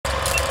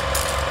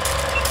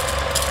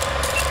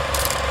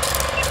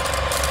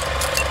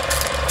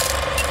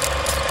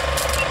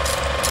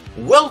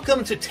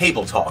Welcome to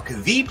Table Talk,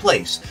 the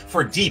place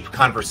for deep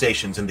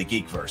conversations in the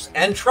Geekverse.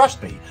 And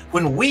trust me,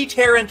 when we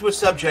tear into a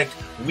subject,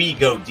 we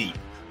go deep.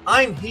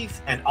 I'm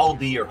Heath, and I'll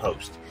be your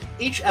host.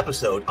 Each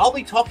episode, I'll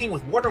be talking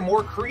with one or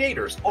more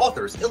creators,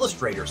 authors,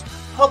 illustrators,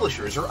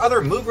 publishers, or other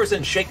movers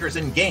and shakers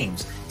in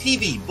games,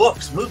 TV,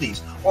 books,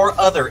 movies, or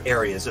other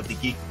areas of the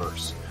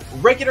Geekverse.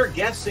 Regular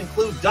guests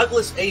include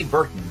Douglas A.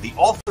 Burton, the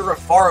author of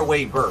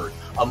Faraway Bird,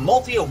 a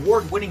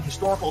multi-award-winning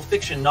historical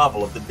fiction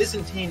novel of the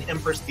Byzantine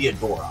Empress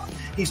Theodora.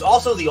 He's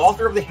also the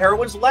author of The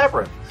Heroine's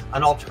Labyrinth,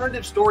 an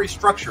alternative story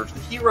structure to the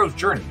hero's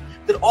journey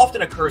that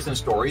often occurs in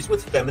stories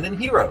with feminine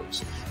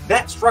heroes.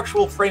 That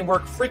structural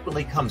framework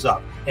frequently comes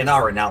up in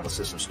our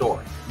analysis of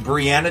story.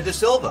 Brianna De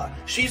Silva,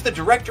 she's the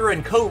director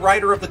and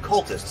co-writer of The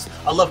Cultists,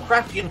 a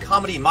Lovecraftian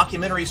comedy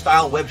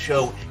mockumentary-style web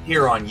show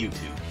here on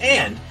YouTube.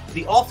 And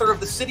the author of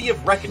The City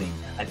of Reckoning,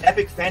 an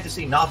epic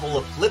fantasy novel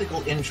of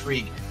political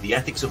intrigue, the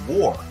ethics of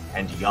war,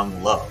 and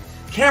young love.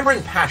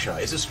 Cameron Pasha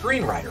is a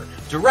screenwriter,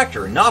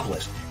 director,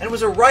 novelist, and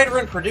was a writer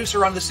and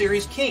producer on the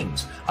series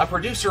Kings, a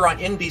producer on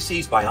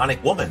NBC's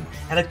Bionic Woman,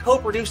 and a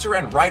co-producer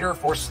and writer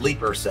for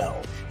Sleeper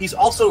Cell. He's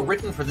also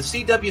written for the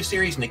CW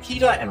series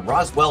Nikita and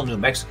Roswell, New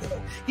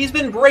Mexico. He's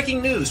been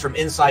breaking news from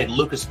inside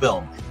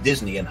Lucasfilm,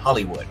 Disney, and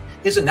Hollywood.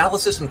 His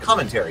analysis and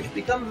commentary have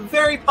become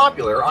very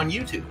popular on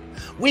YouTube.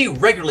 We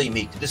regularly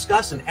meet to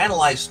discuss and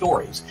analyze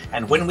stories,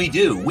 and when we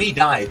do, we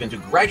dive into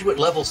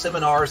graduate-level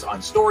seminars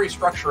on story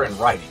structure and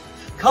writing.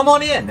 Come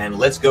on in and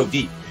let's go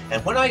deep.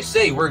 And when I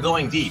say we're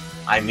going deep,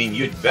 I mean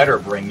you'd better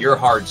bring your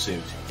hard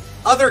suit.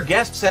 Other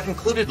guests have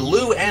included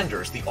Lou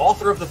Anders, the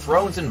author of the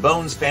Thrones and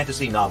Bones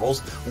fantasy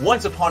novels,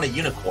 Once Upon a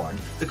Unicorn,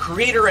 the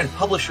creator and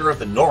publisher of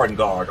the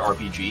Norengard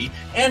RPG,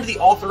 and the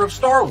author of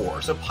Star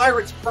Wars, A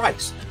Pirate's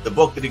Price, the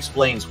book that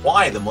explains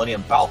why the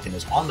Millennium Falcon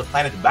is on the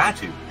planet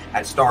Batu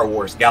at Star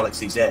Wars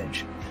Galaxy's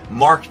Edge.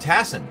 Mark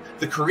Tassin,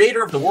 the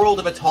creator of the world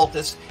of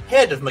Ataltis,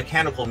 head of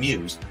Mechanical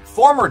Muse,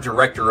 former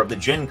director of the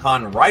Gen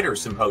Con Writers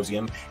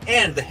Symposium,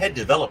 and the head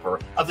developer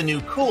of the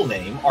new Cool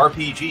Name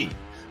RPG.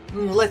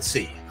 Let's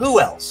see, who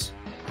else?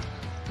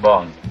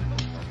 Bond.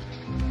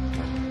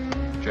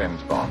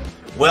 James Bond.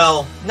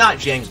 Well, not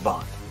James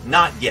Bond.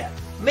 Not yet.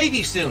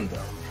 Maybe soon,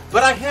 though.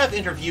 But I have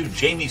interviewed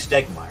Jamie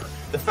Stegmaier,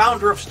 the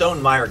founder of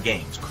Stonemaier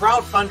Games,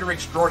 crowdfunder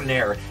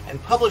extraordinaire,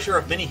 and publisher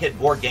of many hit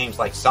board games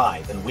like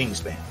Scythe and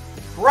Wingspan.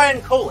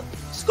 Brian Colin,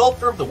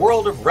 sculptor of the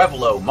world of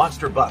Revelo,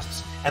 Monster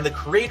Busts, and the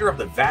creator of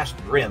the vast,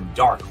 grim,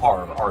 dark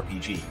horror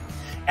RPG.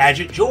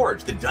 Ajit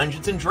George, the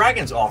Dungeons &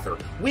 Dragons author.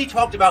 We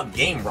talked about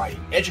game writing,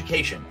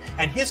 education,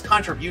 and his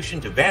contribution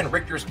to Van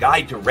Richter's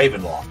Guide to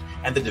Ravenloft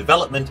and the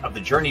development of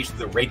the Journeys to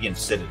the Radiant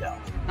Citadel.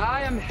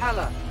 I am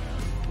Hela,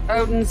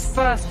 Odin's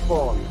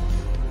firstborn,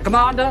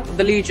 commander of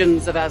the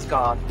legions of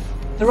Asgard,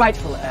 the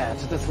rightful heir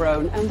to the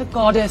throne and the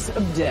goddess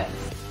of death.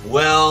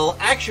 Well,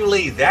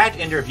 actually, that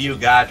interview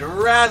got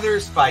rather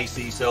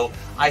spicy, so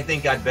I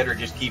think I'd better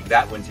just keep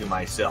that one to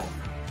myself.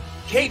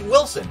 Kate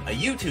Wilson, a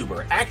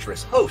YouTuber,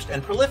 actress, host,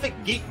 and prolific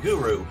geek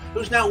guru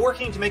who's now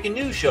working to make a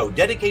new show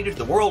dedicated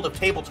to the world of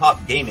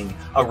tabletop gaming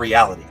a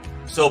reality.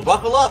 So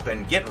buckle up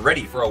and get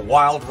ready for a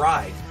wild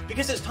ride,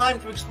 because it's time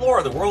to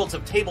explore the worlds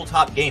of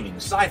tabletop gaming,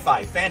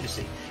 sci-fi,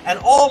 fantasy, and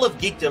all of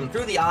geekdom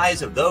through the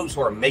eyes of those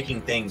who are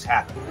making things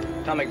happen.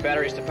 Atomic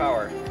batteries to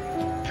power.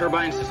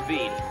 Turbines to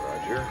speed.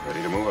 Roger,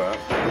 ready to move out.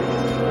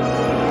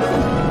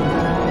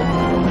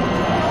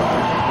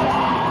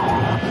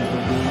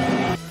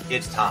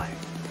 It's time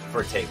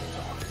for Table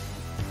Talk.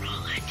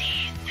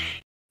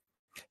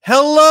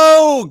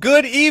 Hello,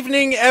 good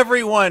evening,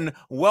 everyone.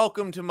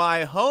 Welcome to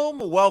my home.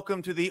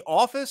 Welcome to the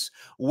office.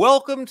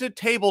 Welcome to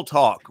Table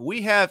Talk.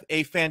 We have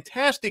a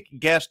fantastic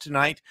guest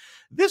tonight.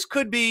 This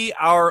could be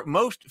our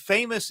most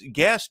famous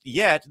guest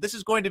yet. This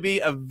is going to be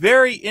a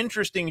very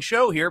interesting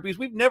show here because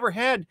we've never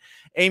had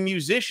a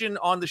musician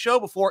on the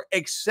show before,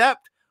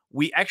 except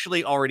we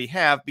actually already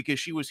have, because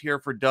she was here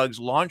for Doug's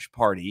launch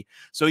party.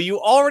 So you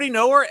already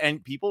know her,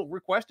 and people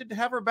requested to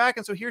have her back.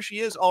 And so here she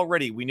is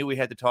already. We knew we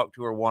had to talk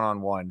to her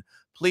one-on-one.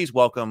 Please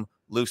welcome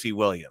Luci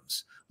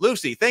Williams.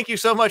 Luci, thank you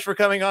so much for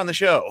coming on the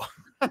show.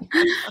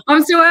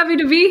 I'm so happy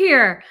to be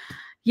here.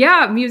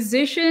 Yeah,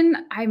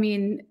 musician, I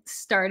mean,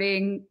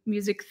 starting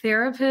music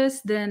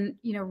therapist, then,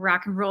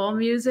 rock and roll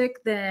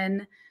music,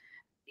 then,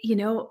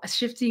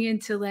 shifting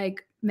into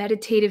like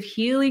meditative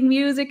healing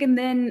music, and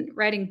then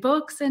writing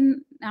books,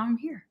 and now I'm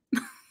here.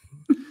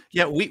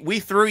 Yeah, we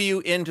threw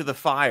you into the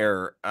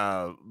fire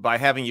by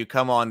having you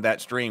come on that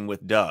stream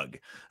with Doug,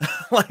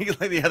 like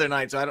the other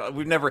night. So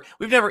we've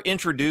never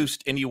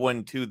introduced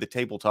anyone to the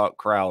Table Talk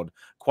crowd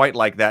quite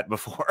like that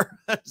before.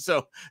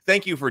 So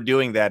thank you for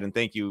doing that, and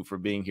thank you for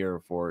being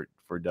here for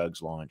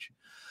Doug's launch.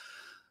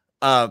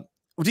 Do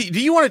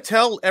you want to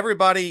tell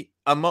everybody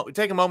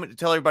take a moment to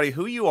tell everybody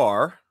who you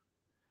are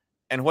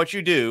and what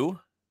you do?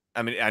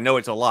 I mean, I know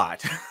it's a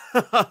lot,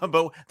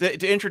 but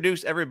to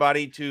introduce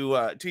everybody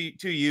to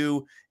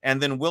you,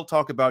 and then we'll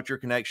talk about your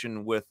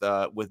connection with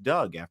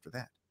Doug after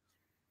that.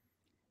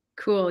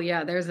 Cool.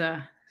 Yeah,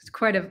 it's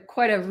quite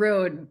a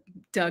road,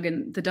 the Doug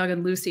and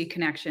Luci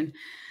connection.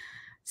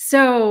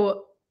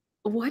 So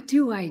what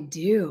do I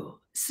do?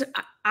 So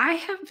I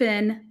have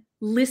been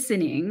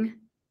listening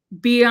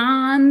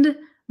beyond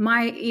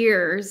my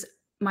ears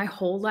my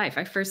whole life.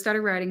 I first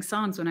started writing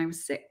songs when I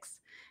was 6.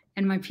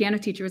 And my piano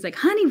teacher was like,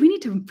 honey, we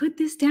need to put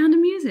this down to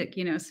music,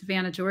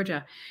 Savannah,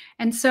 Georgia.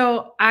 And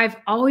so I've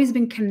always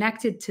been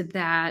connected to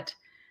that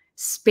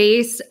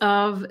space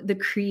of the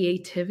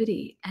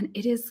creativity. And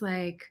it is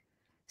like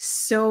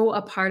so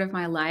a part of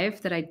my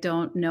life that I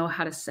don't know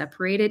how to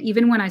separate it.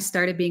 Even when I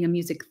started being a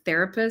music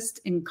therapist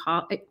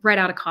right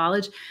out of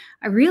college,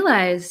 I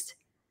realized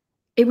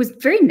it was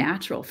very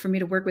natural for me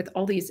to work with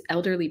all these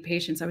elderly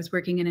patients. I was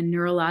working in a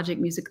neurologic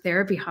music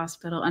therapy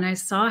hospital, and I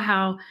saw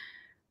how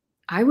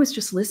I was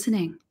just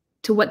listening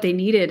to what they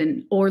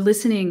needed or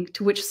listening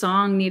to which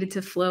song needed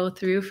to flow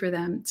through for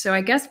them. So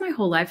I guess my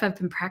whole life I've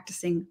been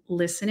practicing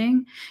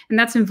listening, and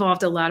that's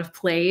involved a lot of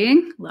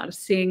playing, a lot of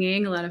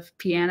singing, a lot of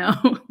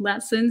piano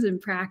lessons and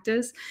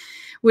practice,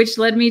 which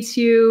led me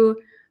to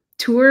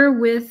tour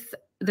with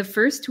the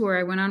first tour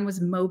I went on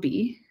was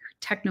Moby,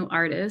 techno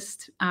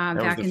artist.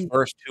 That was the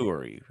first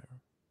tour.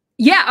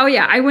 Yeah. Oh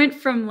yeah. I went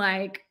from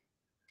like,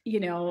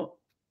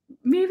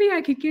 maybe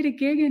I could get a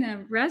gig in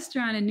a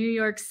restaurant in New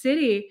York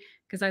City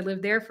because I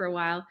lived there for a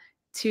while,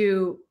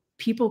 to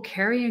people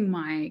carrying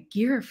my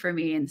gear for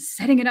me and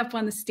setting it up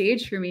on the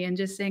stage for me and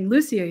just saying,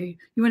 Luci,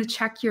 you want to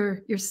check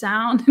your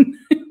sound?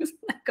 It was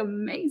like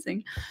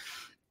amazing.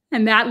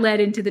 And that led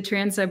into the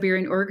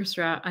Trans-Siberian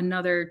Orchestra,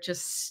 another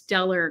just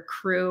stellar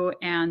crew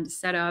and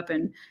setup,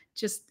 and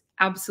just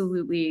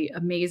absolutely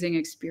amazing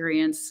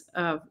experience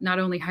of not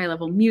only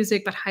high-level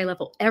music, but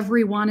high-level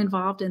everyone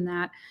involved in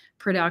that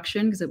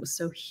production because it was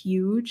so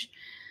huge.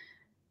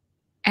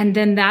 And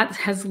then that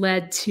has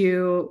led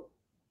to,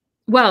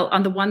 well,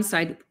 on the one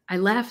side, I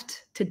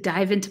left to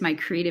dive into my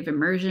creative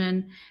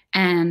immersion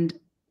and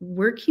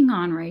working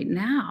on right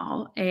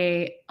now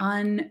a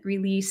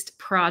unreleased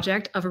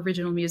project of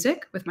original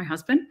music with my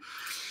husband.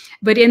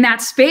 But in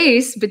that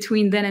space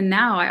between then and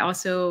now, I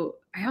also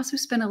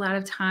spent a lot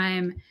of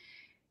time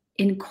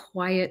in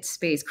quiet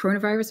space.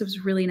 Coronavirus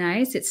was really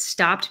nice. It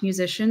stopped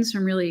musicians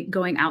from really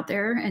going out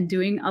there and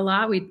doing a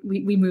lot. We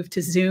moved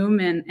to Zoom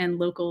and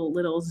local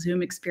little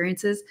Zoom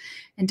experiences.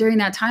 And during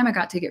that time, I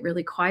got to get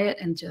really quiet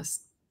and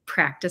just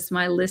practice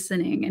my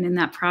listening. And in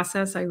that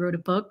process, I wrote a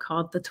book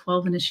called The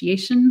 12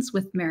 Initiations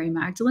with Mary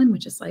Magdalene,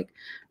 which is like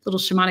a little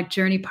shamanic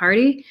journey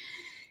party.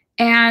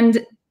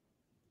 And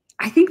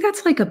I think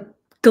that's like a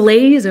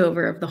glaze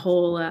over of the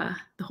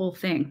whole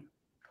thing.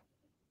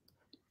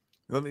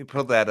 Let me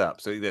pull that up.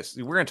 So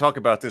we're going to talk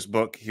about this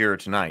book here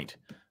tonight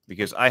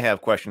because I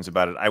have questions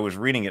about it. I was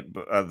reading it.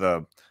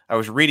 I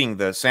was reading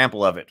the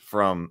sample of it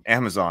from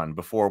Amazon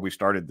before we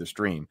started the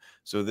stream.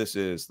 So this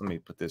is. Let me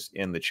put this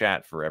in the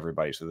chat for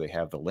everybody so they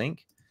have the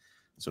link.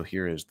 So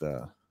here is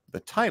the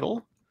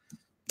title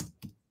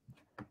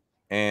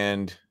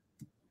and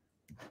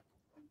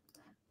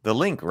the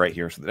link right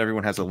here so that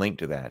everyone has a link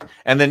to that.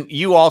 And then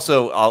you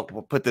also, I'll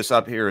put this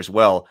up here as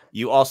well.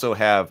 You also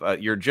have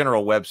your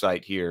general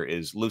website here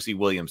is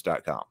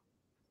luciwilliams.com.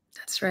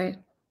 That's right.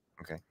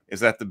 Okay. Is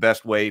that the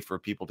best way for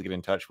people to get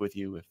in touch with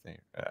you? If they,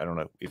 I don't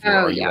know if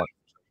you're, yeah.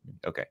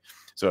 Okay.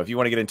 So if you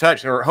want to get in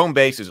touch, her home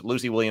base is at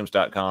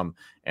luciwilliams.com.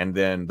 And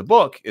then the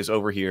book is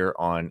over here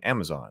on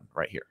Amazon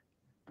right here.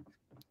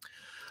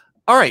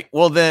 All right.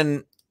 Well,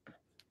 then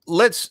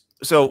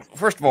so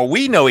first of all,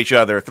 we know each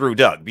other through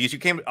Doug because you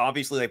came,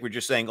 obviously, like we're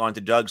just saying, on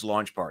to Doug's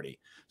launch party.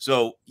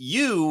 So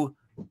you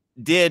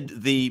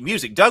did the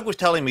music. Doug was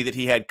telling me that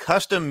he had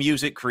custom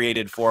music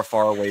created for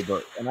Faraway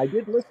Bird. And I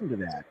did listen to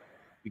that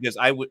because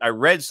I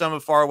read some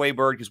of Faraway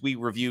Bird because we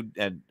reviewed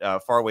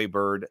Faraway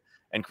Bird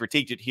and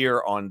critiqued it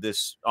here on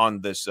this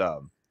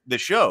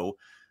show.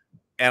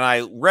 And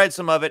I read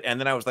some of it. And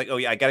then I was like, oh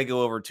yeah, I got to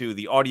go over to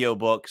the audio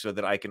book so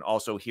that I can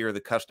also hear the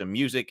custom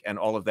music and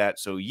all of that.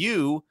 So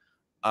you,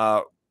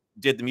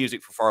 did the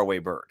music for Faraway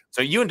Bird.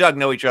 So you and Doug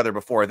know each other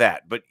before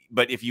that, but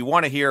if you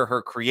want to hear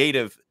her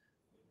creativity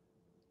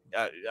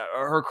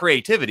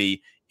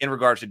in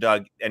regards to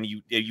Doug, and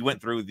you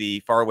went through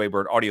the Faraway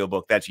Bird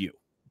audiobook, that's you.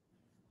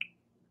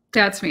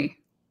 That's me.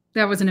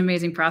 That was an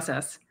amazing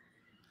process.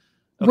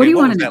 Okay, what do you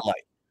want to know?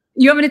 Like?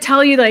 You want me to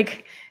tell you,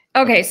 like,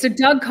 okay, so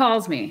Doug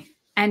calls me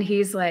and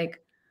he's like,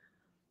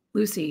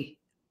 Luci,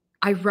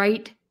 I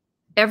write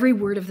every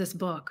word of this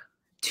book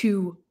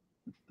to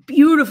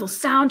beautiful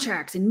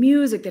soundtracks and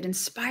music that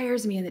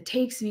inspires me and that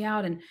takes me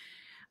out. And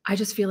I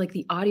just feel like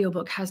the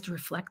audiobook has to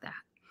reflect that.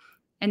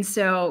 And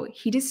so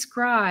he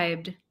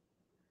described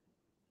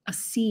a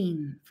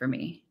scene for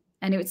me.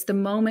 And it's the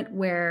moment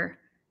where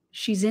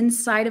she's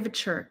inside of a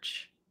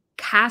church,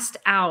 cast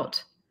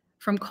out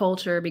from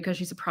culture because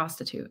she's a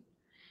prostitute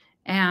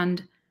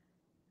and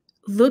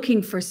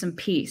looking for some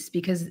peace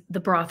because the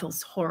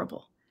brothel's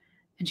horrible.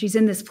 And she's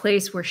in this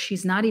place where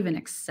she's not even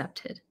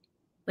accepted.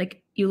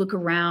 Like you look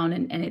around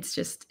and it's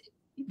just,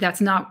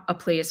 that's not a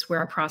place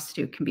where a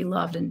prostitute can be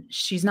loved. And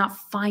she's not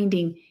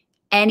finding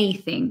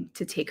anything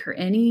to take her,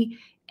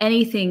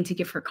 anything to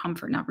give her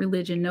comfort, not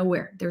religion,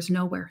 nowhere. There's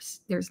nowhere.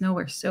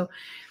 So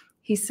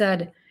he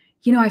said,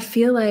 I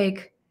feel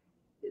like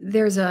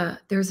there's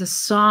a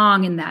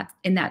song in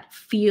that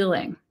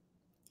feeling.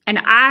 And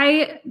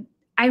I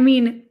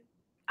mean,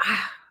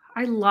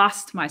 I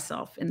lost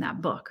myself in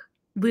that book.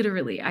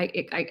 Literally,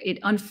 it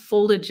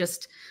unfolded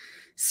just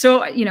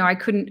so, you know, I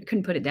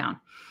couldn't put it down.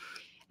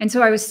 And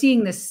so I was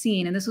seeing this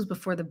scene, and this was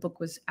before the book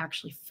was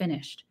actually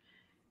finished.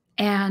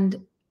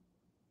 And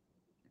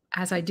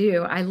as I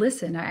do, I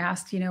listened. I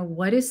asked, you know,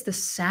 what is the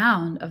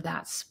sound of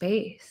that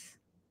space?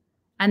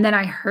 And then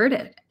I heard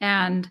it,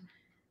 and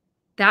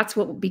that's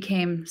what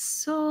became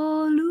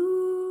so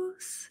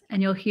loose.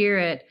 And you'll hear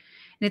it,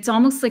 and it's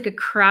almost like a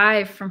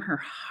cry from her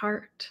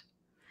heart.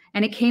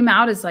 And it came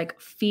out as like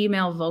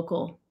female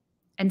vocal.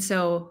 And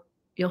so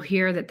you'll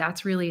hear that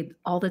that's really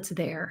all that's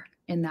there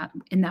in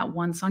that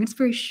one song. It's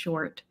very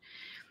short,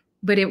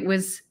 but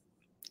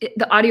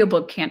the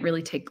audiobook can't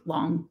really take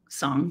long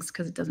songs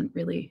because it doesn't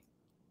really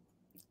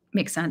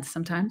make sense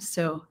sometimes.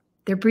 So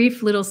they're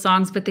brief little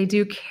songs, but they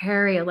do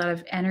carry a lot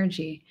of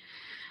energy.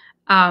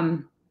 I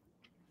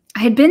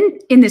had been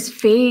in this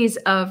phase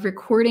of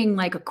recording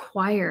like a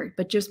choir,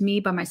 but just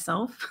me by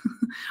myself,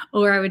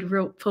 or I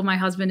would pull my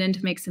husband in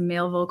to make some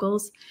male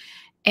vocals.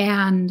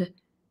 And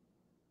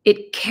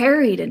it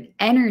carried an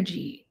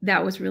energy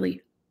that was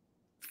really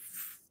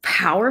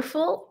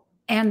powerful.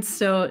 And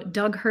so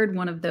Doug heard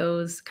one of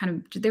those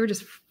they were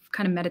just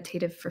kind of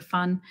meditative for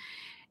fun.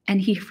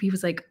 And he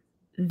was like,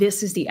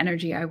 this is the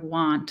energy I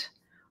want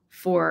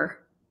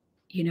for,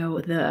 you know,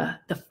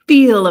 the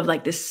feel of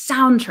like this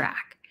soundtrack.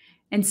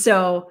 And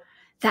so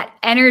that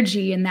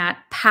energy and that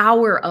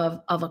power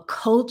of a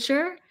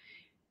culture,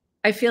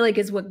 I feel like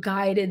is what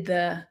guided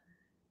I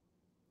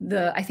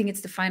think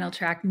it's the final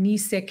track,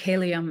 Nise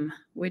Kalium,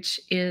 which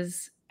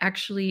is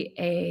actually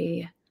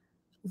a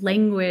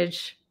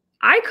language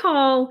I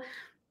call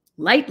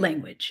light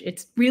language.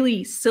 It's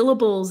really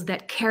syllables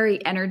that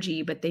carry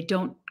energy, but they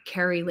don't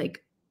carry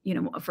like, you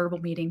know, a verbal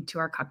meaning to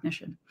our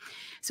cognition.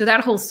 So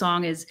that whole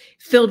song is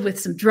filled with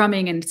some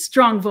drumming and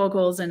strong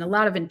vocals and a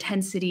lot of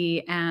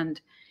intensity. And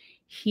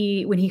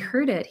when he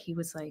heard it, he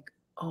was like,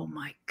 oh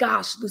my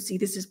gosh, Luci,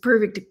 this is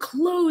perfect to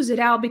close it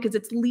out because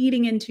it's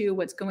leading into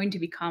what's going to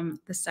become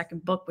the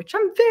second book, which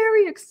I'm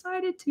very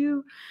excited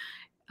to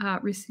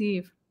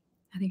receive.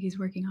 I think he's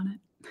working on it.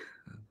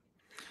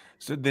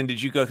 So then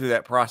did you go through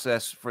that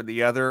process for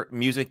the other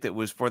music that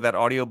was for that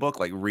audiobook,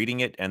 like reading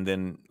it and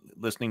then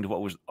listening to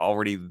what was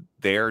already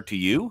there to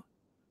you?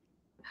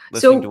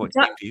 Listening to what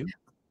came to you?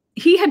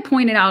 He had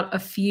pointed out a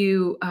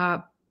few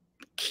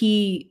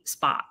key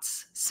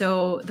spots.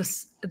 So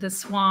the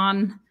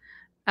Swan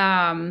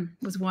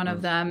was one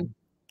of them.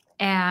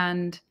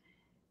 And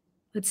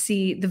let's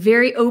see, the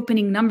very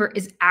opening number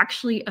is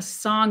actually a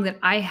song that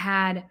I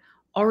had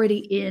already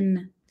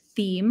in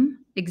theme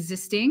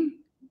existing,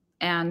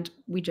 and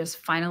we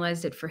just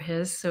finalized it for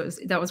his. So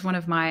that was one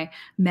of my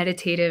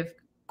meditative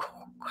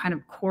kind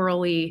of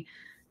chorally,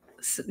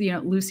 you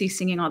know, Luci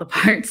singing all the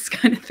parts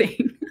kind of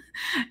thing.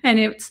 And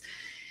it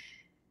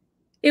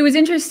was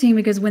interesting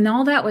because when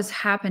all that was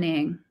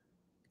happening,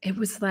 it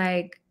was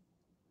like,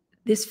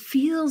 this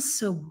feels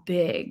so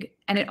big.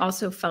 And it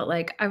also felt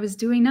like I was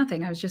doing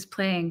nothing. I was just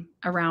playing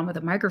around with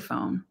a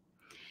microphone.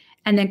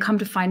 And then come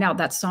to find out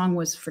that song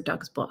was for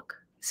Doug's book.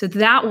 So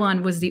that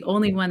one was the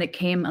only one that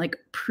came like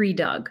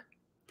pre-Doug.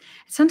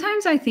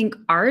 Sometimes I think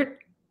art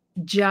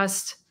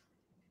just,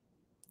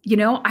 you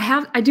know,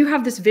 I do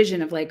have this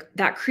vision of like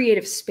that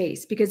creative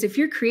space, because if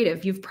you're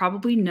creative, you've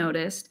probably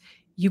noticed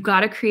you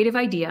got a creative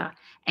idea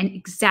and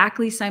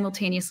exactly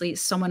simultaneously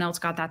someone else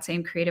got that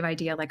same creative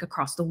idea like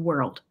across the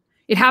world.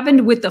 It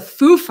happened with the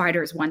Foo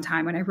Fighters one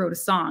time when I wrote a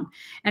song,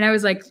 and I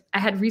was like, I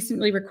had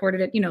recently recorded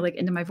it, you know, like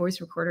into my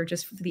voice recorder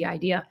just for the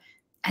idea.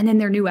 And then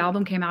their new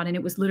album came out and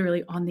it was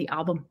literally on the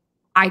album.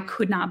 I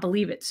could not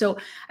believe it. So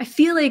I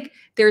feel like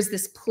there's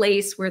this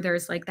place where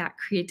there's like that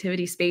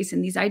creativity space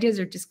and these ideas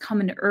are just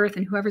coming to earth,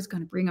 and whoever's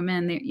going to bring them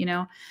in, you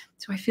know?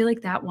 So I feel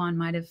like that one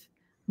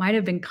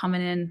might've been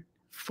coming in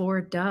for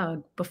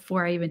Doug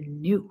before I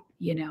even knew,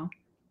 you know?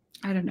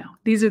 I don't know.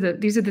 These are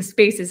the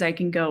spaces I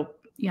can go,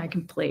 I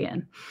can play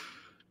in.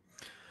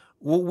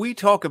 Well, we've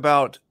talked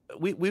about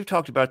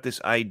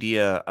this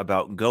idea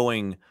about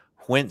going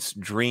whence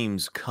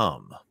dreams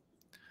come.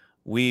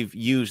 We've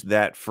used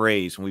that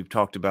phrase when we were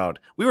talking about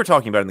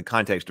it in the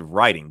context of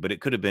writing, but it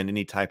could have been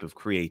any type of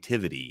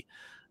creativity.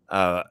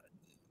 This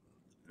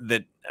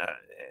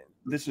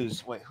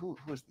is, who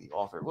is the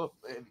author? Well,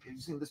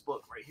 you've seen this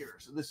book right here.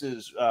 So this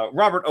is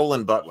Robert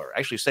Olin Butler.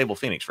 Actually, Sable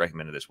Phoenix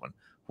recommended this one.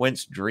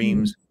 Whence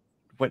dreams,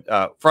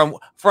 from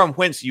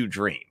whence you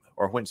dream.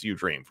 Or whence you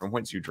dream, from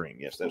whence you dream.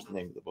 Yes, that's the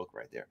name of the book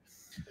right there.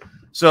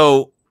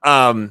 So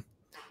I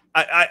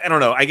don't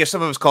know. I guess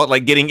some of us call it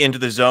like getting into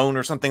the zone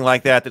or something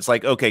like that. That's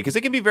like, okay, because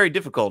it can be very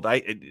difficult.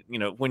 You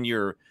know, when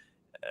you're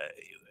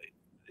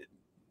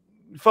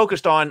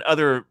focused on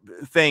other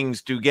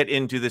things to get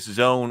into this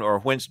zone, or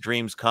whence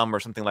dreams come or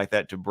something like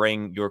that, to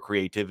bring your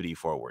creativity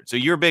forward. So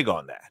you're big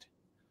on that.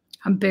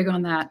 I'm big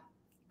on that.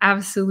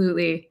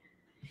 Absolutely.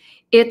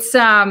 It's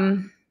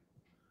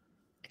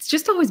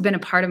just always been a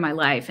part of my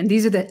life. And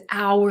these are the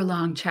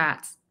hour-long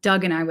chats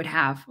Doug and I would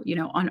have, you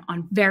know,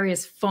 on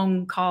various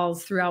phone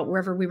calls throughout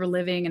wherever we were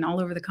living and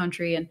all over the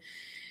country. And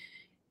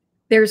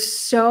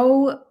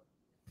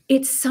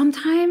it's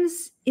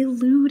sometimes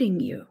eluding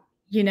you,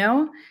 you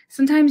know,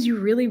 sometimes you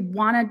really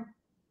want to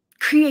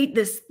create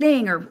this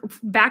thing. Or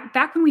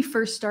back when we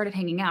first started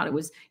hanging out, it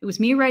was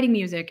me writing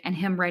music and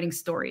him writing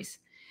stories.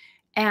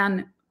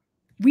 And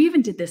we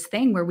even did this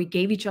thing where we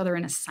gave each other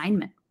an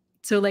assignment.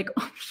 So like,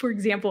 for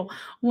example,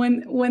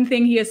 one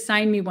thing he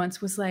assigned me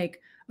once was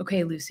like,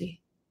 okay,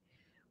 Lucy,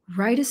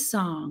 write a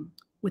song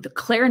with a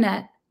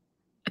clarinet,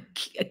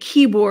 a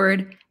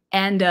keyboard,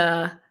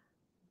 and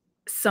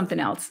something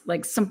else,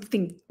 like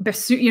something,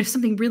 you know,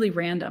 something really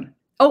random.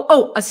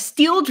 Oh, a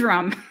steel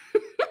drum.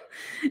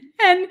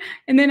 And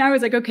then I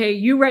was like, okay,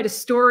 you write a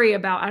story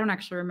about, I don't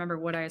actually remember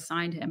what I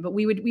assigned him, but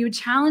we would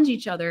challenge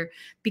each other,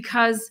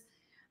 because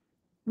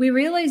we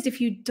realized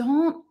if you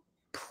don't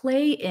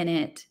play in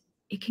it,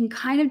 it can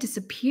kind of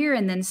disappear,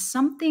 and then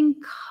something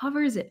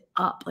covers it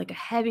up, like a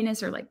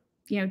heaviness, or like,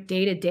 you know,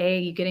 day to day,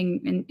 you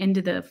getting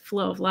into the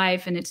flow of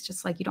life, and it's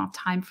just like you don't have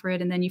time for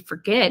it, and then you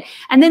forget.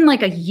 And then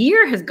like a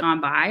year has gone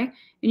by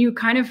and you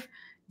kind of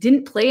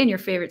didn't play in your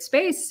favorite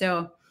space.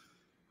 So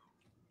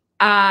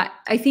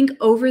I think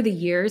over the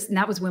years, and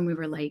that was when we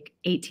were like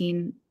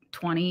 18,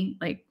 20,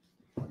 like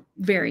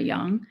very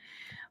young,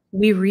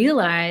 we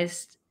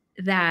realized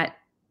that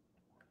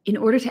in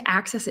order to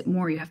access it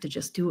more, you have to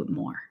just do it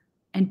more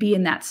and be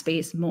in that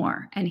space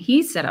more. And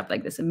he set up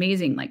like this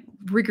amazing, like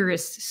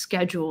rigorous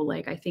schedule.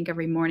 Like I think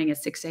every morning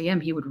at 6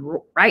 a.m. he would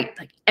write,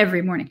 like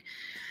every morning.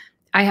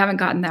 I haven't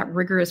gotten that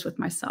rigorous with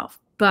myself,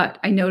 but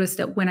I noticed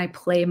that when I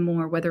play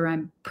more, whether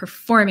I'm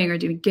performing or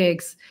doing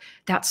gigs,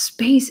 that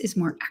space is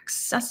more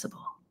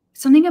accessible.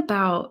 Something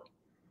about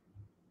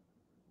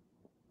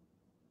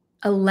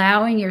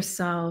allowing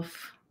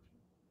yourself,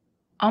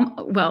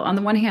 well, on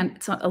the one hand,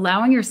 it's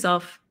allowing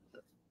yourself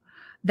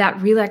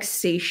that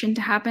relaxation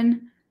to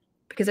happen,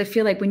 because I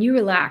feel like when you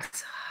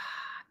relax,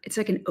 it's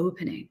like an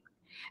opening,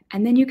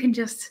 and then you can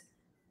just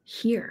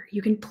hear,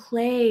 you can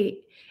play,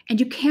 and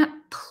you can't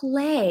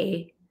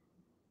play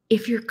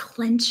if you're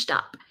clenched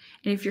up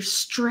and if you're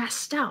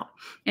stressed out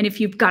and if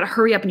you've got to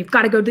hurry up and you've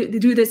got to go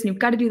do this and you've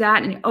got to do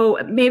that. And oh,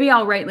 maybe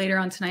I'll write later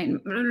on tonight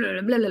and, blah,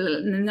 blah, blah, blah,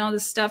 and all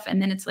this stuff.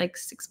 And then it's like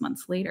 6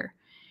 months later.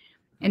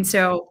 And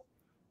so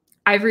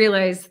I've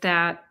realized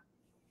that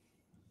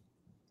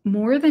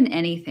more than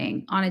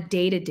anything on a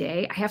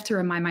day-to-day, I have to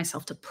remind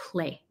myself to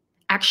play,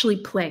 actually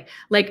play.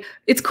 Like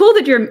it's cool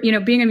that you're, you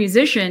know, being a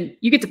musician,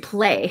 you get to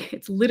play.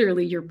 It's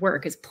literally your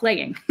work is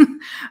playing.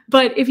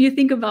 But if you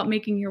think about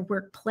making your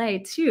work play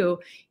too,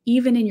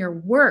 even in your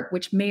work,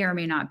 which may or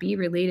may not be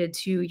related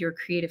to your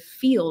creative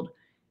field,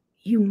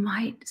 you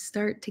might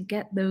start to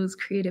get those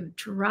creative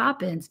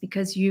drop-ins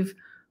because you've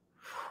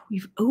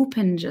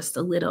opened just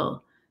a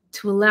little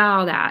to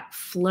allow that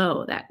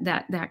flow,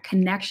 that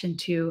connection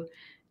to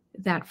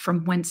that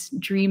from whence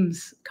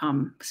dreams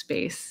come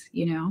space,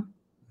 you know?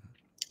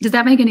 Does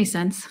that make any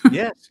sense?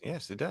 Yes,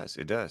 it does.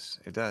 It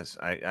does.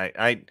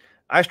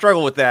 I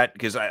struggle with that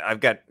because I've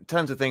got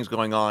tons of things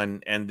going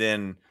on, and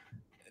then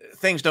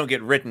things don't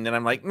get written, and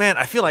I'm like, man,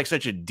 I feel like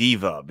such a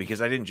diva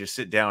because I didn't just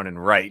sit down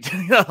and write.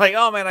 You know, like,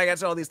 oh man, I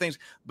got all these things.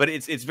 But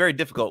it's very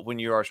difficult when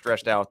you are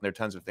stressed out and there are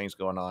tons of things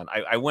going on.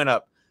 I went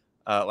up,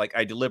 like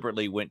I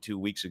deliberately went 2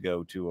 weeks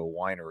ago to a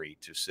winery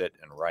to sit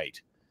and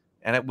write.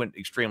 And it went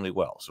extremely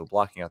well. So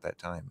blocking out that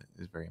time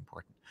is very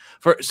important.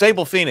 For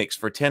Sable Phoenix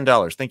for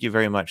 $10. Thank you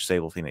very much,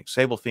 Sable Phoenix.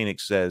 Sable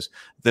Phoenix says,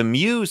 the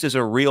muse is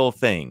a real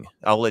thing.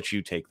 I'll let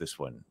you take this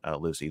one,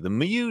 Lucy. The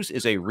muse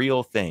is a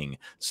real thing.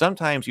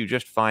 Sometimes you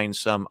just find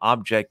some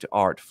object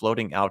art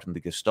floating out in the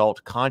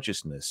Gestalt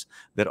consciousness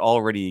that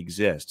already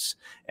exists.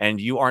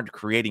 And you aren't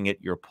creating it.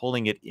 You're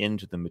pulling it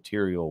into the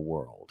material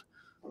world.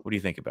 What do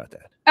you think about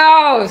that?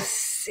 Oh,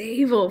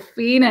 Sable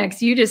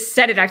Phoenix, you just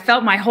said it. I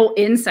felt my whole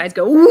insides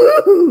go,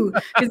 woo,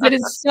 because it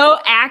is so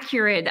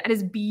accurate. That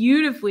is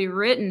beautifully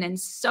written and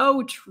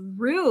so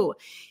true.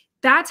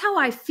 That's how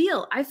I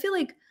feel. I feel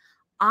like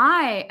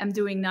I am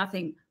doing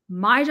nothing.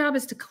 My job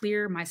is to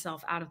clear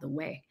myself out of the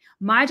way.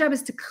 My job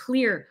is to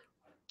clear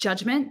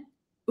judgment.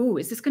 Ooh,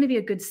 is this going to be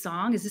a good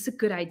song? Is this a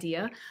good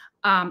idea?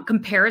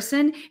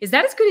 Comparison. Is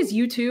that as good as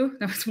you two?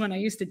 That was one I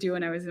used to do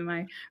when I was in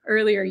my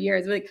earlier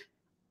years. Like,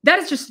 that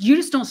is just, you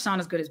just don't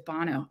sound as good as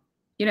Bono,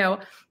 you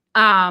know?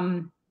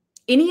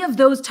 Any of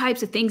those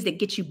types of things that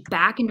get you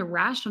back into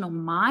rational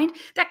mind,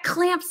 that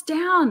clamps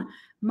down.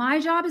 My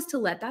job is to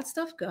let that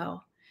stuff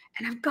go.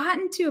 And I've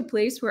gotten to a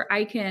place where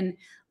I can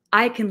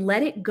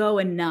let it go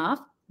enough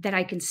that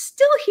I can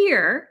still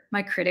hear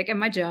my critic and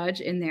my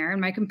judge in there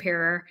and my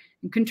comparer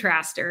and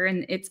contraster,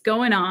 and it's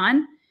going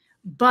on,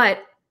 but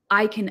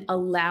I can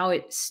allow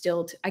it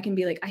still to, I can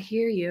be like, I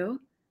hear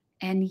you,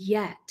 and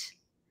yet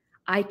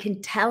I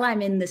can tell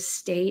I'm in the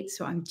state,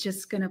 so I'm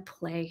just going to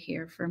play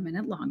here for a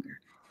minute longer.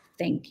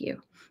 Thank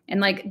you.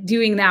 And like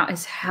doing that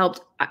has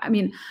helped. I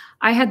mean,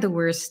 I had the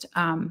worst,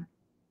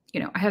 you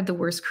know, I had the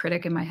worst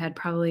critic in my head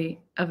probably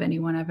of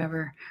anyone I've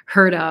ever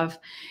heard of.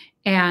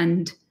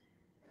 And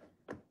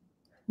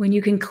when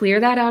you can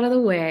clear that out of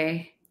the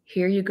way,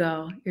 here you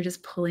go. You're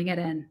just pulling it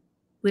in.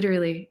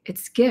 Literally,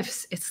 it's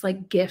gifts. It's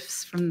like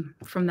gifts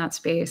from that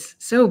space.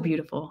 So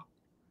beautiful.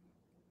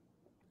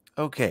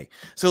 Okay,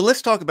 so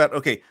let's talk about,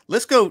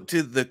 let's go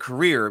to the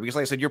career, because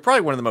like I said, you're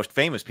probably one of the most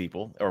famous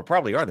people, or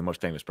probably are the most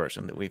famous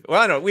person that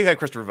I know we've had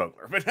Christopher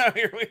Vogler, but now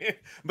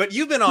but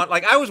you've been on,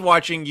 like, I was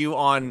watching you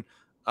on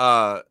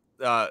what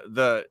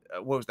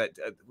was that,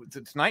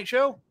 the Tonight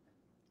Show?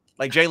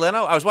 Like Jay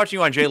Leno? I was watching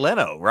you on Jay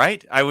Leno,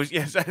 right? I was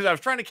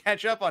trying to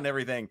catch up on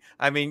everything.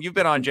 I mean, you've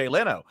been on Jay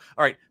Leno.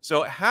 All right,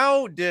 so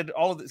how did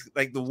all of this,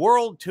 like the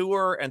world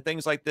tour and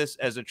things like this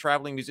as a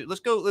traveling musician,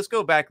 let's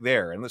go back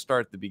there and let's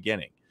start at the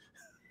beginning.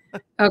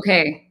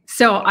 Okay,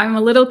 so I'm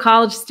a little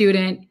college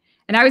student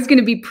and I was going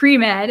to be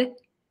pre-med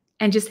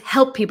and just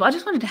help people. I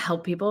just wanted to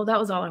help people. That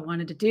was all I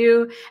wanted to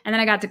do. And then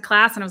I got to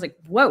class and I was like,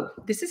 whoa,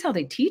 this is how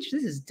they teach?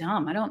 This is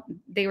dumb.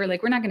 They were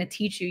like, we're not going to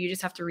teach you. You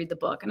just have to read the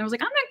book. And I was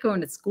like, I'm not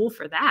going to school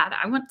for that.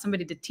 I want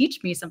somebody to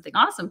teach me something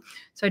awesome.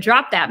 So I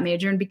dropped that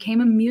major and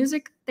became a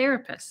music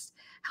therapist,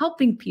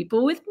 helping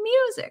people with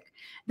music.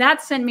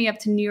 That sent me up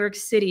to New York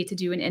City to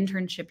do an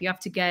internship. You have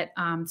to get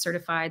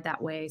certified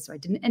that way. So I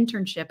did an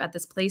internship at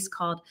this place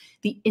called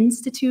the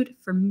Institute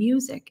for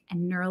Music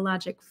and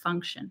Neurologic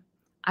Function.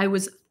 I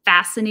was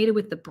fascinated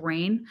with the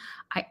brain.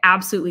 I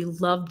absolutely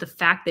loved the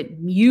fact that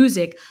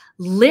music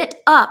lit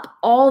up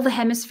all the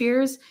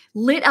hemispheres,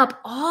 lit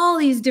up all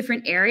these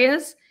different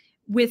areas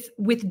with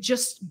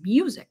just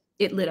music.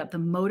 It lit up the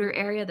motor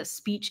area, the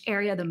speech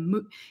area, the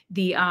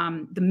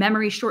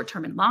memory,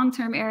 short-term and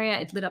long-term area.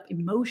 It lit up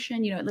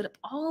emotion. You know, it lit up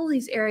all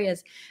these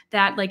areas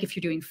that, like, if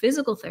you're doing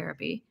physical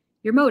therapy,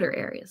 your motor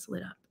area is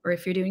lit up. Or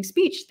if you're doing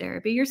speech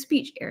therapy, your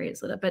speech area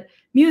is lit up. But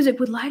music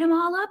would light them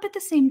all up at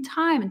the same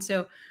time. And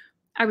so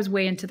I was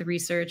way into the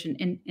research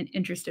and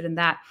interested in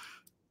that.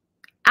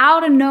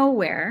 Out of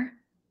nowhere,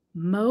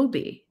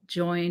 Moby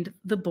joined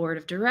the board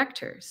of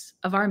directors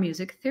of our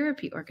music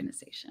therapy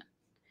organization.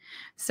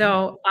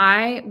 So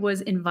I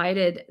was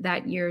invited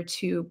that year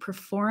to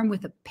perform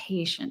with a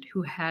patient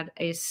who had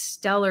a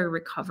stellar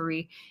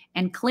recovery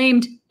and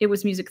claimed it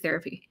was music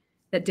therapy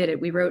that did it.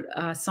 We wrote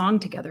a song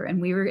together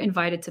and we were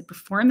invited to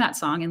perform that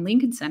song in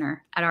Lincoln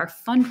Center at our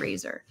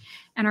fundraiser.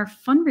 And our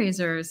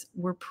fundraisers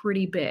were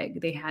pretty big.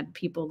 They had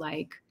people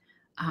like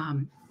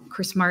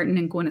Chris Martin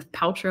and Gwyneth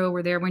Paltrow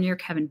were there one year.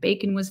 Kevin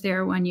Bacon was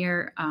there one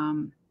year.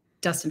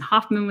 Dustin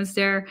Hoffman was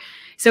there.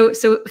 So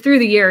through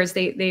the years,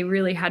 they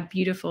really had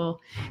beautiful,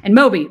 and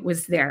Moby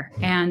was there.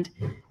 And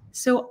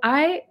so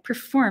I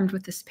performed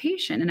with this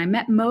patient and I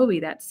met Moby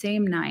that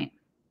same night.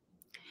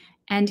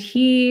 And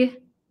he,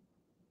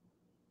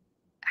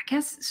 I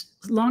guess,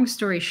 long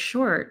story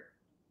short,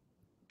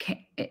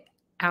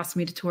 asked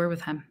me to tour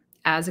with him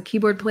as a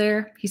keyboard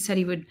player. He said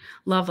he would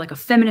love like a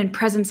feminine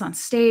presence on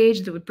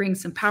stage that would bring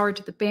some power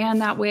to the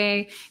band that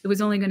way. It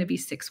was only going to be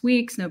 6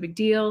 weeks, no big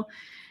deal.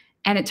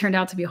 And it turned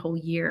out to be a whole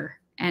year.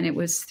 And it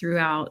was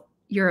throughout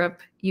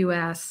Europe,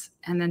 US,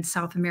 and then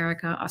South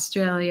America,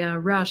 Australia,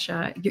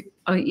 Russia,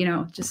 you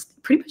know,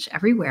 just pretty much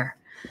everywhere.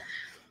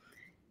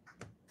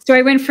 So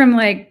I went from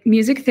like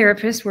music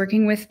therapist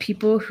working with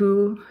people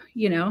who,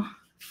 you know,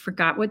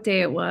 forgot what day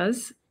it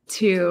was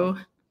to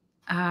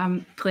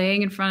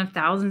playing in front of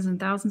thousands and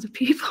thousands of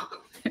people.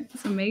 It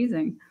was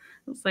amazing.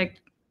 It was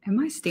like, am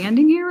I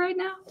standing here right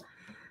now?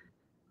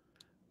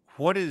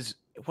 What is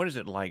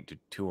it like to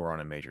tour on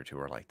a major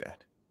tour like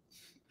that?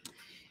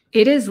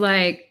 It is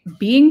like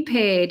being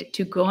paid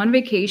to go on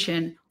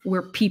vacation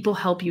where people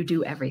help you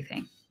do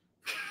everything.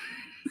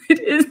 It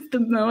is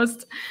the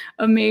most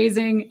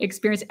amazing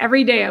experience.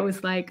 Every day I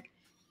was like,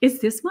 is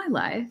this my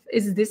life?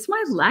 Is this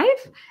my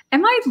life?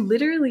 Am I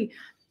literally?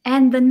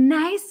 And the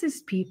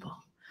nicest people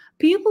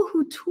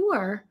who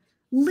tour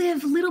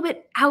live a little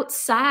bit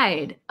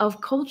outside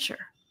of culture.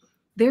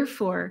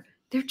 Therefore,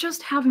 they're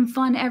just having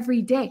fun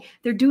every day.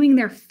 They're doing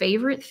their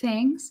favorite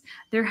things.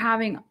 They're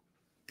having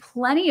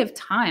plenty of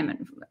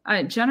time.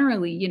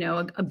 Generally, you know,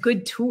 a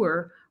good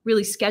tour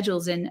really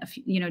schedules in,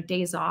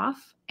 days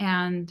off.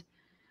 And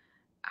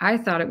I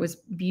thought it was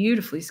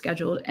beautifully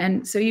scheduled.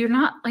 And so you're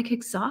not like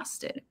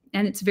exhausted.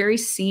 And it's very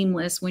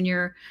seamless when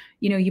you're,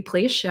 you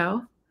play a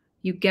show,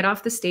 you get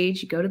off the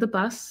stage, you go to the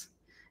bus,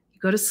 you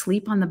go to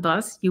sleep on the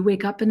bus, you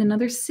wake up in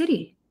another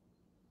city.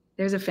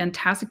 There's a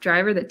fantastic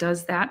driver that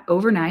does that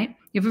overnight.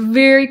 You have a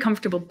very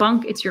comfortable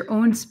bunk. It's your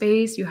own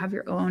space. You have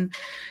your own,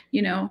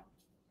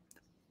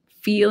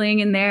 feeling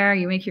in there.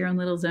 You make your own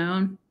little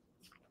zone.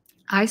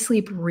 I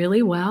sleep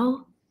really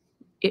well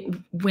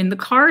when the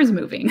car is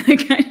moving.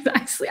 Like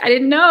I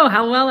didn't know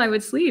how well I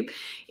would sleep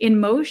in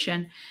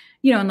motion,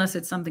 unless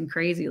it's something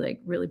crazy, like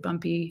really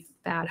bumpy,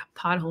 bad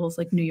potholes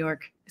like New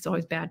York. It's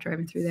always bad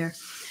driving through there.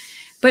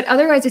 But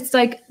otherwise, it's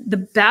like the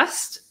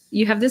best.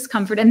 You have this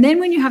comfort. And then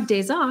when you have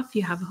days off,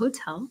 you have a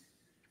hotel.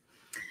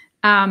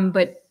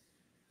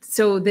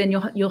 So then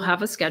you'll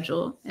have a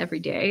schedule every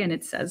day and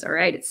it says, all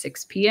right, at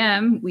 6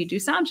 p.m. we do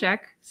sound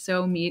check.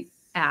 So meet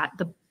at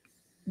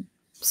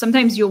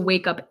sometimes you'll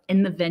wake up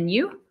in the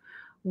venue,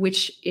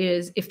 which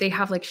is if they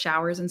have like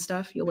showers and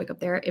stuff, you'll wake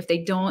up there. If they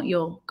don't,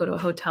 you'll go to a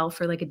hotel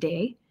for like a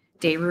day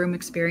day room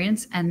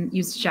experience and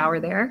use the shower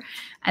there,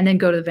 and then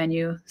go to the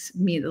venue,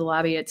 meet at the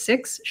lobby at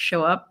 6,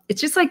 show up.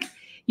 It's just like,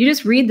 you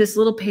just read this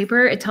little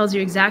paper. It tells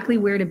you exactly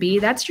where to be.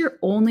 That's your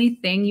only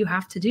thing you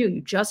have to do.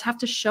 You just have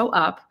to show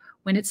up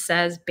when it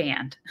says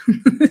band.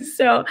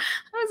 So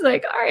I was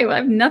like, all right, well, I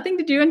have nothing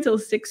to do until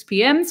 6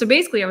 p.m. So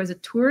basically I was a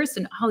tourist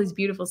in all these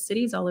beautiful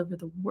cities all over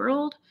the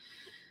world.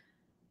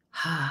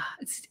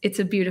 It's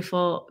a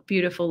beautiful,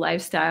 beautiful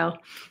lifestyle.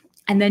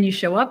 And then you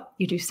show up,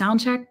 you do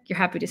sound check. You're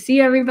happy to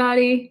see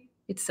everybody.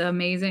 It's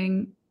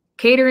amazing.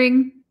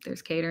 Catering.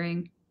 There's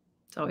catering.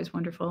 It's always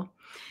wonderful.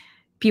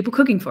 People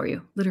cooking for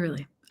you,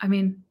 literally. I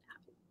mean,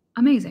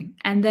 amazing.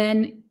 And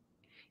then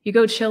you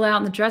go chill out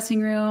in the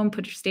dressing room,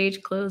 put your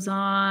stage clothes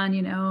on,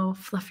 you know,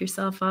 fluff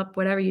yourself up,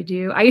 whatever you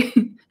do. I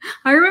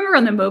remember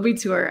on the Moby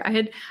tour,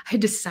 I had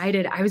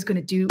decided I was going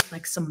to do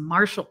like some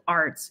martial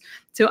arts.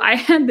 So I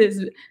had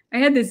this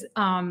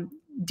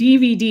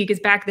DVD, because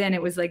back then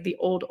it was like the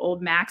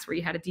old Macs where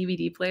you had a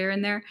DVD player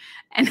in there.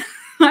 And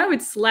I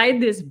would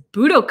slide this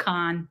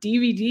Budokan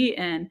DVD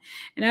in,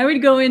 and I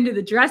would go into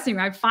the dressing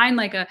room. I'd find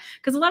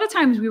because a lot of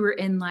times we were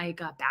in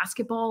like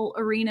basketball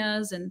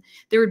arenas, and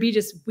there would be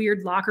just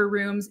weird locker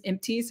rooms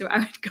empty. So I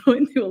would go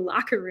into a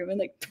locker room and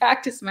like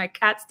practice my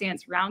cat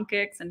stance round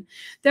kicks. And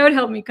that would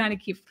help me kind of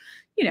keep,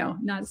 you know,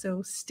 not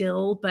so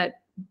still. But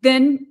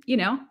then, you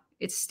know,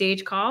 it's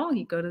stage call.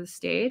 You go to the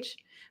stage,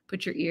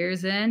 put your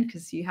ears in,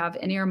 because you have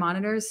in-ear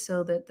monitors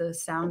so that the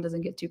sound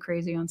doesn't get too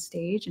crazy on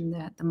stage and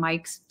that the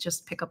mics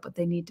just pick up what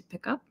they need to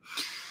pick up.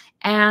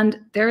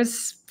 And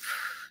there's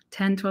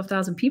 10,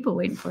 12,000 people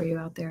waiting for you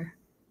out there.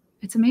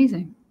 It's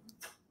amazing.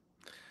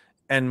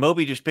 And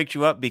Moby just picked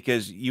you up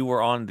because you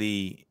were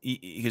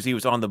because he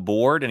was on the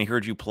board and he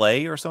heard you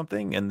play or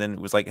something, and then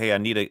was like, hey, I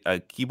need a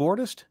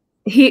keyboardist?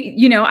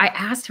 I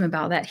asked him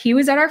about that. He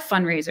was at our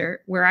fundraiser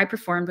where I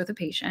performed with a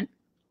patient.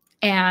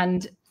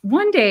 And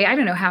one day, I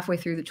don't know, halfway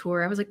through the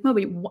tour, I was like,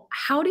 Moby,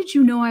 how did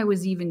you know I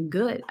was even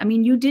good? I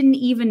mean, you didn't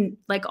even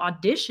like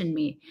audition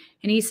me.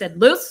 And he said,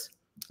 Luce,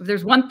 if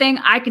there's one thing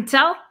I can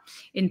tell,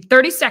 in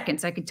 30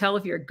 seconds, I can tell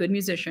if you're a good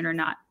musician or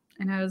not.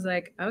 And I was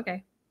like,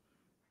 okay.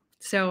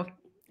 So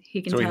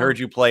he can tell. He heard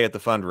you play at the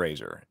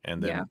fundraiser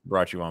and then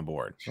brought you on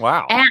board.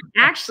 Wow. And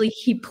actually,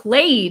 he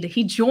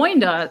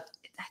joined us.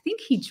 I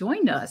think he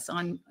joined us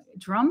on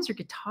drums or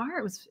guitar.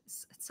 It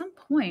was at some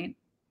point.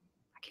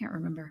 I can't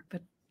remember,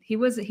 but he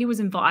was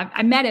involved.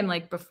 I met him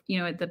like, you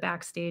know, at the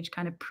backstage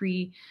kind of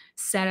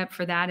pre-setup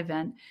for that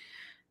event.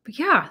 But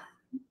yeah,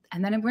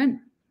 and then it went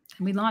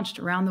and we launched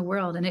around the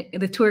world, and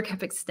the tour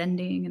kept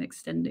extending and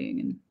extending,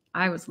 and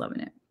I was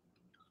loving it.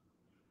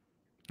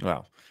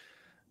 Wow.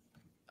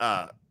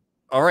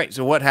 All right.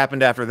 So what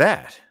happened after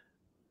that?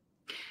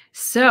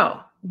 So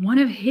one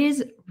of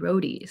his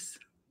roadies,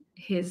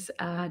 his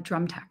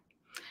drum tech,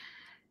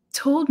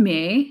 told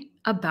me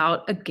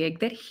about a gig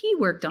that he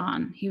worked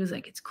on. He was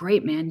like, it's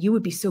great, man. You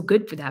would be so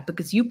good for that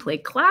because you play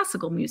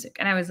classical music.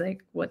 And I was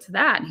like, what's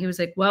that? And he was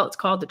like, well, it's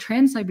called the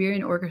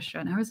Trans-Siberian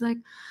Orchestra. And I was like,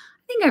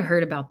 I think I've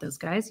heard about those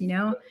guys, you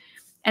know?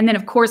 And then,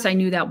 of course, I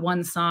knew that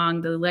one song,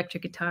 the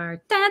electric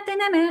guitar,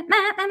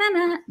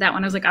 that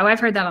one. I was like, oh, I've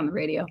heard that on the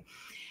radio.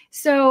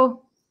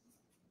 So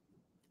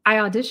I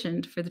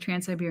auditioned for the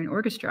Trans-Siberian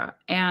Orchestra,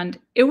 and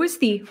it was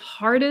the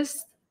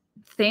hardest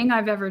thing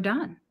I've ever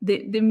done.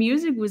 The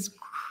music was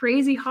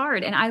crazy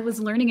hard, and I was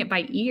learning it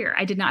by ear.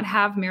 I did not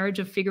have Marriage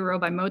of Figaro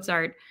by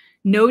Mozart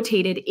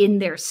notated in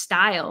their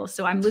style.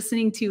 So I'm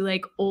listening to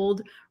like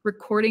old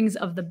recordings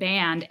of the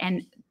band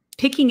and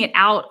picking it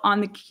out on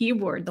the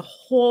keyboard.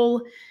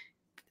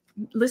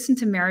 Listen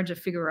to Marriage of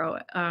Figaro.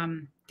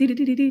 And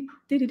it's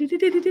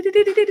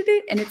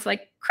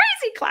like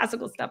crazy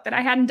classical stuff that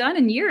I hadn't done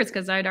in years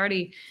because I'd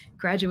already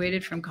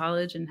graduated from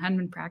college and hadn't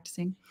been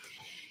practicing.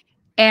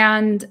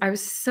 And I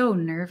was so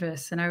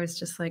nervous, and I was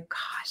just like,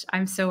 gosh,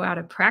 I'm so out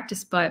of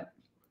practice. But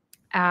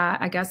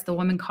I guess the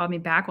woman called me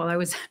back while I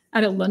was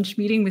at a lunch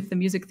meeting with the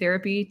music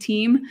therapy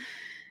team.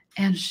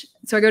 And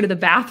so I go to the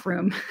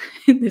bathroom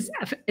in this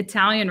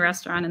Italian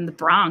restaurant in the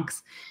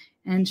Bronx.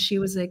 And she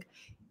was like,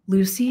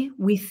 Lucy,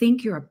 we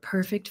think you're a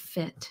perfect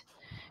fit.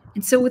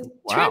 And so with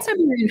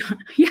Trans-Siberian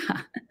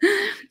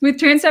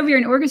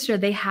Orchestra,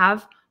 they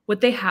have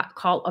what they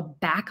call a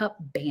backup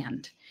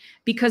band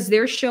because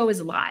their show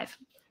is live.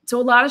 So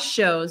a lot of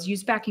shows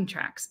use backing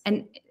tracks,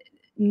 and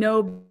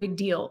no big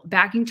deal.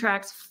 Backing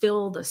tracks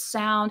fill the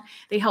sound.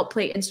 They help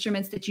play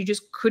instruments that you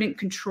just couldn't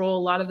control.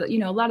 A lot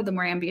of the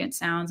more ambient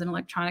sounds and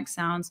electronic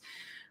sounds.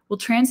 Well,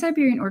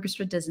 Trans-Siberian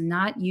Orchestra does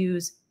not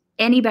use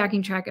any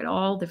backing track at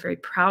all. They're very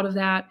proud of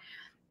that.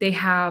 They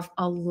have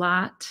a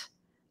lot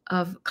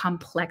of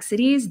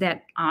complexities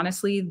that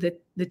honestly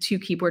the two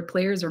keyboard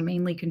players are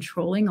mainly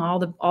controlling, all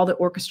the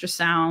orchestra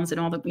sounds and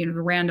all the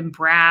the random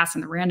brass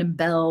and the random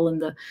bell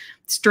and the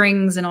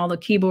strings and all the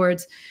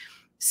keyboards.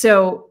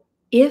 So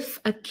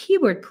if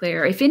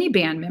any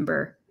band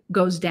member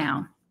goes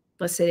down,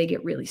 let's say they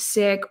get really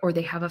sick or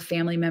they have a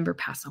family member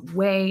pass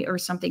away or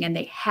something and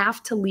they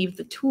have to leave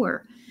the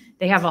tour,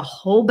 they have a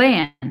whole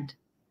band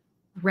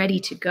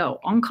ready to go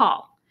on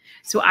call.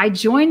 So I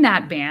joined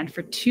that band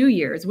for 2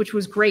 years, which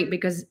was great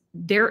because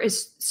there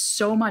is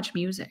so much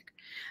music.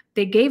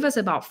 They gave us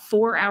about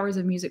 4 hours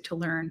of music to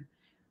learn,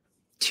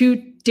 2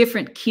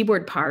 different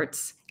keyboard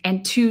parts,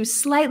 and 2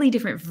 slightly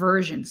different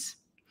versions.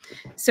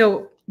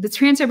 So the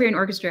Trans-Siberian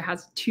Orchestra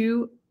has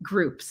 2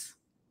 groups.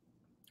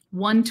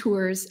 One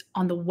tours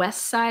on the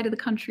west side of the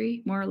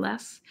country, more or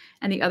less,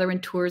 and the other one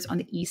tours on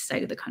the east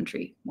side of the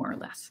country, more or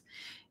less.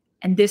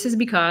 And this is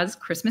because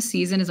Christmas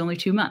season is only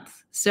 2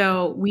 months.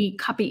 So we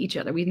copy each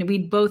other. We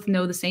both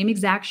know the same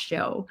exact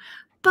show,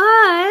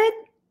 but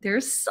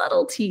there's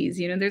subtleties.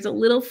 You know, there's a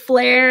little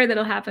flair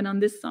that'll happen on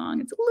this song.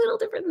 It's a little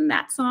different than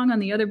that song on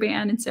the other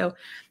band. And so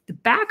the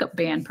backup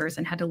band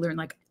person had to learn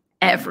like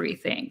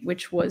everything,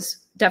 which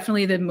was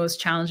definitely the most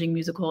challenging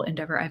musical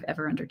endeavor I've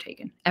ever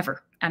undertaken,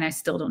 ever. And I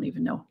still don't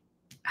even know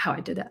how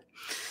I did that.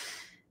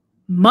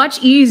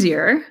 Much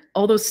easier,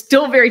 although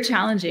still very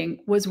challenging,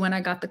 was when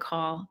I got the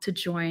call to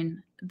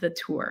join the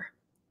tour.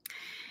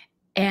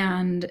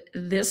 And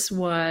this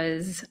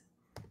was,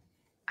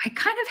 I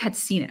kind of had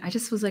seen it. I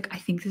just was like, I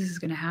think this is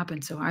going to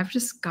happen. So I've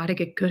just got to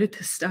get good at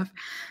this stuff.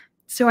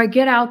 So I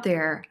get out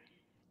there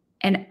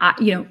and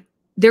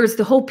there's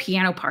the whole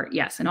piano part.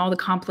 Yes. And all the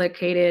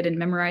complicated and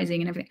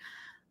memorizing and everything.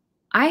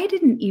 I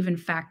didn't even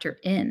factor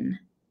in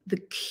the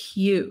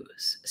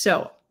cues.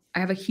 So I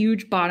have a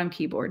huge bottom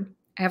keyboard.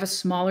 I have a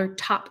smaller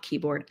top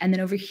keyboard. And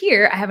then over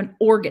here, I have an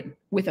organ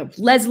with a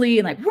Leslie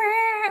and like,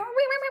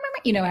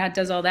 you know, it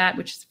does all that,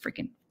 which is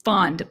freaking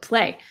fun to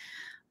play.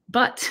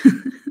 But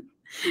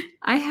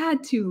I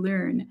had to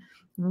learn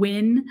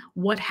when,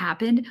 what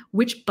happened,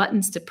 which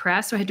buttons to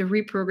press. So I had to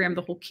reprogram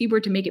the whole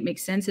keyboard to make it make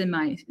sense in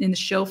the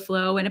show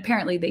flow. And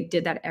apparently they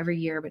did that every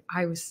year, but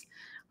I was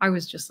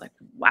just like,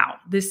 wow,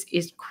 this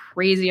is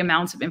crazy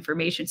amounts of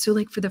information. So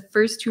like for the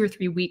first 2 or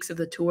 3 weeks of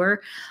the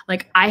tour,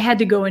 like I had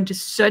to go into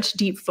such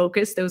deep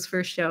focus those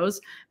first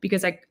shows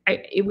because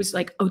it was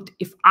like, oh,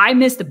 if I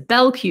missed a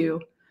bell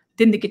cue,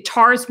 then the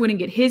guitarist wouldn't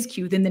get his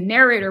cue, then the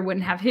narrator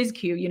wouldn't have his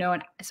cue, you know?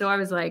 And so I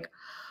was like,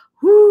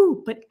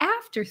 whoo, but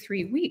after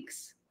 3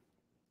 weeks,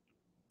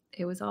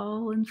 it was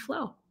all in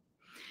flow.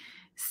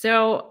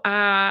 So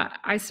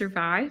I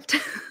survived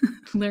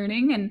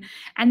learning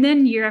and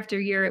then year after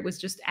year, it was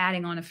just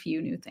adding on a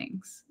few new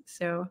things.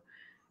 So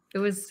it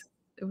was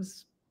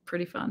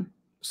pretty fun.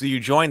 So you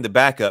joined the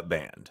backup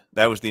band.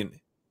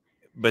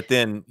 But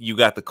then you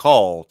got the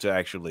call to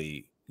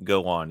actually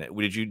go on.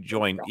 Did you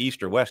join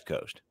East or West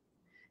Coast?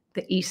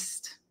 The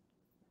East.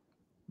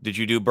 Did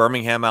you do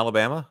Birmingham,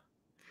 Alabama?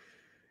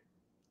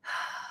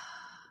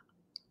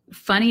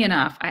 Funny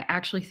enough, I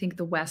actually think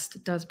the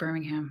West does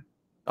Birmingham.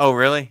 Oh,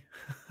 really?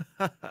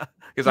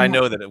 Because I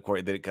know that, of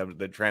course,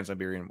 the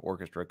Trans-Siberian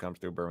Orchestra comes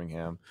through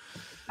Birmingham.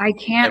 I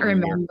can't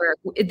remember.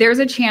 There's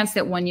a chance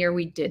that one year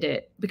we did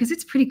it because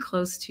it's pretty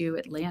close to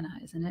Atlanta,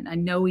 isn't it? I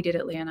know we did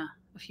Atlanta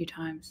a few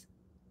times.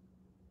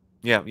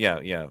 Yeah.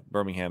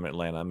 Birmingham,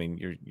 Atlanta. I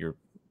mean,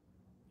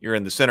 you're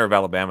in the center of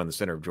Alabama and the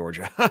center of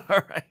Georgia.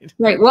 Right.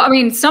 Right. Well, I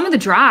mean, some of the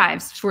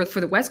drives for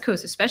the West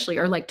Coast, especially,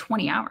 are like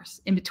 20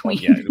 hours in between.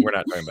 Oh, yeah, we're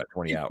not talking about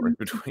 20 hours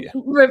between. Yeah.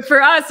 But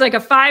for us, like a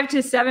 5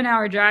 to 7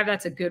 hour drive,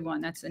 that's a good one.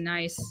 That's a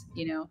nice,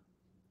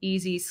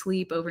 easy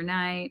sleep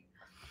overnight.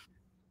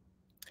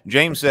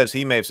 James says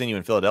he may have seen you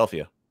in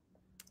Philadelphia.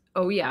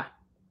 Oh, yeah.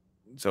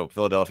 So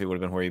Philadelphia would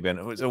have been where you've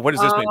been. So what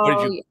does this mean?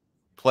 What did you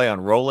play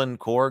on? Roland,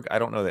 Korg? I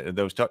don't know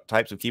those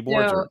types of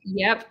keyboards.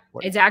 Yep.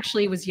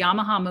 It was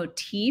Yamaha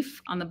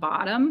motif on the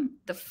bottom.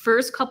 The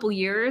first couple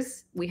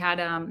years we had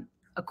a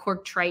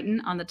Korg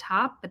Triton on the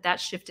top, but that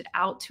shifted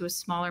out to a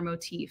smaller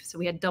motif. So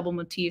we had double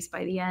motifs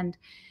by the end.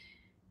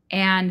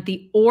 And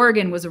the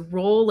organ was a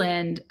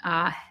Roland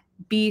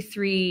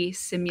B3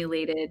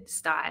 simulated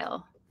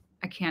style.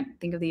 I can't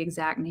think of the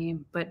exact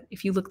name, but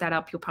if you look that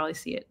up, you'll probably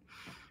see it.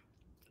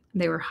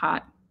 They were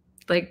hot,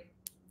 like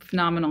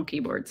phenomenal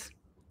keyboards.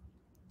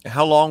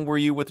 How long were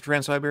you with the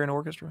Trans-Siberian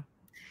Orchestra?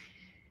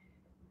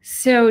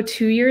 So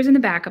 2 years in the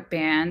backup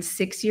band,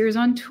 6 years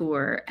on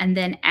tour. And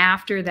then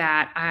after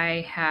that,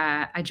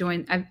 I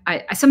joined,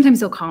 I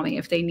sometimes they'll call me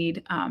if they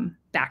need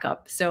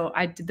backup. So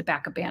I did the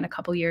backup band a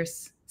couple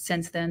years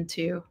since then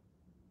too.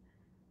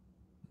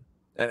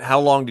 And how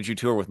long did you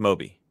tour with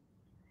Moby?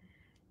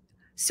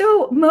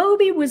 So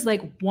Moby was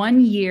like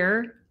 1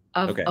 year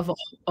of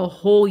a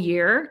whole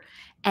year.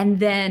 And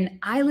then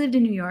I lived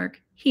in New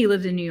York. He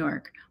lived in New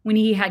York. When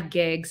he had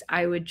gigs,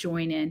 I would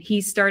join in.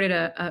 He started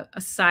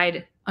a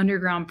side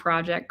underground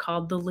project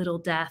called The Little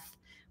Death,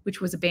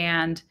 which was a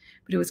band,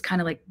 but it was kind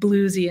of like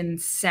bluesy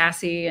and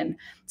sassy. And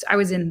so I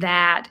was in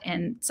that.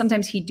 And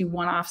sometimes he'd do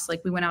one-offs.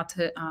 Like we went out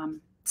to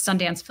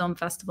Sundance Film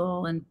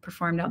Festival and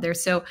performed out there.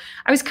 So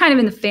I was kind of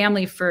in the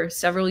family for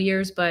several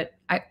years, but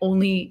I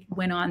only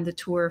went on the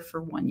tour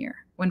for 1 year,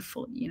 one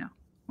full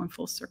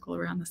circle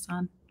around the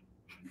sun.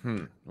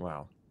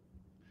 Wow.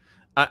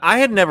 I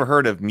had never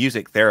heard of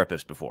music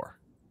therapist before.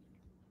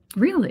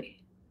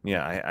 Really?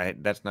 Yeah, I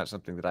that's not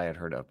something that I had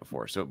heard of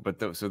before. So,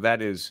 so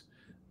that is,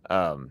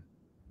 tell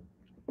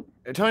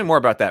me more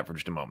about that for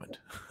just a moment.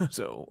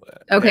 So,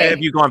 okay.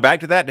 Have you gone back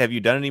to that? Have you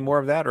done any more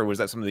of that, or was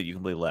that something that you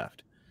completely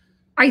left?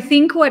 I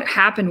think what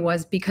happened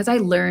was because I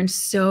learned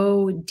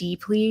so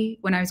deeply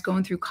when I was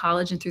going through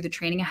college and through the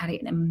training, I had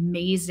an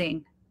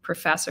amazing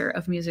professor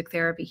of music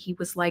therapy. He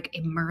was like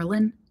a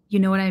Merlin. You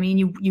know what I mean?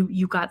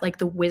 You got like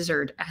the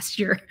wizard as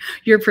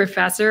your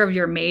professor of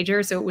your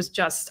major. So it was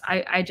just,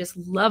 I just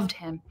loved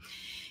him.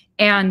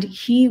 And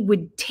he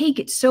would take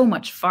it so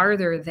much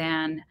farther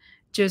than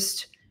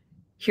just,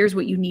 here's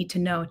what you need to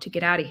know to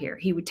get out of here.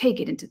 He would take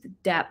it into the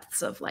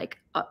depths of like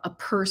a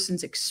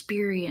person's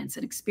experience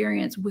and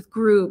experience with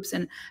groups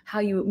and how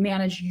you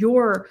manage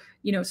your,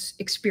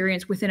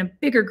 experience within a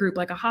bigger group,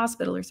 like a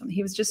hospital or something.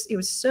 It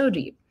was so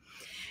deep.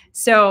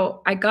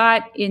 So I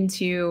got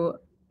into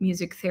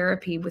music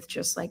therapy with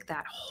just like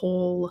that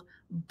whole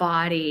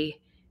body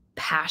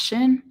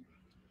passion.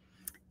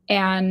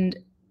 And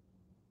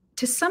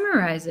to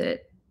summarize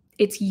it,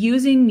 it's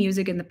using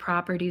music and the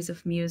properties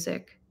of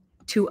music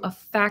to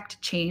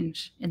affect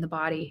change in the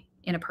body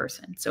in a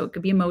person. So it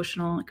could be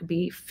emotional, it could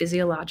be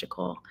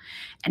physiological.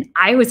 And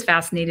I was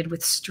fascinated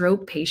with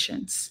stroke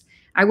patients.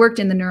 I worked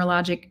in the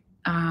neurologic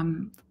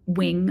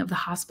wing of the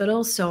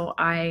hospital. So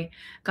I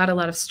got a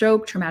lot of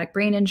stroke, traumatic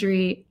brain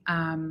injury,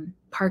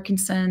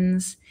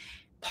 Parkinson's.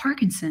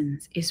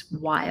 Parkinson's is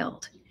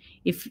wild.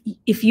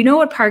 If you know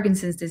what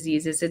Parkinson's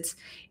disease is,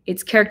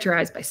 it's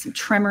characterized by some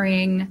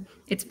tremoring.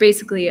 It's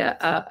basically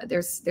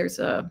there's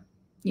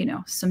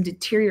some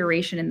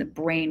deterioration in the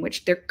brain,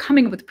 which they're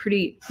coming up with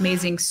pretty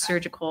amazing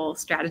surgical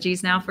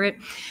strategies now for it.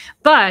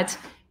 But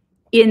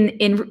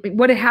in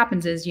what it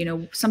happens is,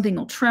 something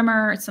will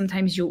tremor.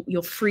 Sometimes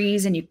you'll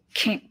freeze and you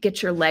can't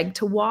get your leg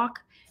to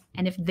walk.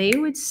 And if they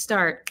would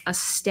start a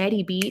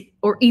steady beat,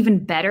 or even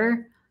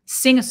better,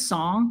 sing a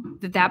song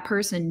that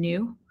person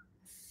knew,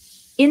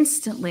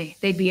 instantly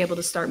they'd be able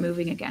to start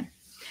moving again.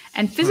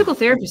 And physical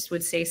therapists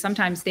would say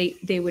sometimes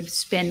they would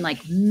spend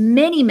like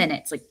many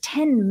minutes, like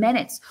 10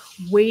 minutes,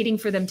 waiting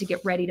for them to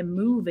get ready to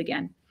move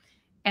again.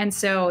 And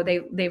so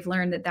they've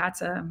learned that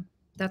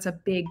that's a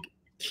big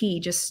key.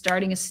 Just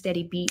starting a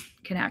steady beat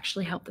can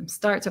actually help them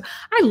start. So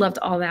I loved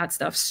all that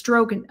stuff.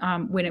 Stroke,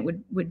 and when it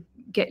would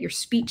get your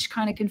speech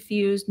kind of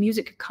confused,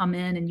 music could come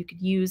in and you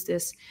could use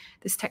this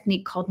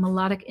technique called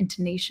melodic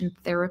intonation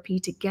therapy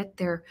to get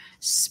their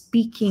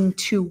speaking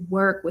to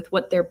work with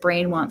what their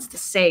brain wants to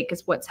say.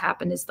 Because what's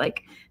happened is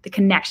like the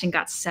connection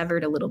got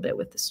severed a little bit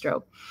with the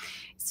stroke.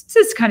 It's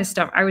this kind of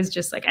stuff. I was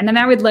just like, and then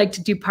I would like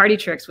to do party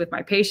tricks with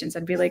my patients.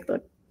 I'd be like,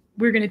 look,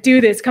 we're going to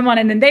do this. Come on.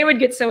 And then they would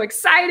get so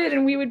excited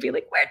and we would be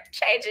like, we're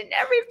changing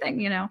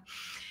everything,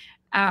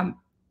 I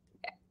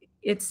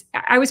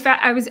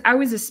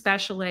was a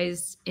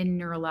specialized in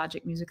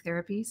neurologic music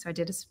therapy. So I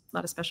did a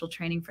lot of special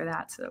training for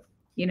that. So,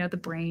 the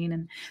brain,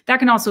 and that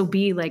can also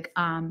be like,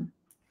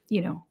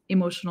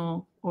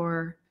 emotional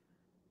or,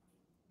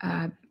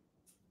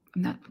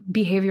 not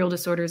behavioral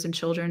disorders in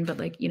children, but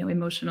like,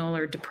 emotional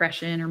or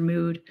depression or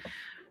mood,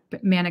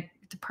 but manic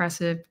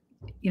depressive,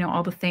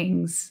 all the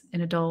things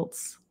in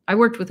adults. I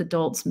worked with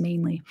adults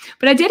mainly,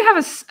 but I did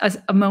have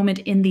a moment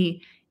in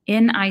the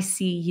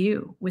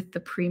NICU with the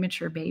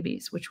premature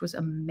babies, which was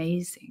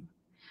amazing.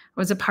 I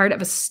was a part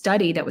of a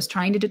study that was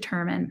trying to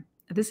determine,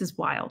 this is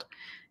wild.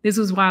 This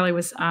was while I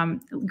was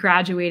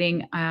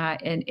graduating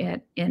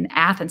in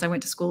Athens. I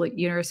went to school at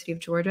University of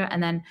Georgia,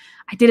 and then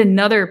I did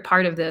another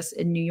part of this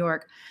in New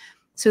York.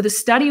 So the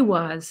study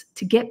was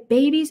to get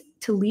babies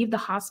to leave the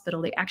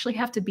hospital, they actually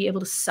have to be able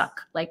to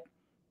suck, like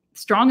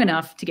strong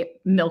enough to get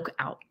milk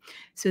out.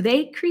 So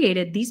they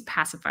created these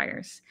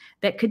pacifiers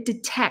that could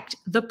detect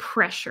the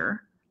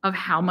pressure of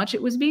how much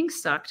it was being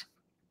sucked,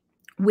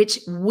 which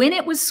when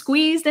it was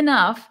squeezed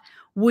enough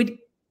would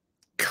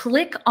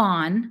click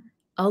on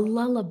a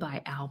lullaby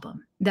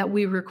album that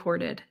we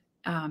recorded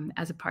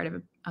as a part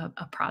of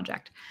a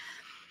project.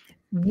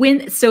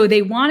 So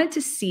they wanted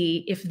to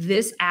see if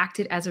this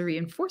acted as a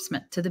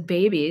reinforcement to the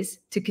babies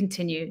to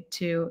continue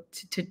to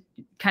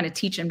kind of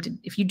teach them to,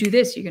 if you do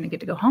this, you're going to get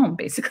to go home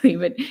basically,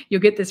 but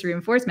you'll get this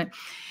reinforcement.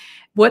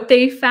 What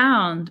they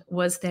found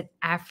was that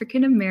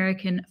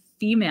African-American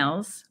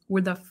females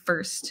were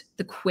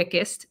the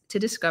quickest to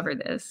discover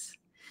this,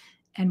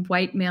 and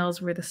white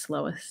males were the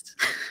slowest,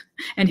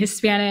 and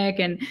Hispanic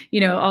and,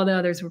 all the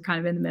others were kind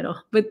of in the middle.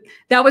 But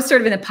that was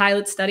sort of in the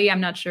pilot study.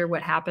 I'm not sure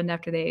what happened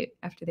after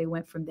they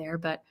went from there,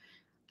 but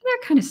that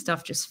kind of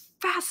stuff just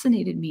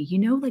fascinated me.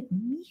 Like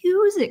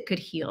music could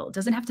heal. It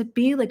doesn't have to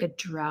be like a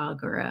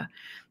drug or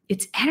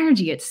it's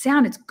energy, it's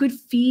sound, it's good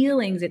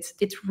feelings,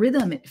 it's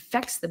rhythm, it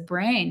affects the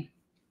brain.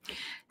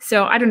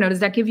 So I don't know, does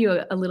that give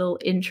you a little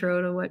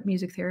intro to what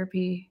music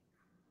therapy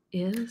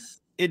is?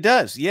 It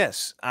does,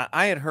 yes.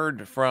 I had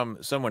heard from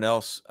someone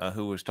else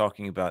who was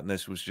talking about, and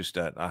this was just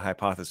a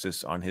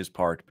hypothesis on his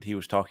part, but he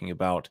was talking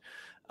about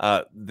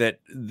that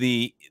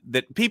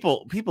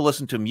people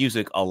listen to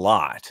music a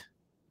lot,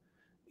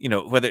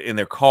 whether in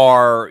their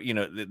car,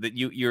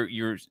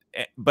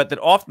 but that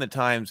often the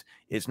times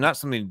it's not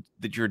something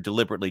that you're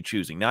deliberately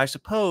choosing. Now, I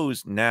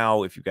suppose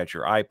now if you've got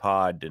your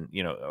iPod and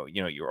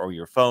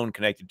your phone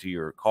connected to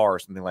your car or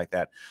something like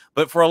that,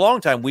 but for a long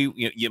time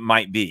it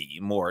might be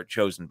more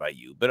chosen by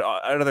you. But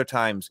at other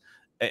times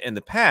in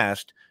the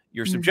past,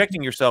 you're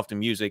subjecting yourself to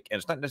music, and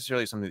it's not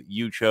necessarily something that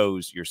you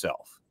chose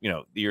yourself. You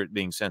know, you're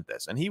being sent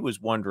this. And he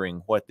was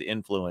wondering what the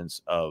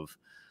influence on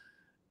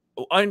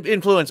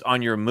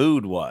your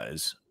mood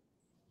was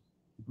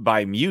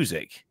by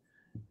music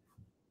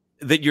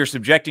that you're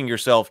subjecting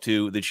yourself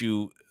to, that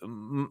you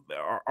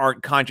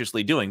aren't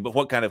consciously doing, but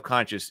what kind of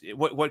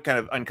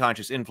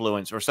unconscious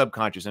influence or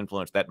subconscious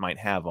influence that might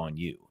have on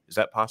you. Is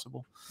that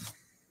possible?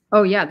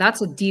 Oh yeah,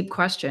 that's a deep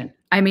question.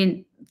 I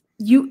mean,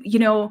 you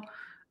know,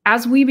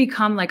 as we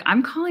become, like,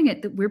 I'm calling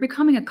it that we're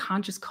becoming a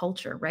conscious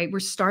culture, right? We're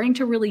starting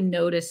to really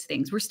notice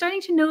things. We're starting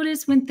to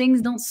notice when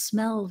things don't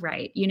smell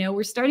right. You know,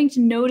 we're starting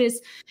to notice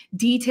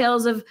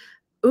details of,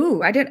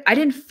 ooh, I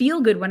didn't feel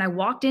good when I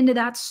walked into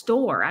that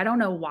store. I don't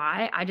know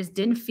why. I just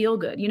didn't feel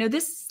good. You know,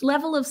 this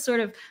level of sort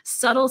of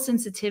subtle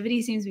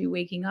sensitivity seems to be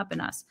waking up in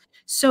us.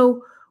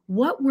 So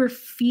what we're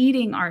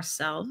feeding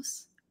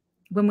ourselves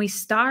when we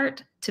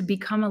start to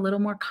become a little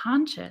more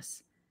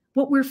conscious,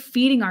 what we're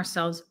feeding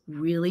ourselves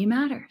really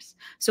matters.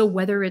 So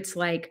whether it's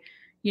like,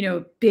 you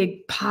know,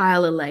 big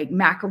pile of like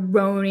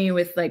macaroni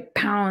with like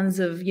pounds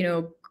of, you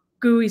know,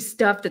 gooey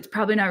stuff that's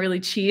probably not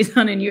really cheese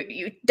on, and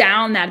you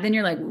down that, and then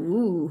you're like,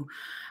 ooh,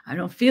 I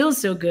don't feel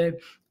so good.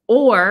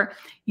 Or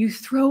you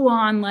throw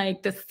on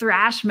like the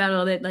thrash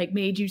metal that like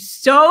made you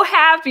so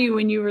happy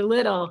when you were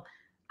little.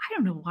 I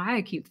don't know why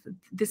I keep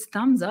this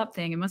thumbs up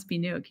thing. It must be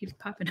new. It keeps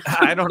popping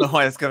up. I don't know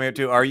why it's coming up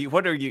too. Are you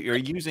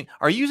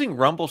using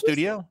Rumble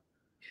Studio?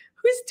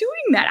 Who's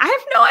doing that? I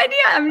have no idea.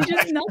 I'm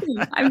just nothing.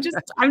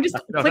 I'm just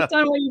clicked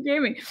on what you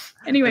gave me.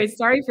 Anyway,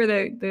 sorry for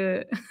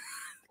the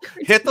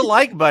hit the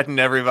like button,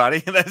 everybody.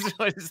 That's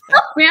what it's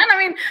man. I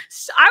mean,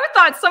 I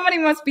thought somebody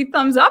must be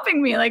thumbs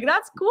upping me. Like,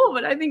 that's cool,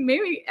 but I think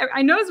maybe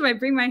I noticed when I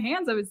bring my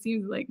hands up, it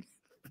seems like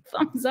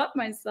thumbs up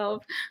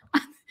myself.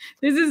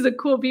 This is the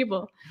cool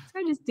people. So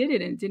I just did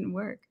it and it didn't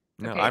work.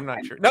 No, okay, I'm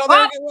not sure. No,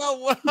 there you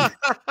go.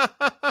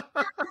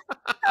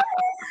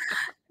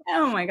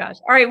 Oh my gosh.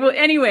 All right. Well,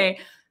 anyway,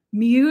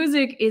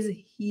 music is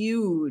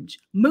huge.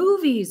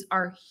 Movies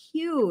are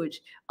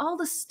huge. All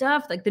the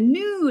stuff like the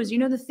news, you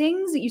know, the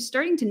things that you're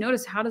starting to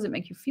notice, how does it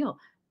make you feel?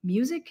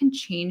 Music can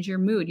change your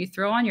mood. You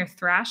throw on your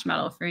thrash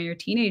metal for your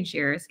teenage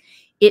years,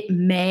 it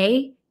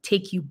may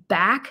take you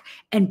back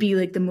and be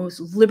like the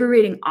most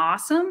liberating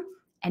awesome.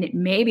 And it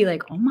may be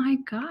like, oh my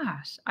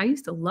gosh, I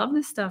used to love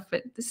this stuff,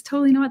 but this is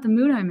totally not the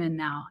mood I'm in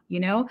now. You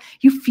know,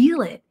 you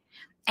feel it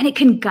and it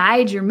can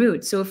guide your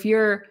mood. So if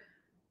you're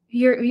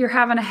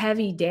having a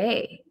heavy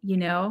day, you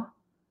know,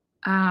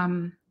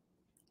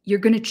 you're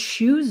going to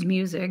choose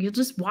music. You'll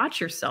just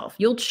watch yourself.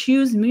 You'll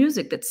choose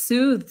music that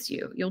soothes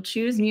you. You'll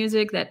choose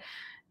music that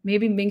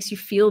maybe makes you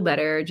feel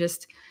better,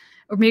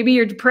 or maybe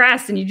you're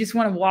depressed and you just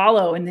want to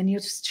wallow, and then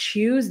you'll just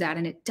choose that.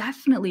 And it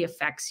definitely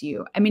affects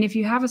you. I mean, if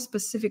you have a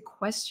specific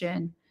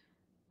question,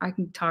 I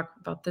can talk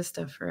about this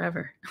stuff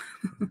forever.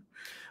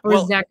 Or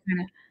is that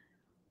kind of...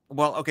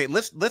 Well, okay,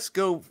 let's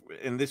go,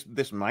 and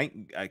this might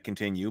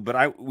continue,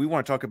 but we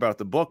want to talk about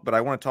the book, but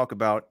I want to talk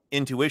about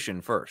intuition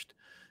first,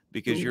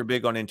 because you're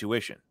big on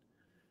intuition.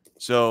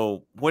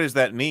 So what does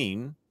that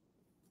mean,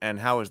 and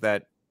how has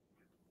that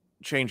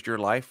changed your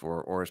life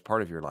or as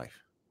part of your life?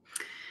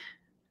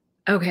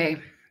 Okay.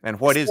 And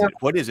what is it?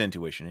 What is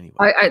intuition anyway?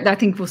 I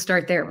think we'll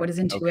start there. What is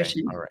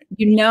intuition? Okay. All right.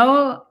 You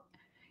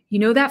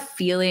know that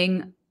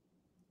feeling.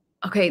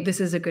 Okay, this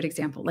is a good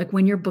example. Like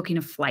when you're booking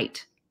a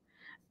flight,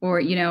 or,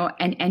 you know,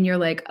 and you're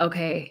like,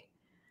 okay,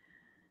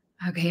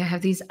 I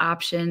have these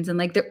options. And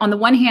like on the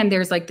one hand,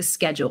 there's like the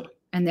schedule,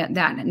 and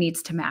that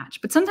needs to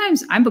match. But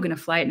sometimes I'm booking a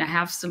flight and I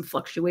have some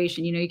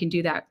fluctuation. You know, you can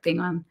do that thing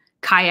on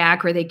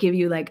Kayak where they give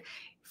you like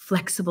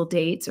flexible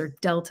dates, or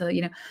Delta,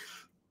 you know.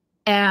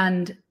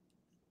 And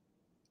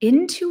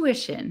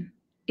intuition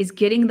is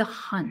getting the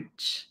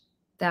hunch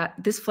that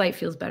this flight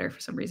feels better for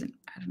some reason.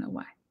 I don't know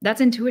why.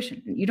 That's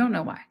intuition. You don't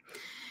know why.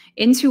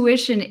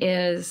 Intuition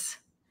is,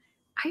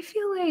 I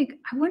feel like,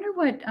 I wonder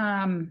what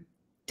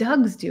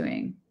Doug's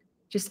doing,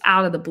 just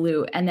out of the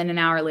blue. And then an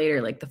hour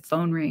later, like the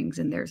phone rings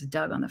and there's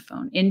Doug on the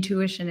phone.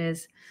 Intuition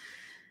is,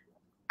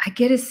 I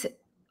get it.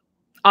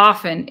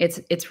 Often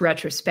it's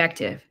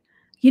retrospective.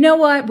 You know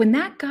what? When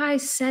that guy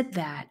said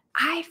that,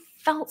 I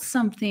felt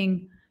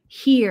something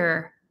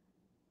here.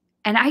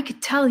 And I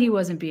could tell he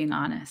wasn't being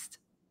honest.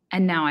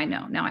 And now I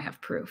know. Now I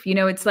have proof. You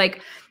know, it's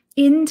like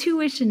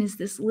intuition is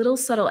this little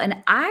subtle.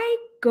 And I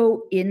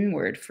go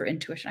inward for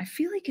intuition. I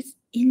feel like it's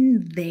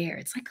in there.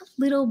 It's like a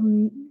little,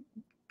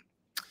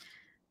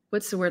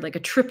 what's the word? Like a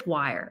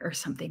tripwire or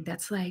something.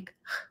 That's like,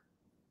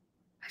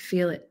 I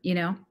feel it, you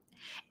know?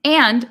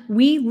 And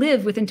we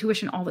live with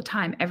intuition all the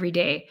time, every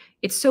day.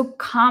 It's so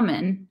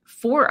common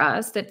for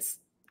us that's,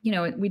 you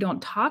know, we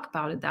don't talk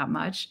about it that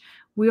much.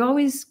 We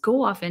always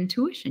go off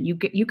intuition. You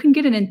can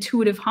get an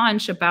intuitive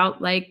hunch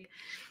about, like,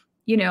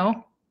 you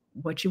know,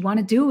 what you want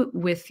to do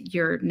with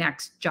your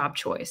next job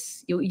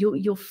choice.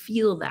 You'll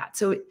feel that.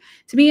 So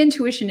to me,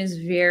 intuition is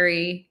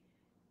very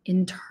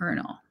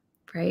internal,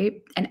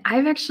 right? And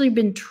I've actually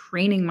been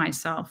training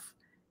myself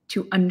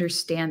to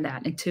understand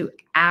that and to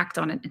act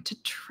on it and to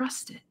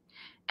trust it.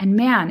 And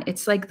man,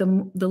 it's like the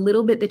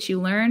little bit that you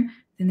learn,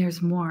 then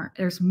there's more.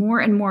 There's more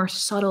and more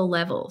subtle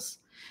levels.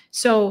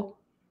 So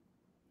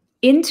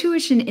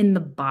intuition in the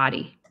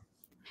body,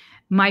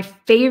 my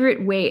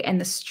favorite way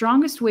and the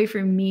strongest way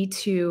for me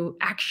to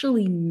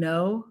actually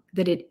know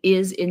that it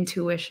is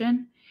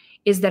intuition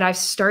is that I've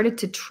started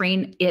to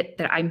train it,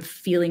 that I'm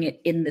feeling it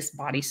in this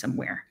body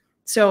somewhere.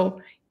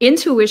 So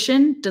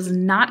intuition does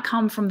not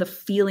come from the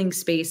feeling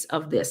space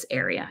of this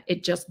area.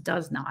 It just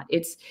does not.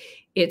 It's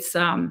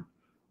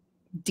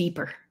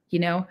deeper, you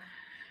know?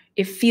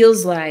 It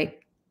feels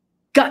like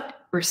gut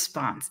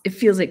response. It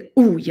feels like,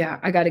 ooh, yeah,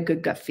 I got a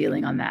good gut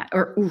feeling on that.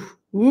 Or,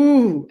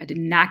 ooh, I did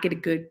not get a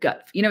good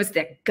gut. You know, it's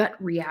that gut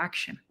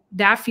reaction.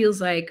 That feels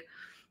like,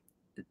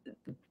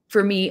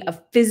 for me, a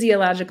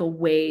physiological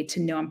way to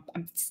know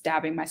I'm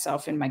stabbing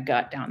myself in my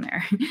gut down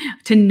there,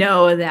 to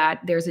know that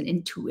there's an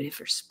intuitive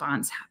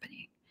response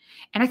happening.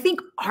 And I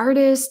think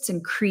artists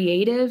and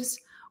creatives,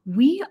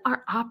 we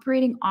are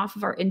operating off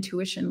of our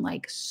intuition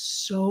like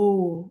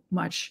so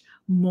much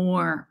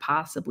more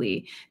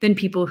possibly than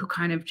people who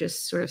kind of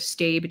just sort of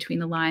stay between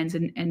the lines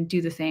and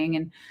do the thing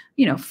and,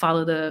 you know,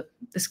 follow the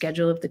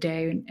schedule of the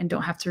day and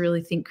don't have to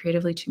really think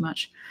creatively too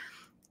much.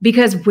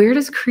 Because where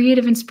does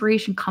creative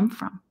inspiration come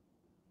from?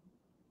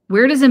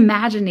 Where does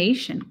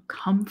imagination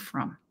come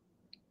from?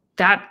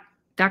 That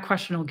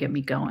question will get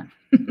me going.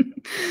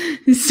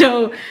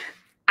 So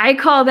I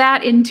call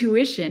that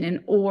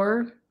intuition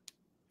or,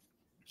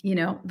 you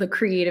know, the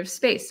creative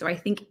space. So I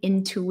think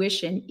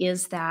intuition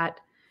is that,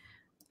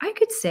 I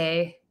could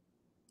say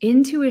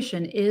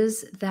intuition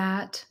is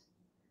that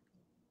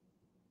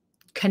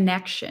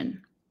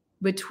connection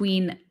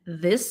between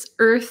this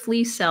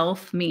earthly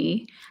self,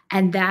 me,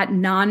 and that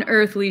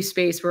non-earthly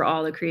space where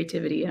all the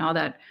creativity and all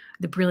that,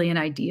 the brilliant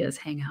ideas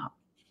hang out.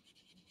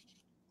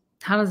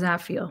 How does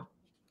that feel?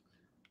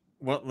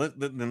 Well,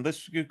 then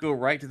let's go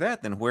right to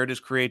that. Then where does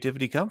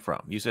creativity come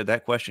from? You said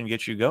that question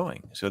gets you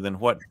going. So then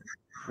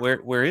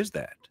where is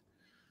that?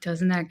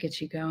 Doesn't that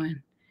get you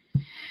going?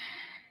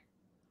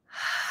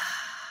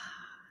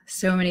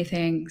 So many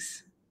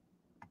things.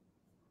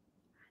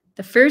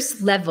 The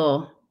first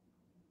level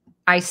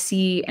I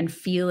see and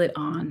feel it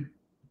on.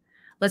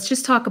 Let's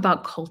just talk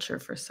about culture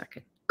for a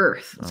second.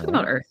 Earth. Let's talk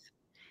about Earth.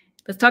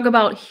 Let's talk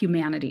about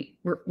humanity.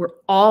 We're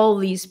all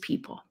these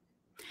people.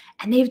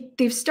 And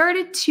they've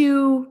started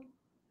to,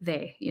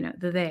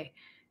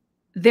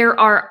 there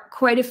are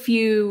quite a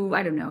few,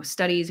 I don't know,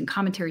 studies and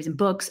commentaries and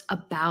books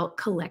about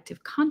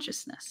collective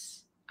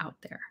consciousness out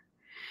there.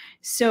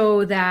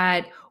 So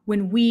that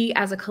when we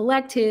as a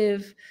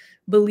collective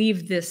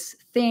believe this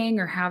thing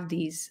or have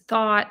these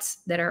thoughts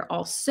that are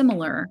all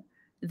similar,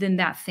 then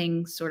that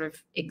thing sort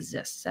of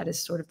exists. That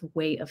is sort of the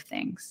way of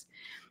things.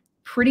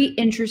 Pretty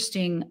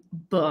interesting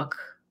book.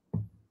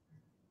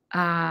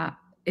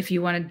 If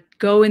you want to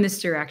go in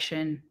this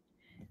direction,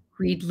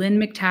 read Lynn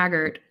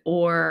McTaggart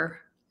or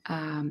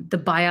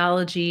The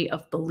Biology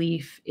of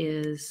Belief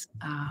is,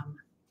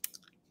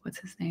 what's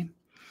his name?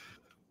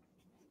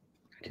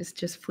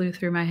 Just flew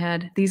through my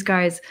head. These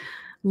guys,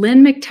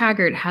 Lynn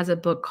McTaggart has a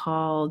book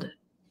called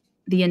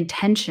The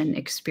Intention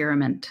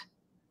Experiment.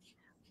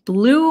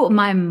 Blew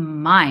my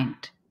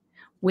mind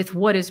with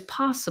what is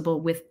possible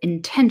with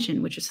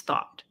intention, which is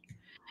thought.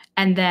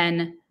 And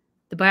then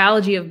The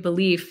Biology of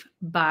Belief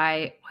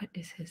by, what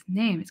is his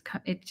name?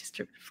 It just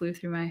flew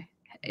through my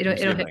head. It'll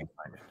hit me.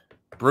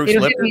 Bruce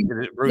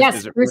Lipton?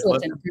 Yes, Bruce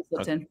Lipton.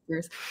 Okay.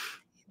 Bruce.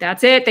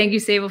 That's it. Thank you,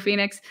 Sable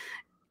Phoenix.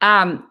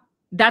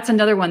 That's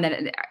another one that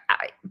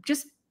I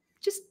just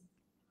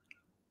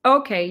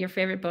okay, your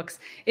favorite books.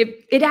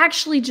 It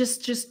actually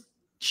just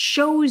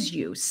shows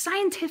you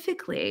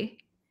scientifically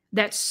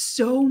that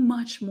so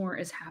much more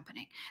is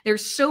happening.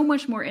 There's so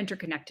much more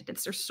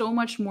interconnectedness. There's so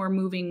much more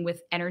moving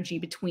with energy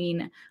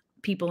between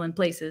people and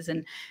places.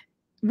 And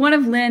one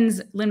of Lynn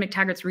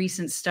McTaggart's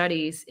recent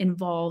studies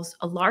involves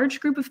a large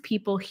group of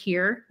people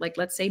here, like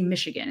let's say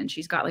Michigan, and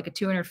she's got like a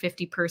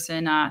 250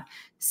 person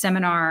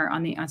seminar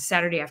on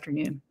Saturday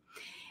afternoon.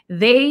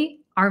 They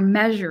are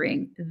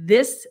measuring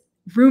this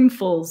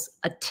roomful's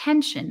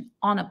attention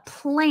on a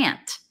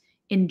plant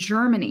in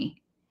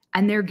Germany,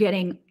 and they're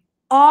getting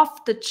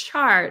off the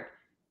chart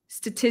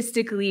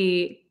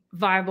statistically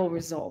viable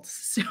results.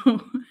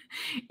 So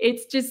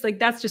it's just like,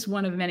 that's just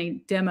one of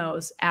many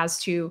demos as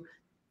to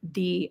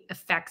the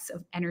effects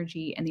of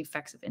energy and the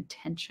effects of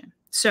intention.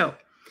 So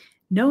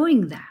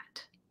knowing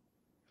that,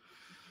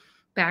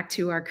 back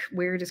to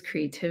where does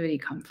creativity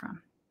come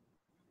from?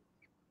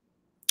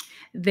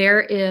 There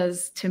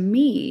is, to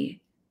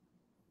me,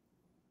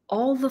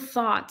 all the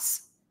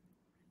thoughts.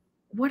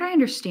 What I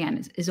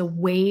understand is a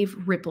wave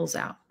ripples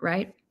out,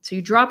 right? So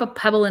you drop a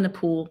pebble in a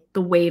pool,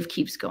 the wave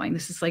keeps going.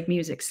 This is like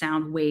music,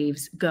 sound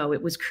waves go.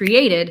 It was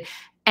created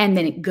and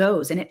then it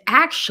goes. And it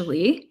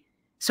actually,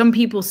 some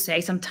people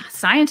say, some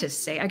scientists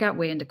say, I got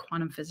way into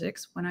quantum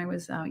physics when I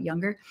was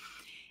younger,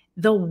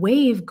 the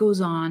wave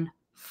goes on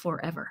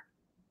forever.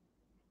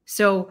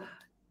 So,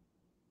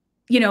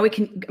 you know, it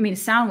can, I mean, a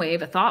sound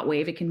wave, a thought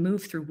wave, it can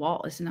move through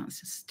walls.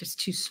 It's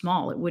just too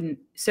small. It wouldn't.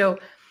 So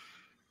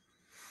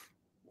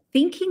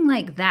thinking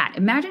like that,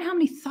 imagine how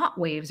many thought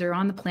waves are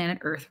on the planet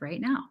Earth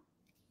right now.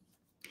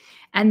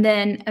 And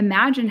then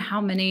imagine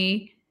how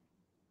many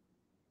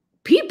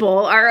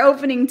people are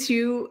opening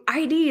to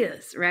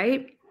ideas,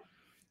 right?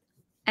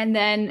 And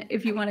then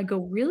if you want to go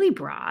really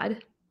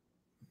broad,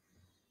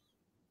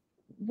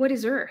 what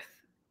is Earth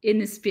in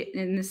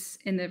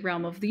the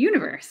realm of the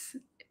universe?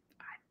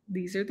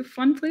 These are the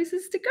fun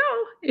places to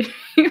go.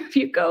 If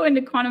you go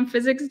into quantum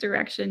physics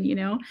direction, you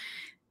know,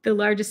 the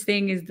largest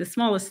thing is the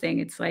smallest thing.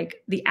 It's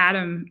like the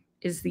atom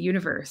is the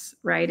universe,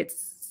 right?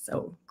 It's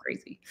so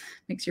crazy.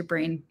 Makes your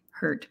brain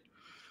hurt.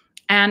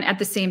 And at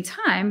the same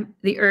time,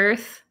 the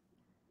Earth,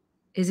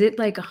 is it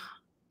like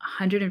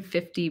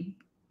 150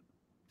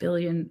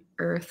 billion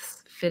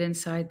Earths fit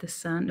inside the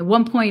sun?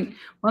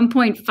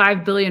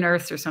 1.5 billion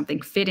Earths or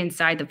something fit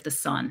inside of the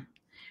sun.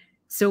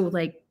 So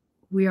like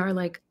we are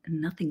like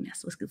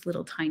nothingness, like this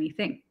little tiny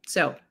thing.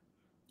 So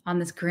on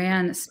this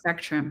grand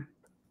spectrum,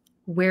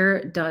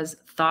 where does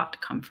thought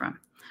come from?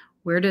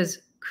 Where does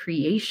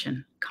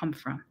creation come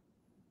from?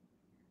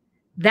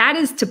 That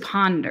is to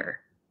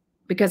ponder,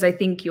 because I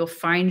think you'll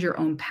find your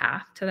own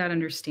path to that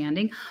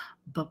understanding.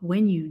 But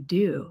when you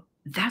do,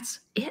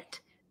 that's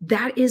it.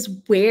 That is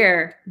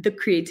where the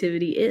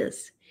creativity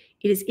is.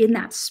 It is in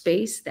that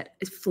space that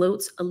it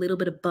floats a little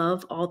bit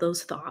above all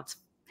those thoughts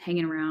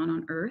hanging around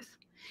on Earth.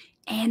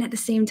 And at the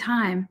same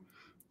time,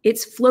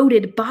 it's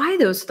floated by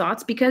those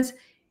thoughts because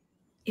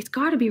it's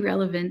got to be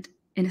relevant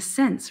in a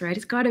sense, right?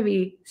 It's got to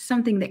be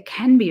something that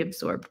can be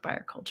absorbed by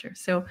our culture.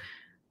 So,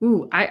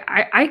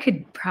 I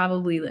could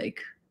probably like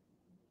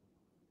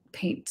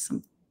paint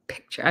some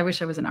picture. I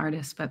wish I was an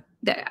artist, but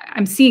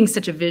I'm seeing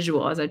such a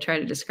visual as I try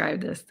to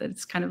describe this, that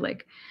it's kind of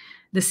like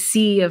the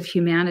sea of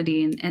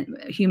humanity and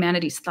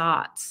humanity's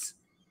thoughts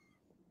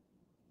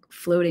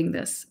floating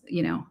this,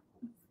 you know,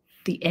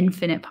 the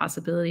infinite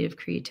possibility of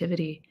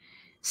creativity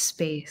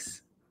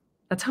space.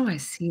 That's how I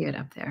see it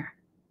up there.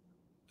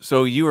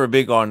 So you were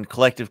big on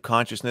collective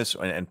consciousness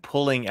and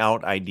pulling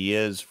out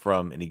ideas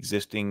from an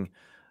existing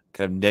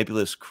kind of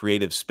nebulous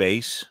creative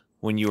space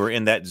when you were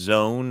in that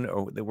zone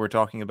that we're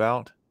talking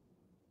about?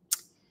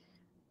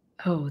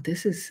 Oh,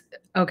 this is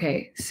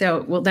okay.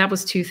 So, well, that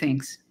was two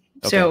things.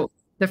 Okay. So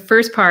the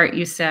first part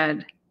you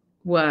said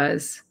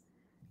was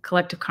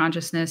collective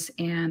consciousness.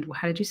 And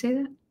how did you say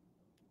that?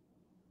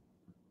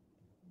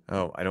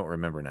 Oh, I don't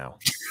remember now.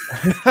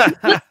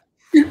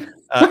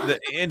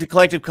 Into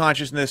collective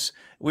consciousness,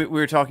 we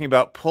were talking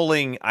about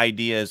pulling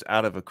ideas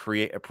out of a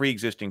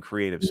pre-existing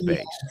creative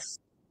space. Yes.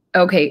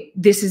 Okay,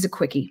 this is a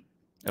quickie.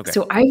 Okay.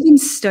 So I've been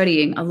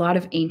studying a lot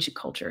of ancient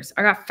cultures.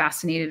 I got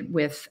fascinated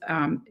with,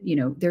 you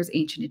know, there's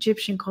ancient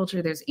Egyptian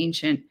culture, there's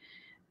ancient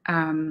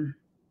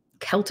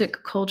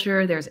Celtic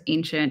culture, there's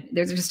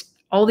just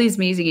all these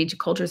amazing ancient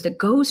cultures that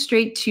go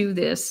straight to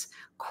this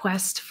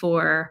quest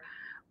for,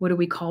 what do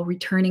we call,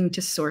 returning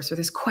to source, or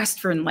this quest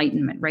for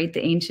enlightenment, right?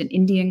 The ancient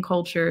Indian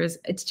cultures,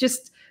 it's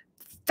just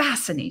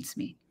fascinates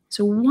me.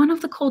 So one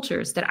of the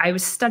cultures that I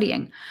was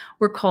studying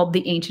were called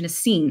the ancient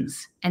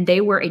Essenes, and they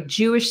were a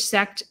Jewish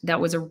sect that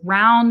was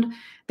around,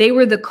 they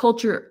were the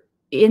culture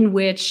in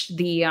which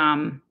the,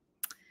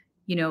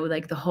 you know,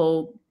 like the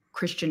whole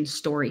Christian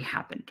story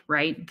happened,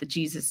 right? The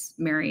Jesus,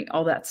 Mary,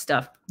 all that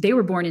stuff. They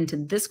were born into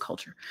this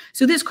culture.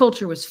 So this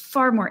culture was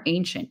far more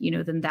ancient, you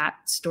know, than that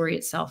story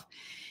itself.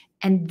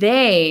 And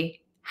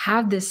they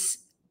have this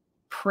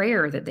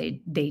prayer that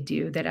they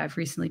do that I've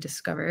recently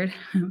discovered.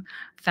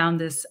 Found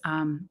this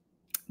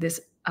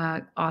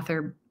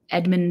author,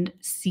 Edmund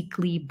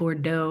Seekley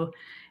Bordeaux,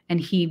 and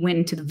he went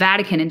into the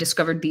Vatican and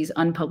discovered these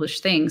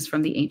unpublished things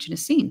from the ancient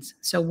Essenes.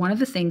 So one of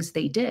the things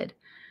they did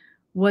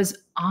was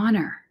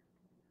honor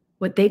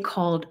what they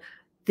called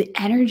the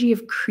energy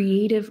of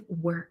creative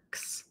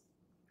works.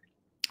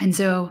 And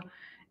so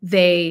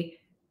they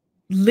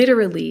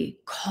literally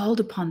called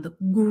upon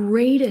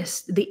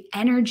the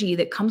energy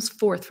that comes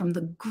forth from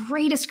the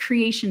greatest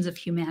creations of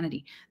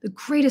humanity, the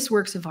greatest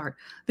works of art,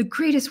 the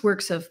greatest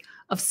works of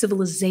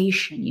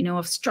civilization, you know,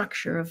 of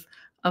structure,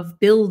 of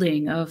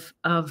building, of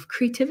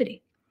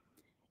creativity.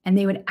 And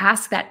they would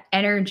ask that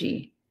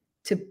energy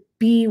to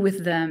be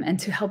with them and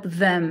to help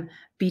them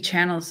be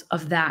channels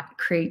of that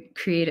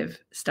creative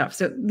stuff.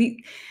 So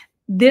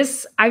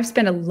I've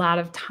spent a lot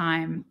of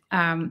time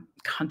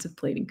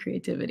contemplating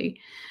creativity.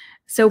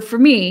 So for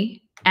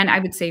me, and I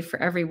would say for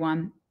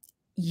everyone,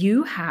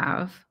 you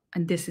have,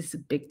 and this is a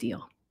big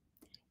deal,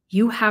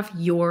 you have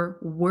your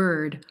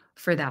word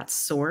for that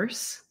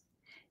source,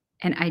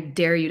 and I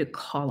dare you to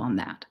call on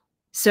that.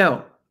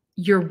 So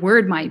your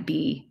word might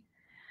be,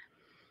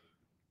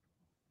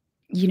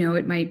 you know,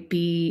 it might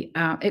be,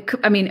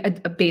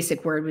 a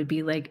basic word would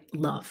be like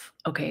love.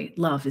 Okay,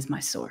 love is my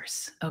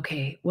source.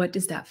 Okay, what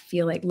does that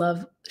feel like?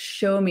 Love,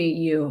 show me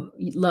you.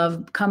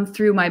 Love, come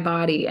through my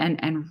body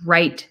and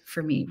write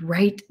for me.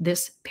 Write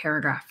this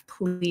paragraph,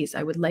 please.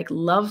 I would like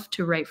love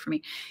to write for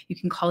me. You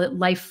can call it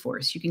life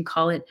force. You can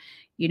call it,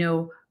 you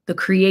know, the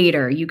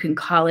creator. You can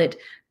call it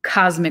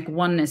cosmic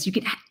oneness. You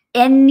can,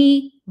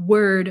 any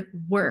word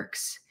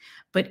works,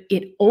 but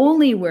it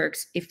only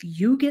works if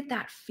you get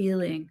that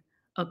feeling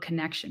a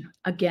connection.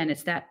 Again,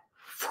 it's that,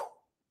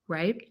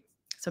 right?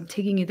 So I'm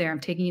taking you there. I'm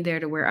taking you there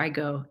to where I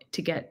go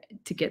to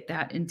get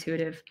that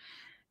intuitive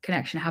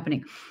connection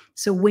happening.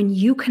 So when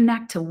you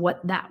connect to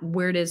what that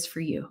word is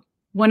for you,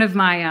 one of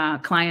my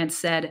clients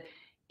said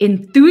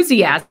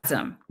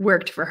enthusiasm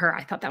worked for her.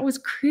 I thought that was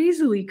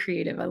crazily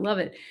creative. I love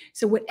it.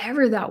 So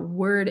whatever that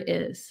word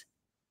is,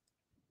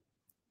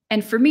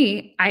 and for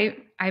me, I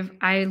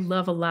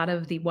love a lot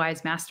of the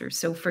wise masters.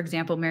 So for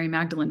example, Mary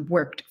Magdalene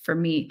worked for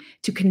me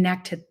to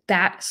connect to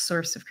that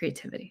source of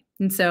creativity.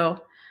 And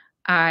so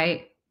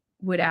I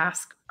would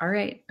ask, all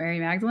right, Mary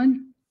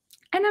Magdalene,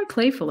 and I'm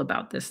playful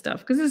about this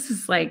stuff because this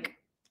is like,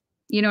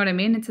 you know what I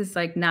mean? It's just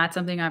like not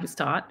something I was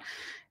taught.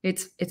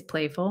 It's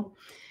playful.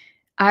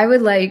 I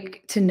would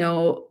like to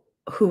know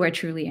who I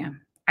truly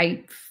am.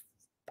 I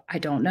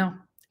don't know.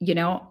 You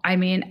know, I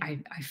mean,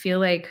 I feel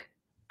like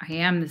I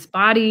am this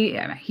body,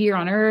 I'm here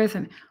on earth,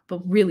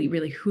 but really,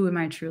 really, who am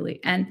I truly?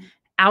 And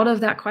out of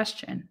that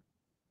question,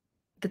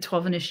 the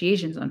 12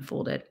 initiations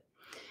unfolded.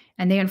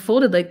 And they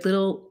unfolded like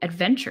little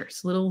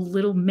adventures,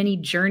 little mini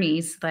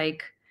journeys,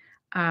 like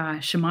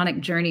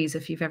shamanic journeys,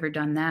 if you've ever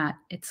done that.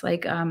 It's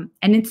like, and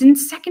it's in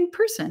second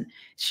person.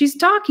 She's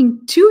talking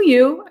to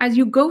you as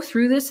you go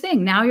through this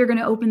thing. Now you're going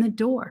to open the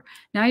door.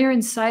 Now you're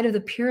inside of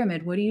the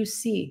pyramid. What do you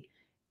see?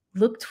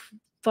 Look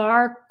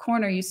far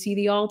corner, you see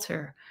the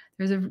altar.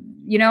 There's a,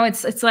 you know,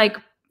 it's like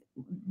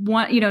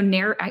one, you know,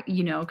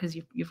 you know, because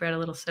you've read a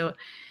little. So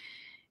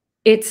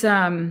it's,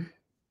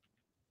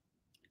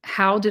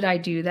 how did I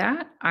do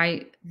that?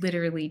 I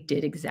literally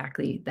did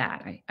exactly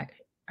that.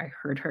 I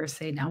heard her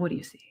say, now what do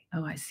you see?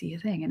 Oh, I see a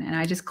thing. And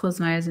I just closed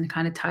my eyes and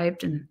kind of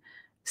typed and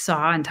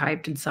saw and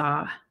typed and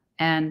saw.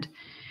 And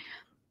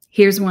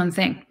here's one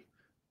thing.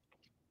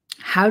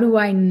 How do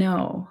I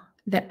know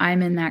that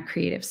I'm in that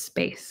creative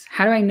space?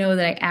 How do I know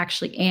that I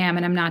actually am?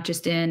 And I'm not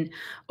just in,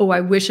 oh,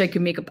 I wish I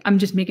could I'm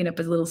just making up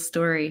a little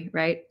story,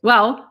 right?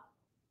 Well,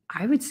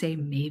 I would say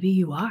maybe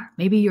you are.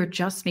 Maybe you're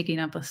just making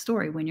up a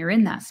story when you're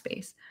in that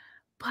space.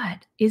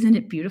 But isn't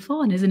it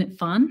beautiful? And isn't it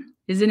fun?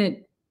 Isn't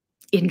it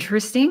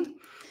interesting?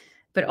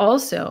 But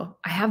also,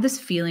 I have this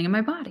feeling in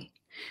my body.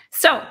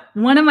 So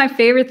one of my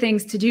favorite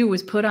things to do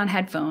was put on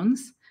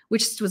headphones,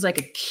 which was like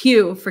a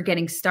cue for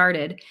getting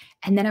started.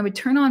 And then I would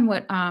turn on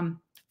what,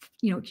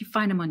 you know, you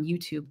find them on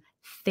YouTube,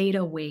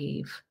 theta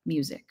wave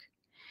music.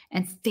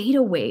 And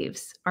theta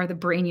waves are the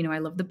brain, you know, I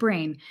love the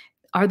brain,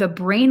 are the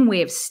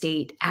brainwave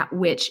state at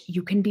which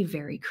you can be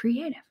very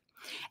creative.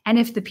 And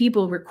if the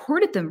people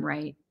recorded them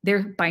right,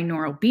 they're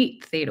binaural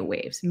beat theta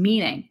waves,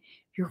 meaning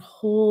your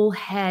whole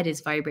head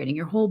is vibrating,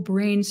 your whole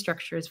brain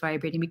structure is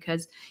vibrating,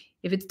 because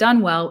if it's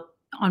done well,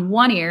 on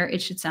one ear,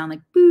 it should sound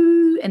like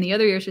boo, and the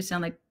other ear should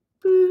sound like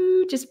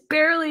boo, just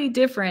barely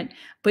different.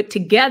 But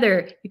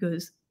together, it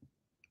goes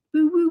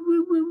boo, woo,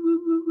 woo, woo,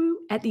 woo, woo, woo,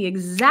 at the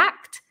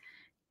exact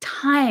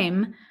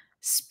time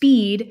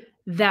speed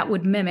that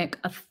would mimic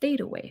a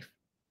theta wave.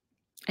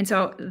 And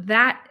so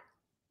that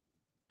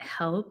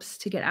helps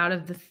to get out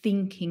of the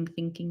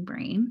thinking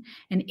brain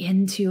and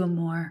into a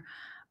more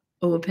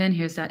open,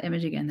 here's that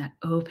image again, that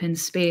open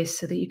space,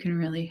 so that you can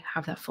really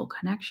have that full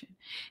connection.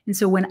 And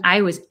so when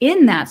I was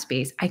in that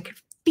space, I could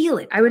feel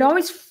it. I would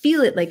always feel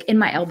it like in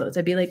my elbows.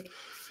 I'd be like,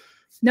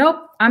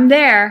 nope, I'm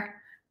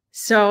there.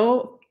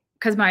 So,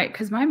 because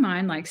my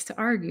mind likes to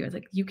argue. I was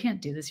like, you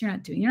can't do this.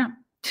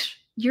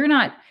 You're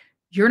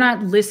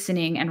not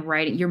listening and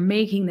writing. You're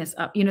making this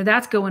up. You know,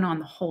 that's going on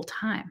the whole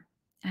time.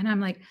 And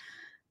I'm like,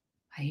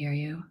 I hear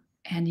you.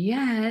 And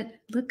yet,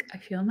 look, I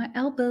feel my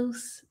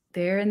elbows.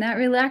 They're in that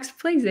relaxed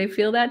place. I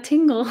feel that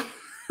tingle.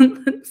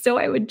 So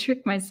I would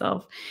trick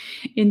myself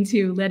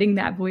into letting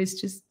that voice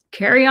just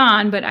carry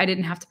on, but I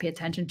didn't have to pay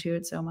attention to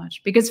it so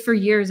much, because for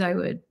years I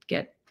would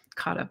get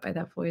caught up by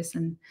that voice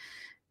and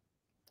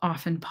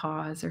often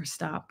pause or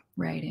stop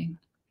writing.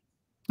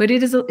 But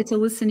it's a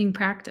listening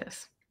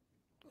practice.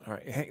 All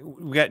right. Hey,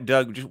 we got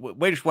Doug.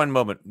 Wait just one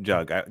moment,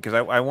 Doug, because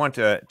I want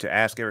to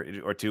ask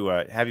or to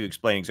have you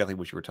explain exactly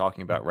what you were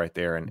talking about right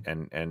there,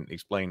 and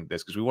explain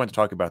this, because we want to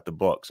talk about the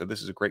book. So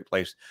this is a great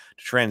place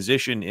to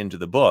transition into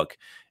the book,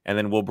 and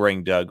then we'll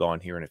bring Doug on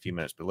here in a few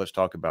minutes. But let's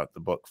talk about the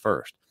book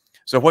first.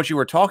 So what you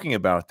were talking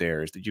about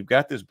there is that you've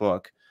got this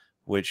book,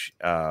 which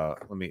I'll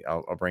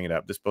bring it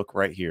up. This book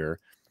right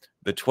here,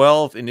 The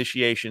 12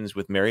 Initiations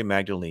with Mary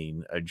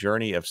Magdalene: A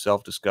Journey of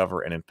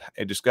Self-Discovery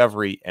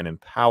and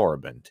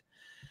Empowerment.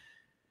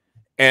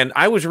 And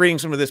I was reading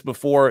some of this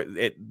before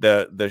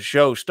the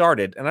show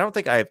started, and I don't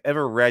think I've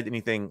ever read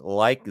anything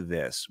like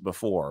this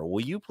before.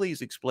 Will you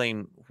please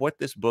explain what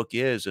this book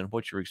is and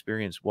what your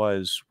experience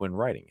was when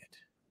writing it?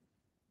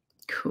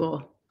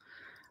 Cool.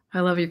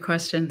 I love your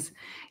questions.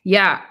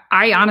 Yeah,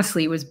 I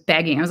honestly was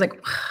begging. I was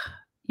like,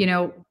 you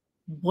know,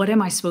 what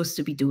am I supposed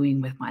to be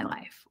doing with my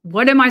life?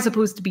 What am I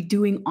supposed to be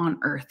doing on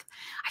Earth?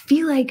 I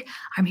feel like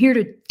I'm here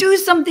to do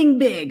something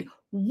big.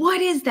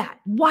 What is that?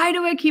 Why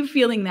do I keep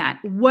feeling that?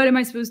 What am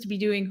I supposed to be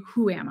doing?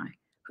 Who am I?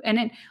 And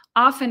it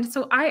often,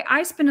 so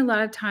I spend a lot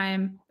of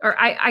time, or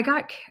I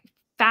got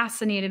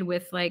fascinated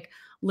with like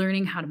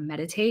learning how to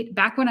meditate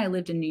back when I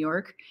lived in New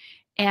York.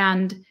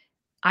 And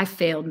I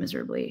failed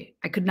miserably.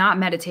 I could not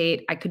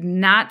meditate. I could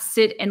not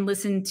sit and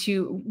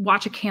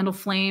watch a candle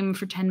flame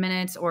for 10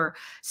 minutes or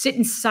sit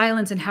in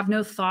silence and have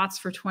no thoughts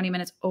for 20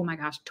 minutes. Oh my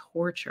gosh,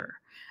 torture.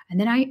 And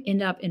then I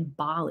end up in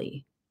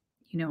Bali,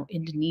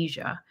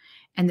 Indonesia.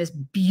 And this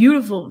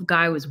beautiful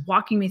guy was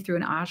walking me through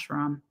an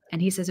ashram,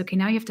 and he says, okay,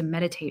 now you have to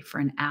meditate for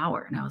an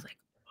hour. And I was like,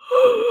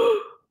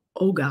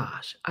 oh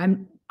gosh,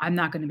 I'm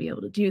not going to be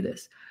able to do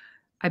this.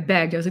 I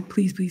begged. I was like,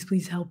 please, please,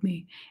 please help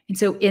me. And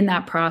so in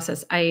that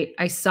process,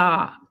 I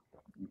saw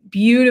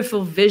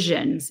beautiful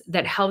visions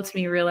that helped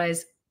me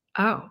realize,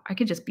 oh, I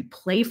could just be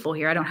playful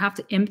here. I don't have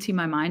to empty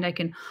my mind. I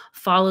can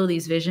follow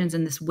these visions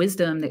and this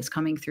wisdom that's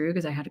coming through,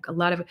 because I had a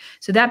lot of,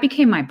 so that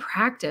became my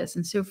practice.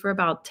 And so for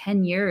about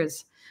 10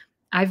 years,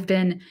 I've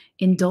been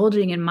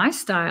indulging in my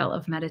style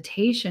of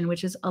meditation,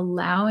 which is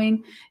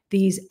allowing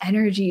these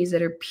energies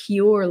that are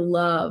pure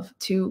love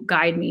to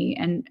guide me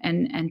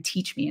and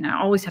teach me. And I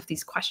always have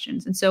these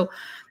questions. And so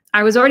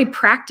I was already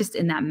practiced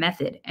in that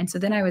method. And so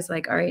then I was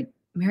like, all right,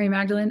 Mary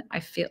Magdalene,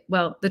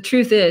 well, the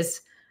truth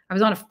is I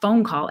was on a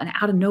phone call, and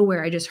out of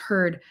nowhere, I just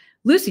heard,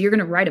 Luci, you're going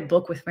to write a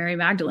book with Mary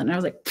Magdalene. And I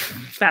was like,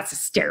 that's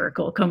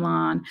hysterical. Come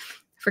on.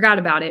 Forgot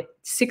about it.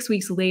 6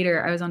 weeks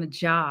later, I was on a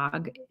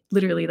jog,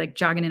 literally like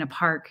jogging in a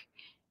park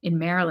in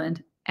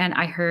Maryland. And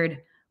I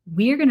heard,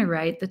 we're going to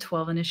write the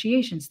 12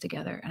 initiations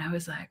together. And I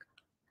was like,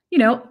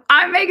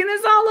 I'm making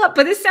this all up,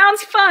 but this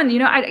sounds fun.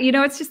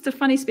 It's just a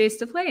funny space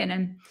to play in.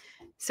 And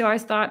so I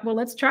thought, well,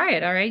 let's try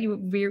it. All right.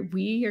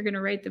 We are going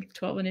to write the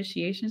 12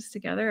 initiations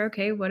together.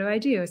 Okay. What do I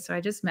do? So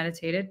I just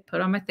meditated, put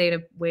on my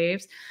theta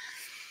waves.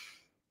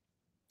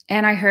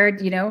 And I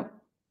heard,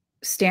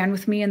 stand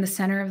with me in the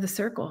center of the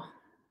circle.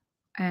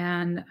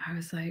 And I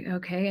was like,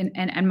 okay.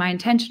 And my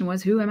intention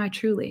was, who am I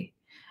truly?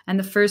 And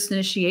the first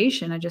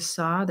initiation, I just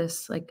saw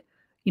this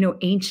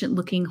ancient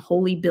looking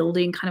holy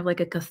building, kind of like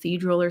a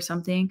cathedral or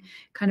something,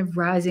 kind of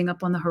rising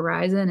up on the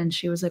horizon. And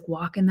she was like,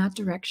 walk in that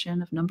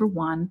direction of number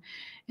 1.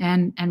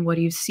 And what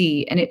do you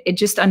see? And it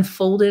just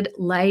unfolded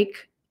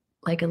like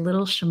a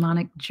little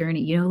shamanic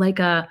journey, like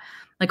a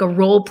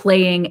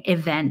role-playing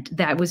event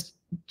that was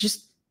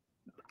just,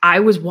 I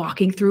was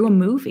walking through a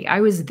movie.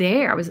 I was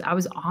there. I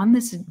was on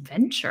this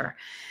adventure.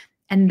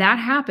 And that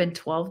happened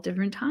 12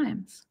 different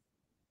times.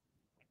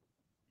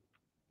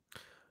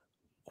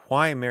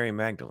 Why Mary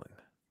Magdalene?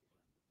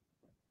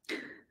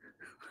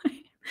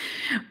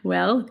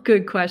 Well,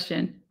 good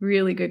question.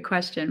 Really good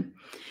question.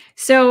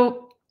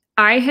 So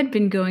I had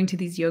been going to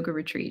these yoga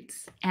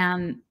retreats,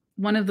 and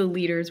one of the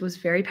leaders was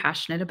very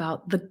passionate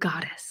about the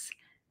goddess.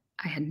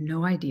 I had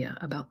no idea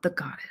about the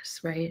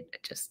goddess, right?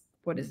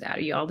 What is that?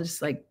 Are you all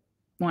just like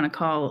want to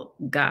call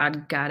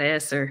God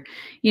goddess? Or,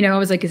 I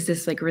was like, is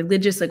this like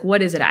religious? Like,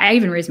 what is it? I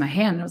even raised my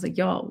hand and I was like,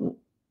 y'all,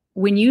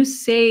 when you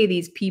say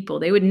these people,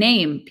 they would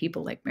name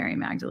people like Mary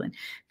Magdalene,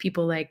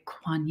 people like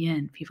Kuan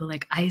Yin, people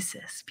like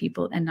Isis,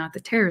 people, and not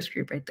the terrorist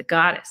group, right? The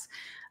goddess.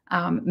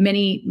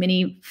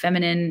 Many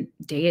feminine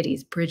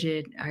deities,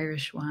 Bridget,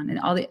 Irish one,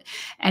 and all the,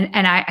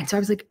 and so I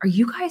was like, are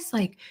you guys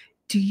like,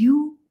 do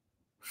you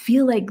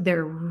feel like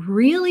they're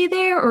really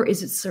there, or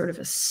is it sort of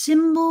a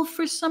symbol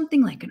for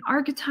something, like an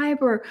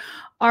archetype, or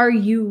are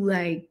you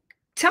like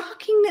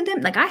talking to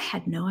them? Like, I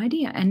had no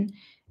idea. And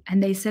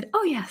they said,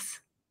 oh yes.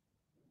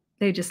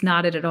 They just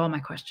nodded at all my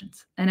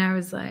questions. And I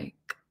was like,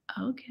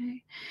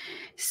 okay.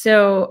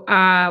 So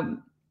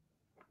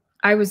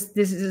this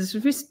is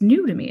just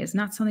new to me. It's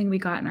not something we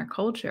got in our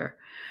culture.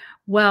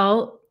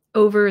 Well,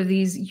 over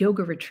these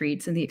yoga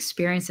retreats and the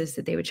experiences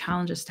that they would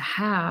challenge us to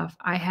have,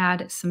 I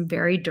had some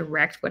very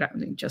direct,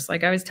 just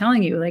like I was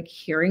telling you, like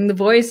hearing the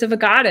voice of a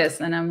goddess.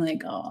 And I'm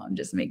like, oh, I'm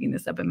just making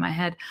this up in my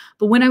head.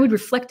 But when I would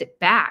reflect it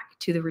back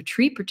to the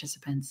retreat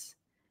participants,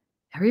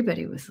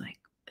 everybody was like,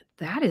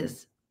 that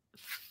is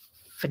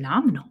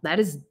phenomenal. That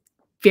is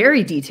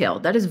very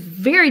detailed. That is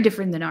very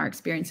different than our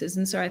experiences.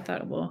 And so I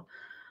thought, well,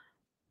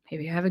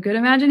 maybe I have a good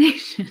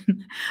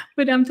imagination,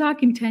 but I'm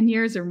talking 10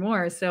 years or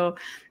more. So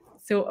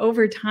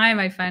over time,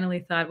 I finally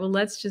thought, well,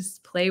 let's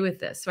just play with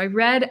this. So I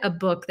read a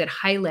book that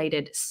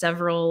highlighted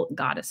several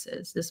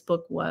goddesses. This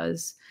book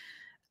was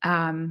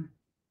it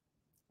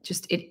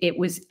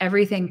was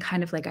everything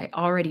kind of like I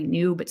already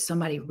knew, but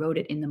somebody wrote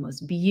it in the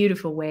most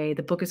beautiful way.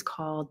 The book is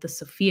called The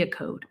Sophia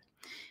Code.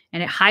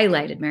 And it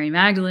highlighted Mary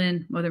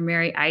Magdalene, Mother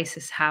Mary,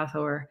 Isis,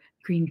 Hathor,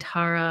 Green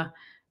Tara,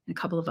 and a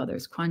couple of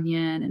others, Kuan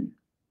Yin, and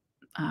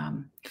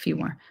a few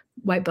more,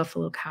 White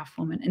Buffalo Calf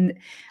Woman. And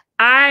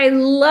I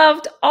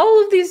loved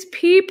all of these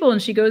people.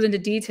 And she goes into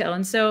detail.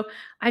 And so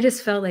I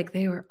just felt like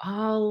they were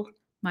all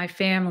my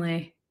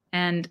family.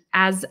 And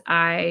as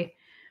I,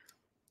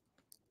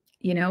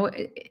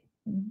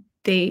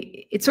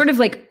 it's sort of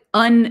like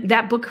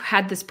that book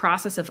had this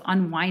process of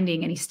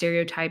unwinding any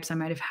stereotypes I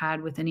might have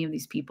had with any of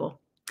these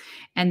people.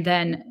 And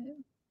then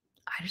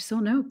I just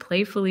don't know,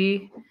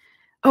 playfully.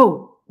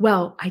 Oh,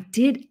 well, I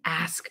did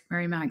ask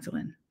Mary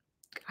Magdalene.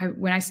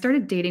 When I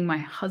started dating my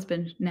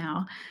husband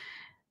now,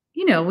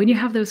 when you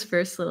have those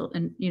first little,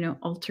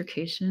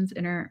 altercations,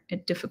 inner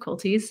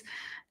difficulties,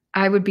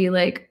 I would be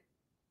like,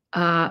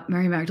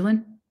 Mary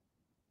Magdalene,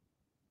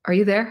 are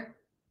you there?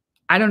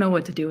 I don't know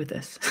what to do with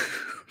this.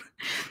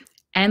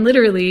 And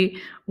literally,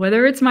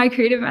 whether it's my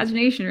creative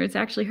imagination or it's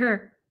actually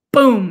her,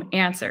 boom,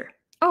 answer.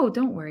 Oh,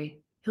 don't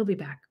worry. He'll be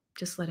back.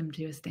 Just let him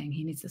do his thing.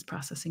 He needs this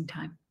processing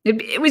time.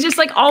 It was just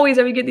like always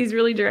I would get these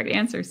really direct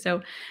answers.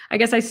 So I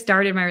guess I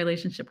started my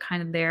relationship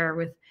kind of there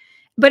with,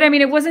 but I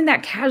mean, it wasn't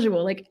that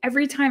casual. Like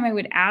every time I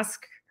would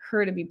ask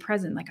her to be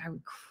present, like I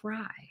would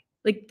cry.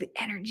 Like the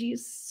energy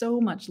is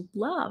so much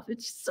love.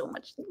 It's just so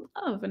much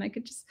love. And I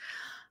could just,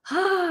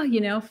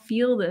 you know,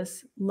 feel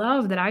this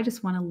love that I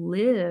just want to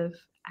live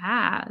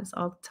as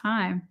all the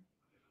time.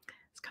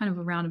 It's kind of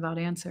a roundabout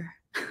answer.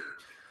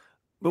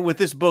 But with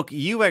this book,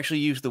 you actually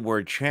use the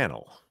word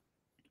channel.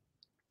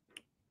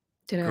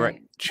 Did Correct.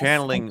 I?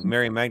 Channeling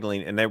Mary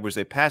Magdalene. And there was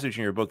a passage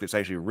in your book that's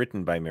actually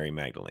written by Mary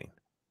Magdalene.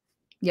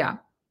 Yeah.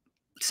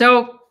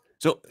 So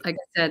like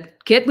I said,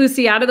 get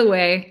Lucy out of the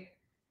way.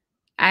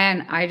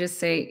 And I just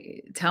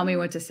say, tell me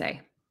what to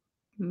say.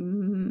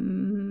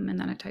 And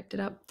then I typed it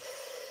up.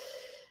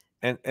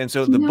 And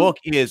so the book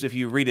is, if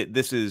you read it,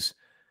 this is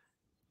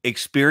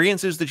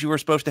experiences that you were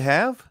supposed to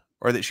have,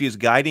 or that she is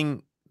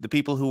guiding the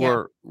people who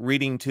are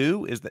reading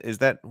to. Is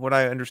that what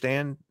I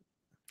understand?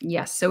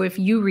 Yes. So if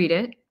you read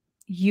it,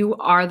 you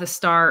are the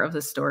star of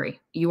the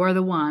story. You are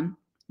the one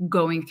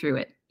going through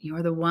it. You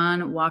are the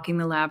one walking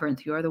the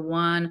labyrinth. You are the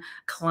one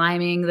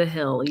climbing the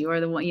hill. You are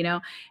the one, you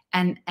know,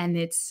 and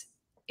it's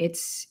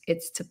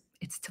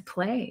to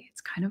play.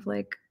 It's kind of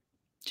like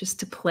just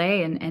to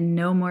play and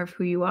know more of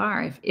who you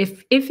are.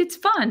 If it's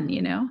fun,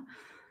 you know.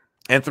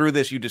 And through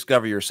this, you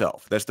discover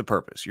yourself. That's the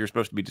purpose. You're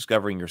supposed to be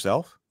discovering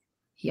yourself.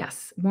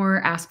 Yes,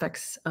 more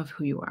aspects of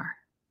who you are.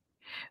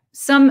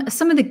 Some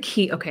of the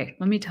key. Okay,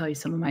 let me tell you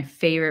some of my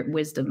favorite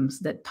wisdoms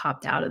that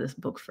popped out of this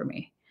book for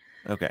me.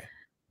 Okay.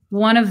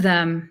 One of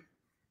them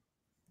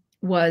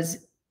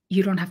was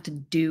you don't have to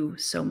do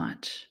so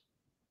much,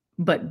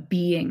 but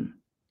being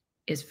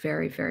is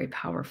very, very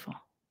powerful.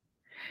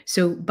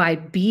 So by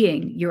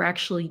being, you're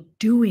actually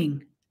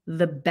doing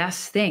the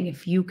best thing.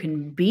 If you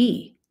can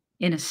be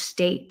in a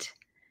state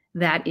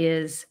that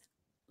is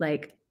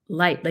like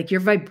light, like your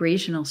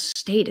vibrational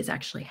state is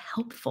actually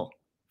helpful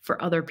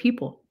for other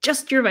people,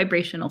 just your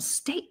vibrational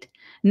state.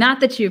 Not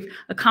that you've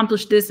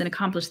accomplished this and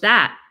accomplished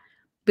that,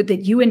 but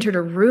that you entered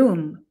a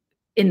room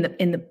in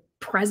the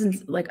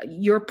presence, like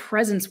your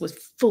presence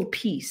was full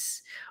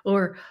peace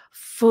or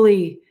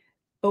fully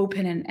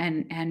open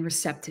and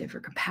receptive or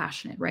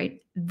compassionate,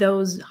 right?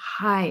 Those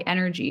high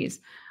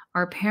energies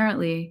are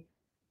apparently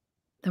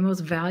the most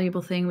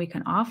valuable thing we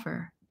can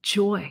offer.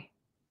 Joy.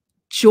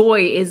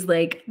 Joy is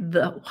like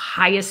the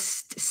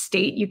highest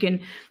state you can,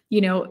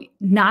 you know,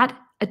 not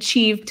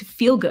achieve to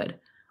feel good,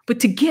 but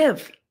to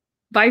give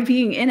by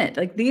being in it.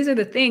 Like these are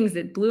the things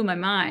that blew my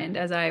mind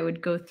as I would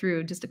go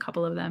through just a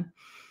couple of them.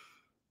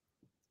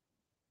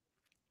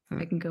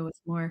 I can go with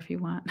more if you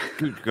want.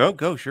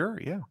 Go, sure,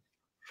 yeah.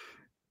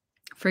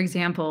 For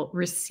example,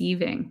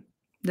 receiving.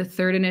 The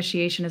third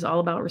initiation is all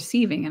about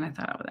receiving. And I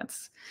thought, oh,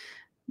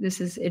 this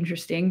is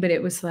interesting. But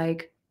it was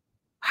like,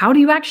 how do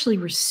you actually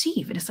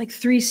receive? And it's like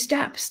 3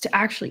 steps to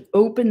actually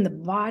open the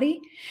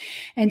body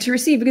and to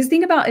receive. Because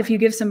think about if you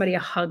give somebody a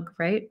hug,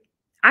 right?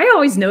 I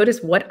always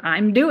notice what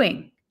I'm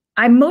doing.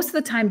 I most of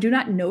the time do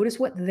not notice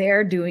what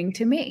they're doing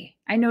to me.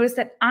 I notice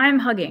that I'm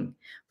hugging,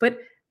 but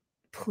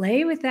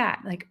play with that.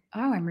 Like,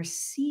 oh, I'm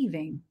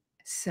receiving.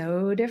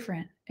 So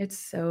different. It's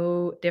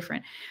so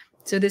different.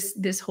 So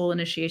this whole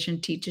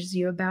initiation teaches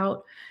you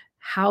about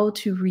how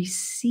to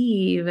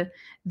receive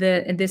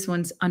and this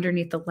one's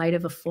underneath the light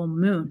of a full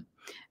moon.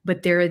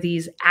 But there are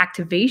these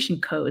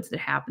activation codes that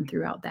happen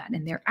throughout that.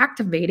 And they're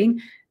activating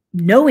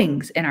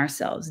knowings in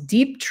ourselves,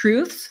 deep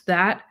truths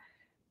that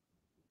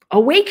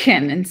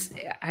awaken. And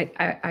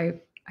I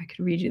could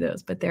read you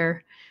those, but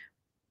they're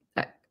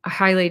I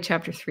highlight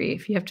chapter 3.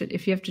 If you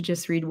have to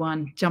just read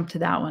one, jump to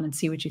that one and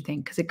see what you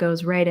think, because it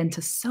goes right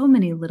into so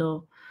many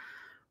little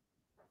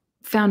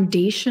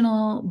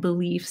foundational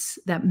beliefs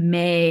that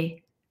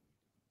may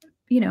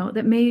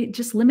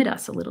just limit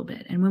us a little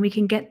bit. And when we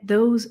can get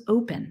those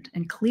opened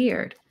and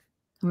cleared,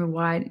 we're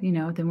wide,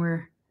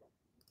 then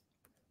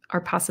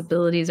our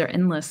possibilities are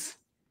endless.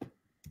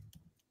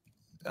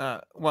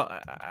 Well,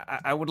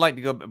 I would like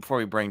to go before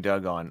we bring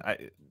Doug on.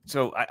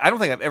 So I don't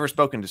think I've ever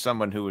spoken to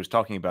someone who was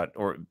talking about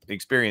or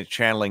experienced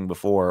channeling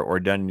before, or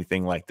done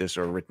anything like this,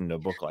 or written a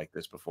book like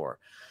this before.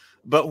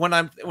 But when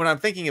I'm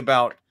thinking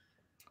about,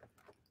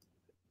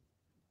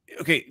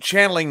 okay,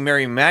 channeling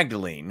Mary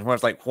Magdalene, where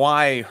it's like,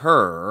 why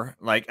her?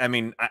 Like, I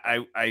mean,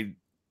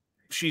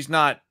 she's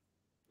not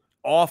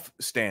off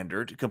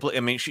standard completely.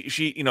 I mean,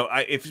 she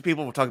if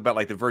people will talk about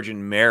like the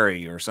Virgin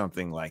Mary or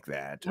something like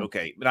that,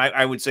 okay, but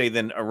I would say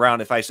then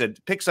around, if I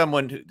said pick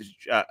someone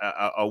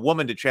a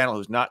woman to channel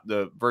who's not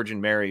the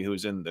Virgin Mary,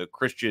 who's in the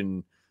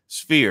Christian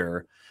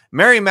sphere,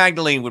 Mary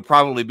Magdalene would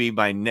probably be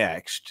my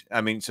next.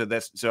 I mean, so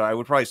I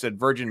would probably said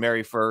Virgin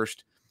Mary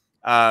first.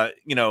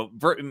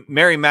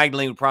 Mary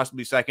Magdalene would possibly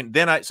be second.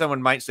 Then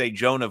someone might say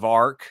Joan of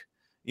Arc.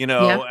 We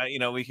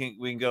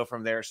can go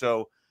from there.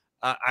 So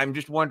I'm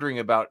just wondering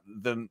about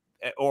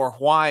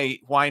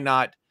why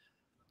not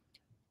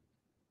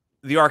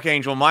the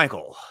Archangel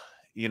Michael,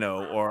 you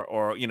know,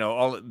 or you know,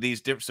 all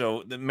these different.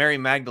 So the Mary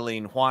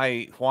Magdalene,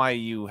 why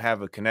you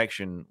have a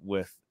connection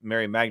with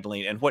Mary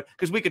Magdalene, and what,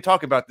 because we could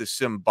talk about the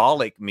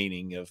symbolic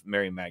meaning of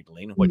Mary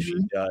Magdalene, what she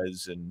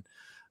does,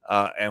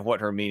 and what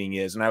her meaning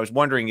is. And I was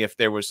wondering if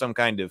there was some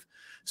kind of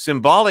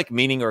symbolic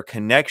meaning or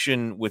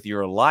connection with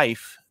your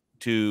life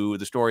to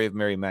the story of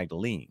Mary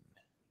Magdalene,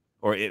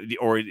 or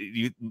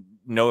you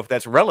know if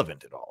that's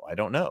relevant at all. I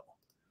don't know.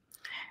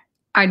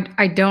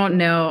 I don't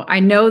know. I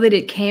know that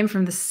it came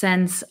from the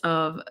sense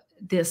of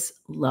this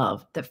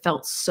love that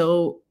felt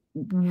so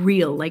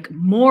real, like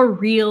more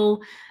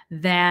real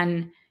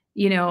than,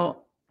 you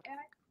know,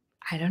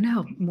 I don't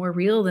know, more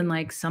real than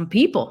like some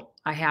people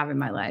I have in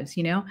my lives,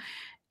 you know?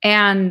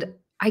 And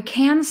I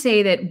can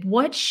say that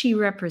what she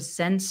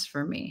represents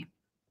for me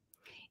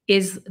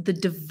is the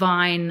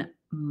divine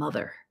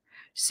mother.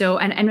 So,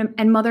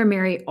 and Mother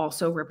Mary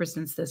also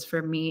represents this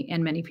for me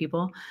and many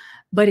people,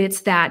 but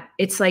it's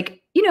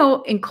like, you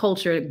know, in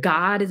culture,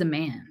 God is a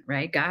man,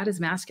 right? God is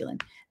masculine.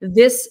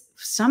 This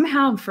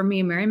somehow for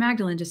me, Mary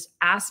Magdalene just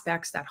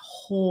aspects that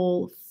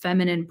whole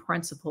feminine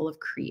principle of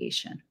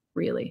creation,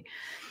 really.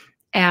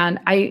 And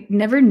I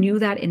never knew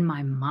that in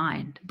my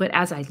mind, but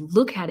as I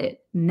look at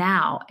it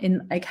now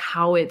in like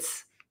how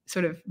it's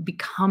sort of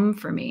become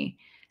for me,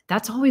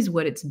 that's always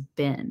what it's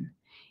been.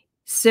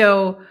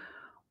 So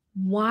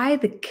why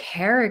the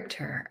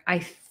character? I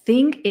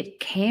think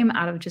it came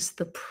out of just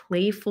the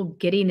playful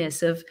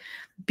giddiness of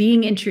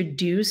being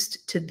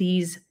introduced to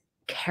these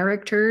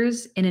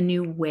characters in a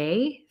new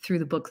way through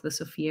the book, The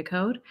Sophia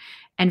Code,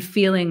 and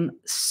feeling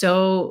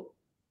so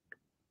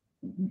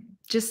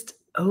just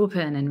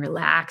open and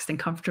relaxed and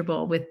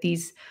comfortable with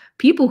these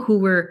people who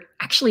were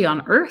actually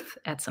on Earth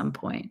at some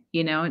point.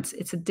 You know,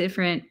 it's a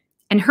different,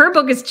 and her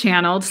book is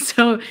channeled.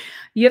 So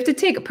you have to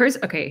take a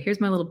person. Okay, here's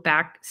my little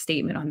back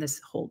statement on this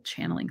whole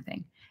channeling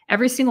thing.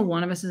 Every single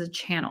one of us is a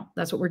channel.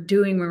 That's what we're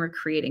doing when we're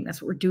creating.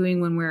 That's what we're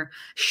doing when we're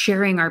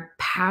sharing our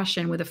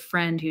passion with a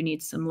friend who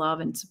needs some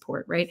love and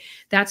support, right?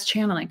 That's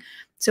channeling.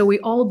 So we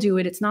all do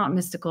it. It's not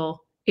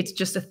mystical. It's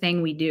just a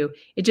thing we do.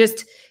 It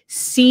just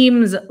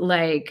seems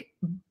like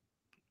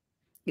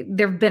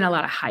there've been a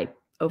lot of hype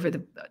over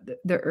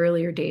the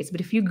earlier days.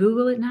 But if you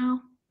Google it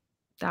now,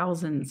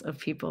 thousands of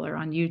people are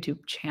on YouTube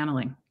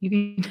channeling.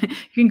 You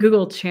can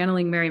Google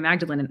channeling Mary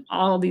Magdalene and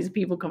all these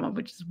people come up,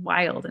 which is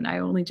wild. And I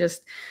only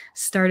just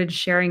started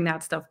sharing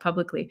that stuff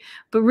publicly.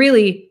 But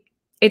really,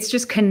 it's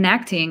just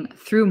connecting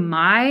through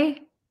my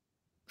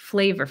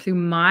flavor, through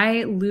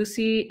my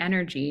Luci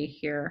energy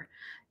here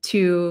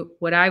to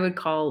what I would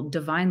call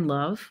divine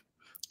love,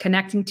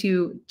 connecting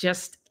to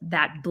just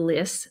that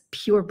bliss,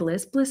 pure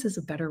bliss. Bliss is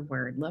a better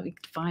word. Love,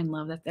 divine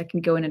love, that can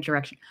go in a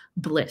direction.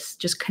 Bliss,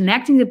 just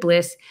connecting to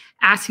bliss,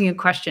 asking a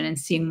question and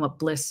seeing what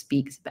bliss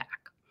speaks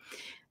back.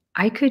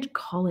 I could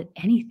call it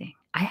anything.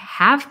 I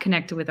have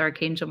connected with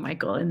Archangel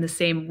Michael in the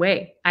same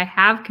way. I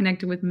have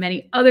connected with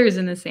many others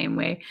in the same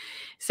way.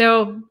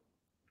 So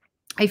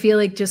I feel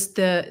like just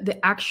the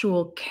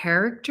actual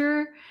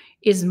character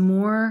is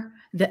more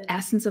the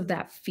essence of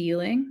that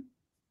feeling.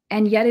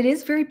 And yet it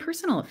is very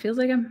personal. It feels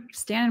like I'm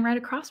standing right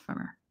across from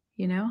her,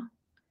 you know?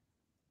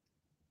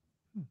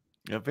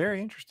 Yeah, very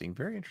interesting.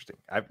 Very interesting.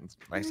 I've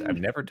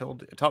never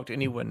talked to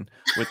anyone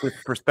with this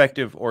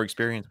perspective or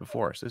experience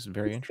before. So this is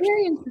very interesting.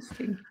 Very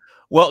interesting.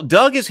 Well,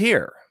 Doug is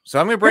here, so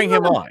I'm going to bring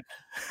him on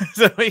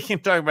so we can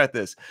talk about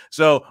this.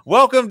 So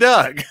welcome,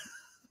 Doug.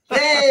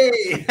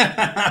 Hey,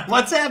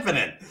 what's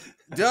happening?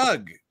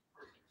 Doug.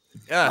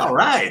 All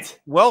right.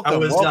 Welcome. I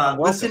was welcome.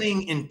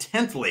 listening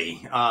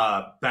intently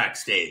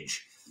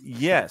backstage.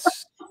 Yes.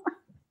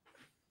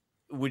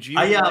 Would you?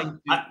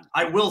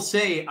 I will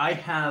say I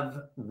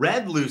have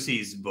read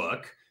Luci's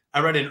book. I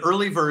read an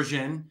early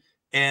version,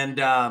 and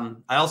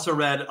I also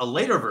read a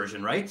later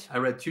version. Right? I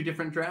read two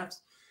different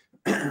drafts,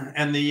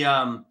 and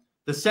the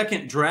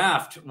second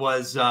draft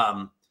was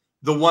the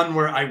one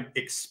where I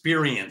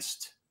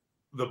experienced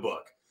the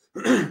book,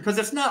 because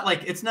it's not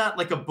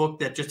like a book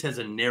that just has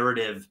a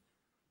narrative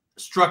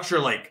structure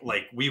like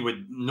we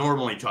would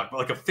normally talk about,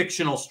 like a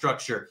fictional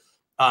structure.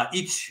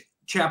 Each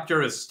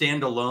chapter is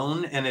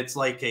standalone, and it's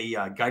like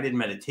a guided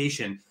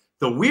meditation.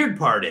 The weird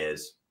part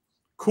is,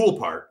 cool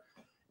part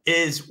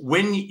is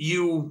when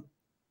you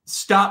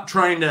stop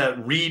trying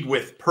to read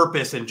with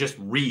purpose and just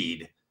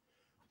read.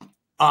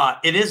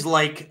 It is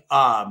like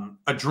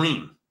a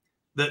dream.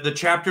 The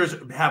chapters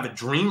have a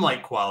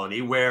dreamlike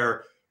quality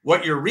where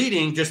what you're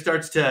reading just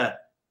starts to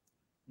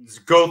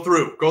go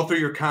through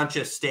your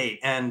conscious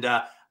state. And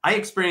I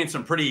experienced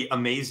some pretty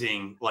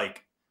amazing,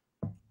 like,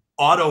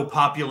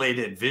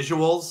 auto-populated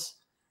visuals,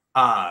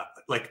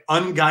 like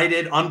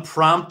unguided,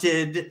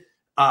 unprompted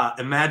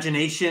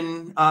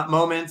imagination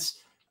moments.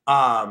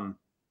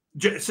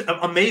 Just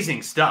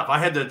amazing stuff. I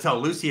had to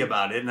tell Luci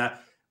about it, and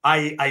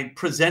I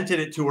presented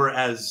it to her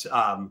as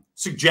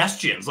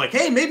suggestions, like,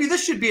 hey, maybe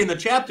this should be in the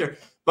chapter.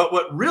 But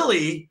what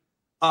really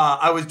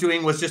I was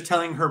doing was just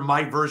telling her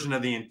my version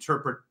of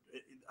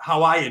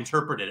how I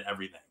interpreted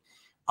everything,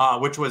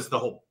 which was the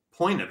whole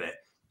point of it.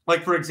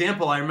 Like, for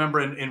example, I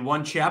remember in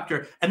one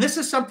chapter, and this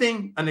is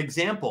something, an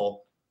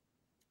example,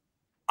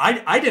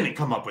 I didn't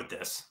come up with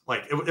this.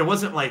 Like, it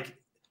wasn't like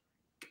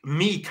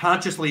me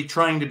consciously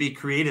trying to be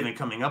creative and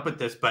coming up with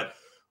this, but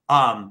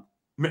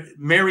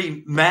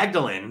Mary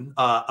Magdalene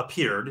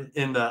appeared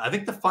in I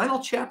think the final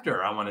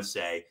chapter, I want to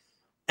say.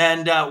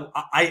 And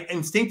I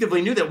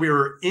instinctively knew that we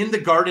were in the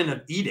Garden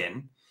of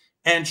Eden,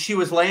 and she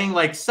was laying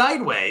like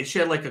sideways. She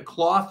had like a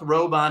cloth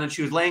robe on, and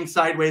she was laying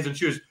sideways, and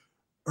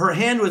her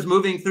hand was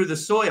moving through the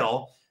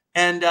soil.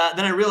 And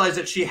then I realized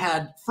that she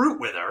had fruit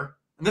with her.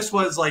 And this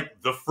was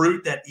like the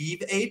fruit that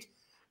Eve ate.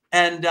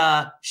 And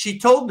she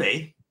told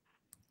me,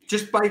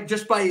 just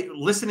by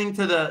listening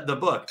to the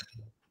book,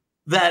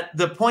 that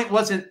the point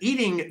wasn't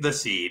eating the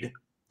seed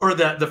or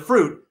the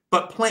fruit,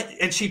 but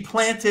and she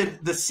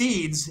planted the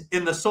seeds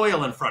in the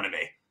soil in front of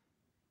me.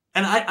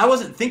 And I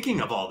wasn't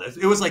thinking of all this.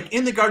 It was like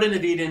in the Garden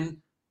of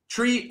Eden,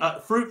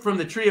 fruit from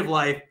the tree of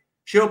life.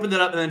 She opened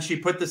it up, and then she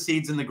put the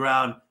seeds in the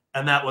ground,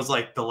 and that was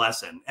like the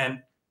lesson.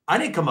 And I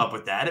didn't come up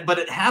with that, but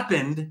it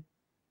happened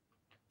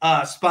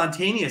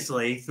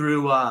spontaneously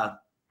through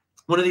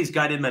one of these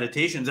guided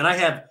meditations. And I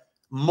have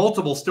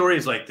multiple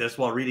stories like this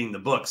while reading the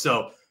book.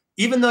 So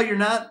even though you're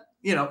not,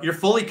 you're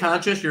fully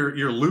conscious,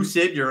 you're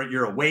lucid,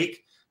 you're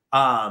awake.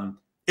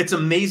 It's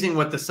amazing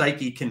what the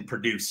psyche can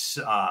produce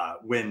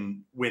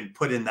when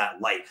put in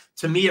that light.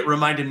 To me, it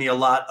reminded me a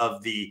lot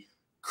of the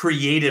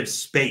creative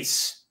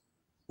space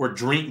where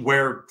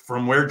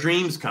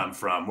dreams come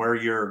from, where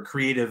your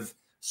creative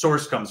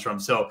source comes from.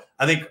 So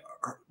I think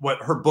what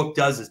her book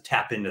does is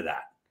tap into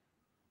that.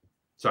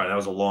 Sorry, that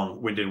was a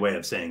long-winded way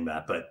of saying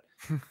that, but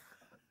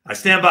I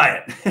stand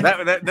by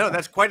it. No,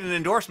 that's quite an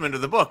endorsement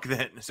of the book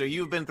then. So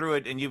you've been through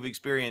it and you've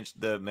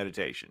experienced the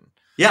meditation.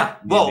 Yeah,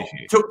 well,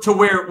 to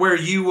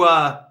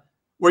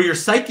where your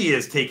psyche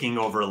is taking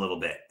over a little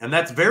bit. And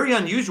that's very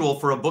unusual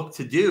for a book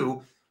to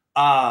do,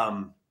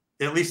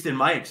 at least in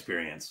my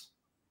experience.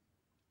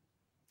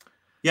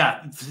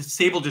 Yeah,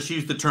 Sable just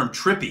used the term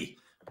trippy.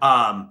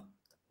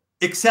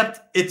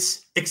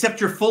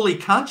 Except you're fully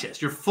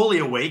conscious. You're fully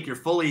awake. You're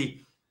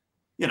fully,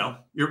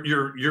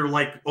 you're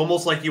like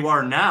almost like you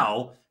are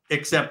now,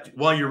 except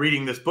while you're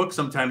reading this book,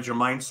 sometimes your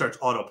mind starts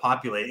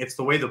auto-populating. It's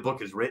the way the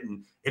book is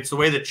written. It's the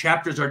way the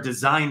chapters are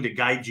designed to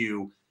guide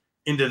you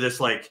into this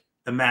like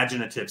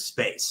imaginative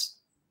space.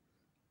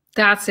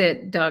 That's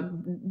it,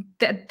 Doug.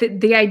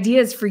 The idea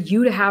is for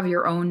you to have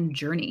your own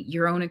journey,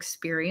 your own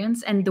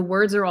experience, and the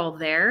words are all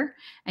there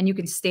and you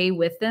can stay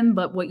with them.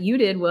 But what you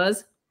did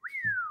was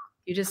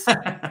you just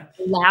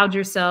allowed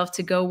yourself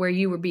to go where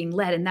you were being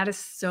led. And that is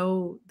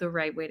so the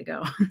right way to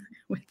go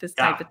with this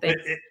type of thing.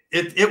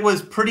 It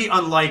was pretty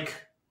unlike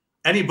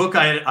any book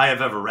I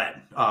have ever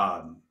read.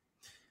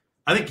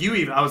 I think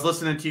I was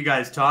listening to you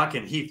guys talk,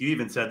 and Heath, you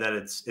even said that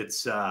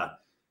it's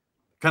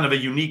kind of a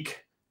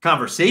unique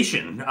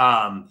conversation.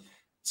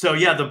 So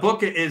yeah, the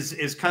book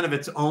is kind of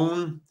its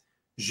own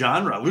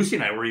genre. Lucy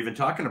and I were even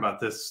talking about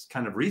this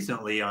kind of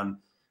recently on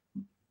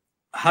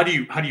how do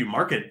you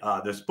market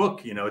this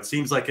book? It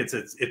seems like it's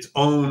its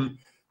own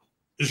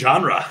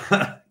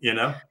genre.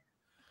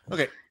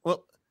 Okay,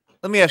 well,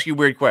 let me ask you a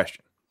weird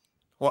question.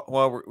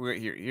 While we're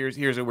here,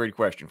 here's a weird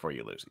question for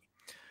you, Lucy.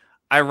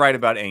 I write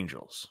about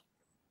angels.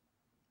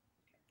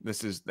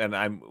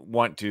 I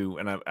want to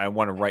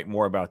write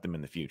more about them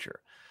in the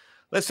future.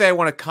 Let's say I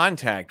want to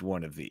contact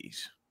one of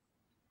these.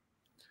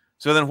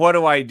 So then what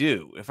do I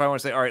do? If I want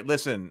to say, all right,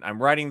 listen,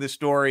 I'm writing this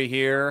story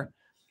here.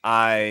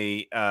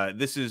 I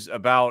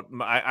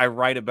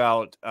write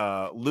about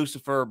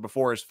Lucifer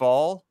before his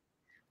fall.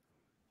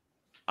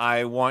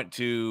 I want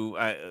to,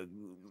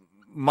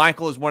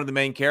 Michael is one of the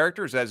main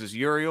characters, as is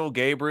Uriel,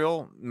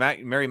 Gabriel,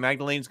 Mary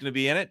Magdalene's going to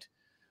be in it.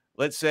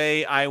 Let's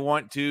say I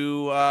want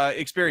to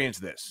experience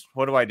this.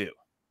 What do I do?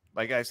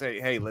 Like I say,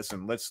 hey,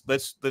 listen,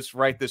 let's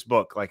write this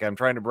book. Like I'm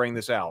trying to bring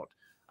this out.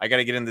 I got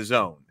to get in the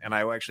zone, and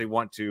I actually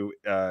want to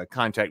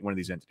contact one of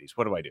these entities.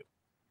 What do I do?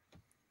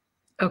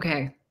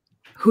 Okay.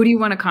 Who do you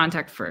want to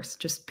contact first?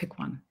 Just pick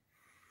one.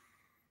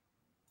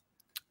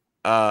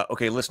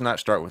 Okay, let's not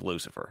start with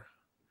Lucifer.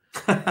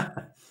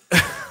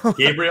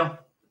 Gabriel?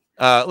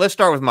 Let's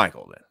start with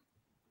Michael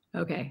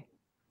then. Okay.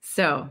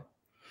 So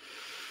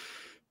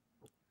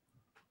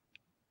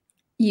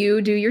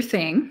you do your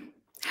thing.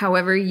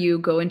 However, you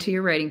go into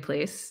your writing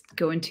place,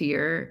 go into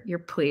your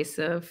place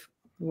of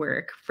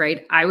work,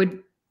 right?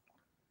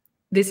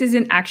 This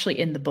isn't actually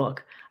in the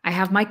book. I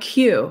have my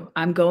cue.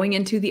 I'm going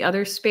into the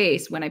other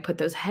space when I put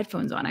those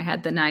headphones on. I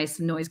had the nice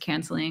noise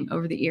canceling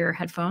over the ear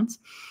headphones.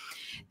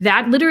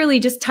 That literally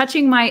just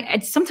touching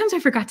sometimes I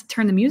forgot to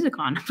turn the music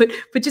on, but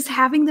just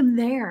having them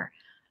there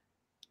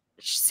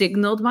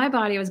signaled my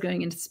body I was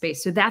going into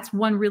space. So that's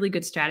one really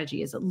good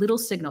strategy, is a little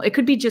signal. It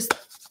could be just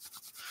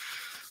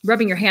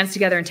rubbing your hands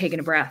together and taking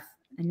a breath,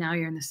 and now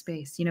you're in the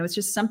space. It's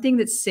just something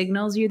that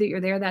signals you that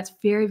you're there. That's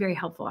very, very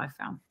helpful, I've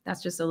found.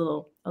 That's just a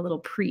little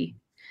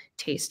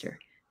pre-taster.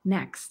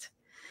 Next,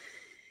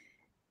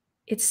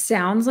 it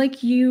sounds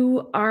like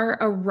you are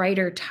a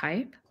writer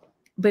type,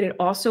 but it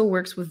also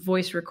works with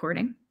voice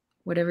recording,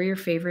 whatever your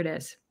favorite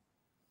is.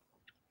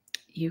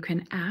 you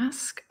can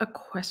ask a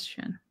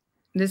question.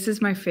 This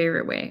is my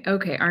favorite way.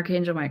 Okay,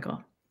 Archangel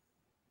Michael.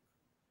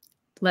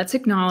 Let's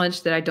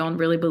acknowledge that I don't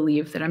really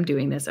believe that I'm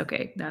doing this.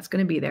 Okay, that's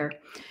going to be there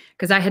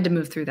because I had to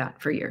move through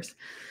that for years.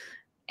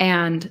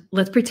 And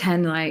let's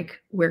pretend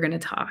like we're going to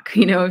talk.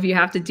 You know, if you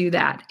have to do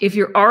that, if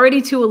you're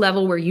already to a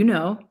level where you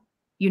know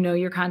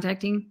you're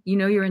contacting, you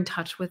know you're in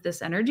touch with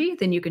this energy,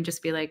 then you can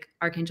just be like,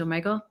 Archangel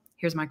Michael,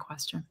 here's my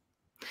question.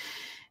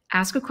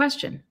 Ask a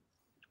question.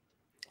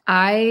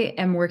 I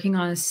am working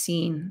on a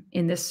scene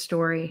in this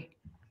story,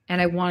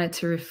 and I want it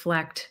to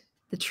reflect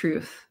the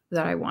truth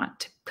that I want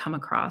to come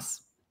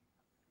across.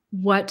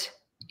 What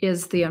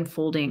is the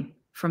unfolding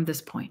from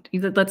this point?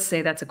 Let's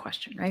say that's a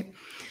question, right?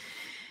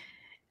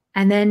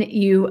 And then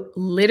you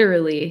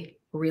literally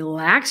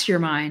relax your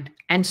mind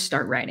and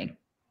start writing.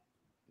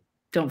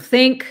 Don't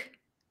think,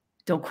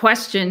 don't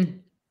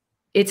question.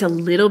 It's a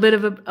little bit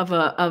of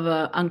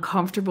a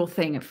uncomfortable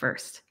thing at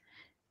first.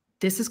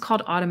 This is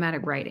called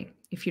automatic writing.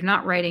 If you're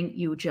not writing,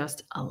 you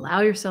just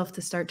allow yourself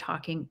to start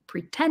talking,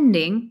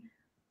 pretending,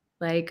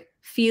 like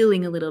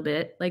feeling a little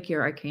bit like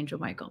you're Archangel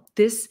Michael.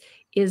 This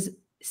is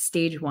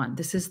stage one.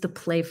 This is the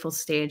playful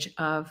stage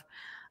of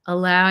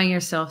allowing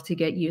yourself to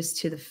get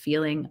used to the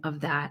feeling of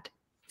that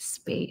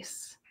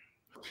space.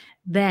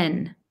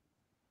 Then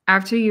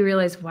after you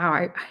realize,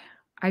 wow,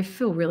 I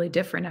feel really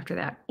different after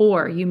that.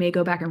 Or you may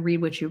go back and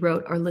read what you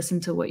wrote or listen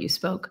to what you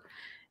spoke,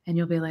 and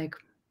you'll be like,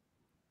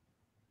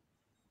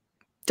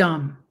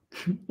 dumb,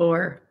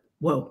 or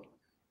whoa,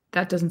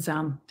 that doesn't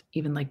sound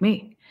even like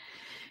me.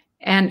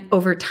 And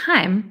over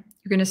time,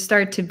 you're going to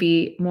start to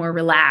be more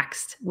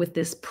relaxed with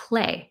this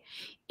play.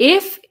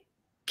 If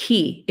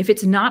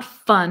it's not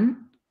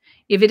fun,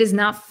 if it is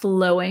not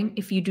flowing,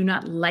 if you do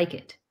not like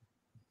it,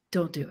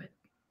 don't do it.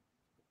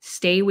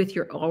 Stay with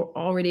your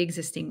already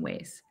existing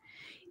ways.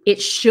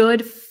 It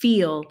should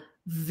feel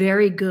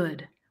very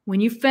good. When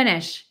you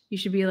finish, you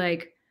should be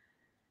like,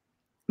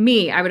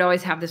 me, I would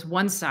always have this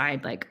one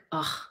side like,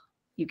 ugh,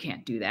 you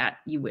can't do that.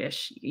 You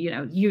wish,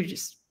 you're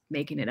just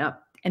making it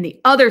up. And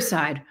the other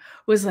side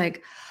was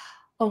like,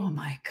 oh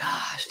my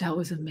gosh, that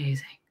was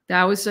amazing.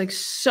 That was like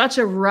such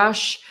a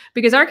rush,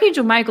 because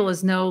Archangel Michael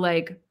is no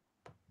like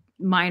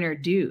minor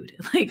dude.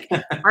 Like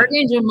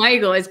Archangel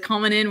Michael is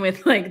coming in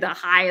with like the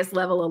highest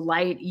level of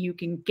light you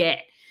can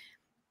get.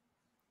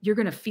 You're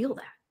going to feel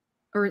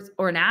that,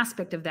 or an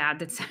aspect of that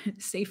that's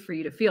safe for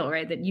you to feel,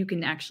 right? That you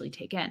can actually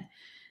take in.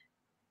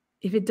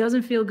 If it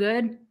doesn't feel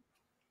good,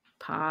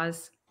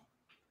 pause,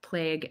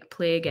 play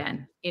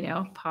again,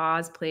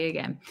 pause, play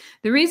again.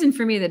 The reason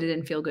for me that it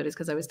didn't feel good is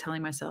because I was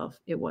telling myself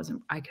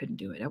I couldn't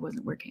do it. I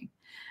wasn't working.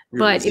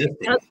 But if it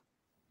does,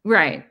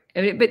 right.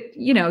 But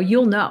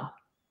you'll know.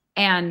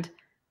 And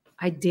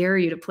I dare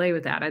you to play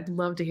with that. I'd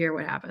love to hear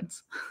what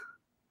happens.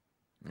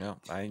 Yeah,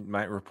 I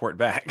might report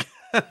back.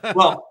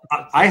 Well,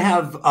 I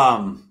have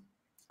not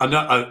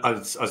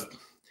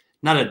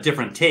a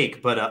different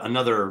take, but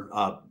another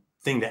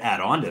thing to add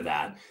on to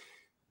that.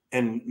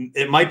 And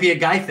it might be a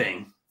guy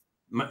thing.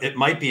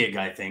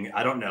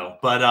 I don't know.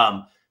 But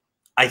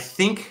I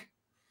think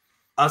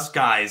us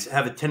guys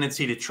have a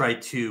tendency to try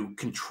to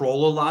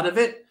control a lot of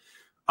it.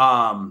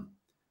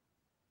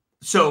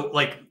 So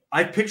like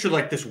I picture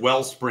like this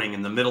wellspring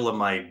in the middle of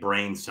my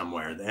brain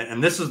somewhere.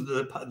 And this is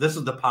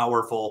the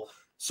powerful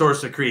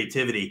source of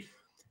creativity.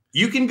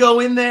 You can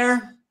go in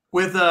there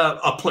with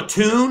a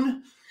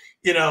platoon,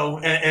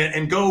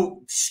 and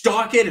go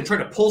stalk it and try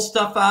to pull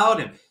stuff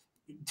out and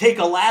take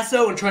a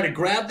lasso and try to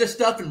grab this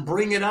stuff and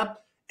bring it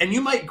up. And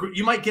you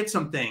might get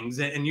some things,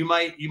 and you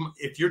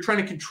if you're trying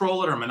to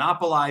control it or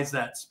monopolize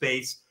that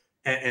space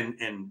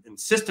and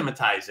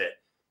systematize it,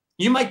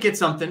 you might get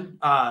something.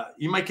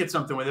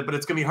 With it, but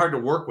it's going to be hard to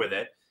work with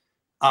it.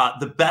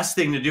 The best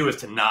thing to do is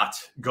to not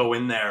go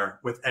in there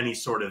with any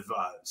sort of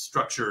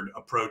structured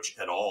approach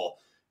at all.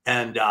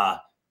 And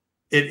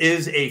it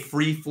is a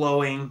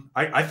free-flowing,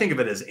 I think of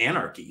it as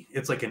anarchy.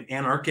 It's like an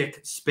anarchic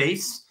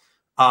space.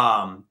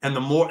 And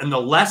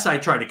the less I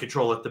try to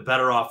control it, the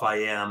better off I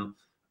am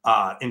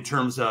in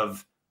terms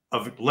of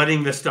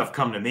letting this stuff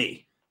come to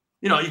me.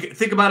 You can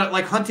think about it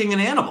like hunting an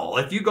animal.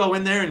 If you go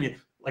in there and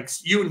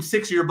you and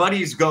 6 of your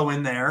buddies go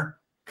in there,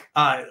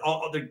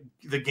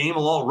 the game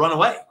will all run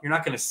away. You're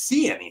not going to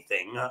see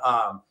anything.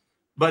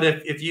 But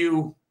if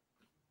you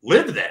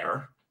live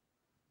there,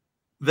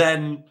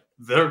 then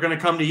they're going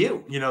to come to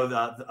you.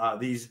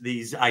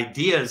 These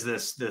ideas,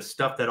 this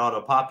stuff that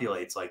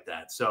auto-populates like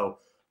that. So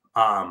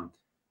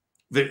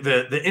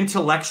the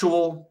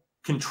intellectual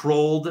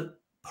controlled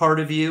part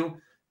of you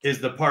is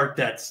the part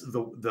that's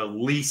the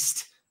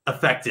least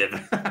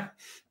effective.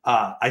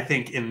 I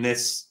think in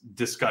this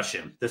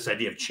discussion, this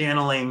idea of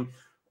channeling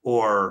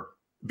or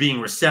being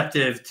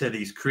receptive to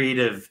these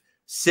creative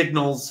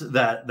signals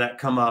that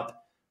come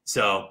up.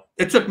 So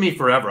it took me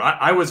forever.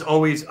 I was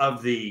always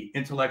of the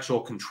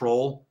intellectual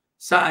control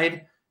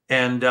side,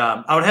 and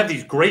I would have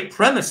these great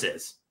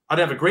premises. I'd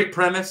have a great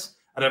premise.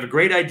 I'd have a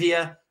great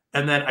idea,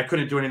 and then I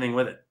couldn't do anything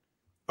with it.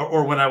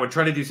 Or when I would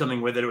try to do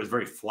something with it, it was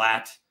very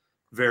flat,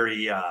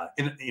 very,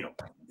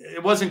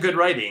 it wasn't good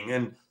writing.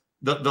 And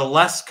the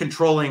less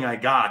controlling I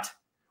got.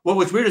 What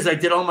was weird is I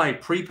did all my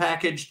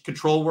prepackaged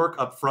control work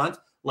up front,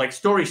 like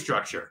story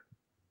structure.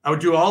 I would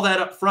do all that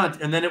up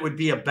front, and then it would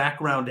be a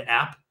background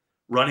app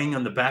running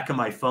on the back of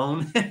my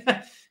phone.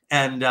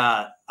 And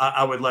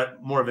I would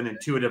let more of an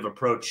intuitive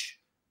approach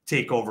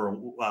take over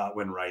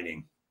when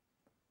writing.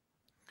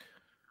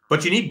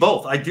 But you need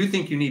both. I do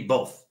think you need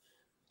both.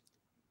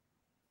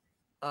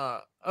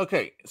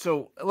 Okay,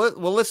 so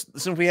let's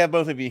since we have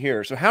both of you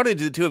here, so how did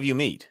the two of you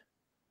meet?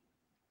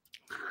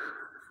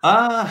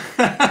 God,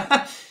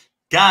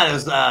 it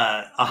was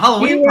a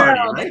Halloween party,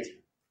 right?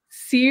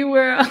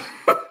 SeaWorld.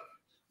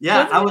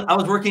 Yeah, I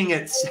was working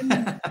at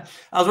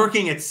I was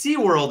working at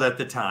SeaWorld at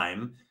the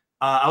time.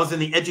 I was in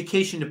the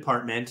education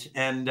department,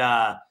 and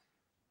my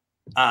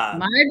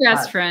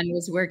best friend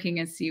was working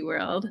at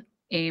SeaWorld,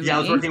 Amy. Yeah, I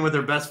was working with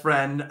her best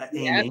friend,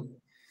 Amy. Yep.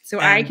 So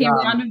I came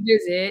down to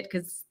visit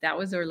because that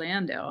was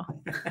Orlando.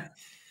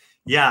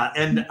 Yeah,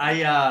 and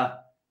God,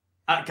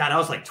 I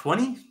was like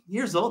 20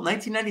 years old,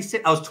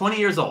 1996. I was 20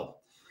 years old.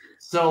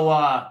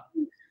 So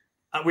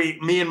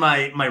me and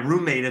my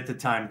roommate at the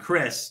time,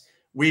 Chris,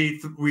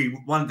 we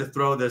wanted to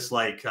throw this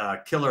like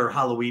killer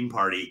Halloween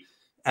party,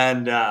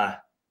 and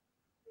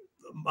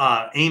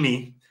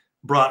Amy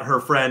brought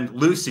her friend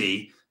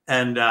Lucy,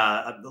 and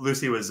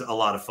Lucy was a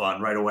lot of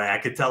fun right away. I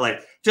could tell,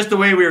 like, just the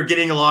way we were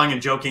getting along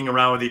and joking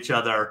around with each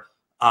other.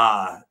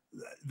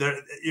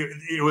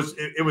 It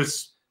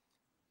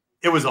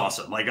was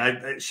awesome.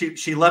 Like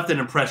she left an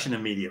impression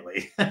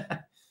immediately.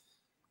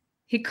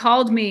 He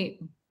called me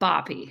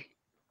Boppy.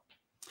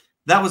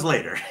 That was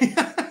later.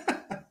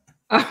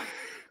 Oh,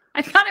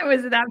 I thought it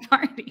was at that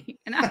party,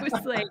 and I was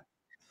like,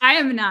 I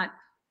am not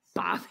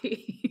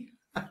Boppy.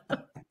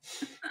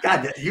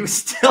 God, you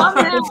still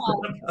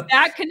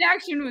that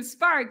connection was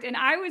sparked, and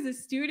I was a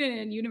student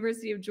at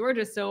University of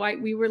Georgia, so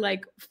we were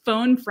like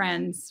phone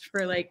friends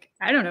for like,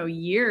 I don't know,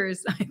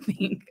 years. I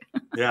think.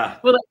 Yeah.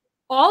 Well, like,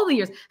 all the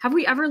years. Have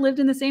we ever lived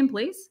in the same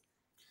place?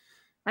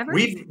 Ever?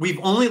 We've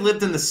only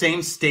lived in the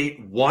same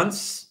state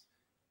once,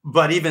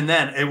 but even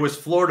then, it was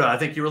Florida. I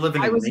think you were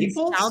living in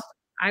Naples.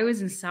 I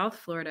was in South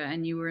Florida,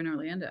 and you were in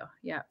Orlando.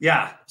 Yeah.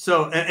 Yeah.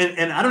 So,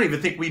 and I don't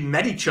even think we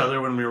met each other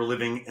when we were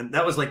living, and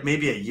that was like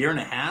maybe a year and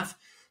a half.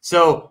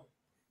 So,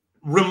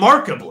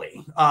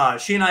 remarkably,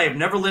 she and I have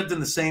never lived in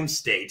the same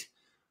state.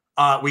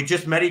 We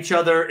just met each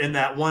other in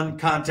that one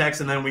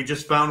context, and then we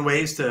just found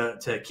ways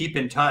to keep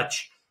in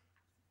touch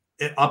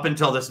up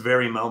until this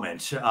very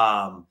moment.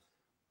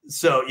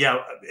 So, yeah,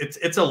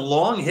 it's a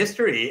long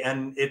history,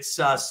 and it's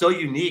so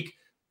unique.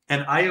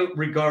 And I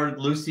regard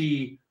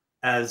Lucy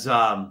as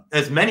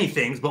many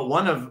things, but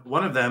one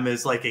of them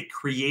is like a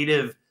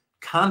creative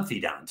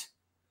confidant.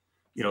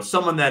 You know,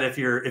 someone that if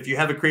you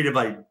have a creative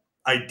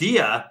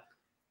idea,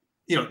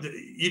 you know,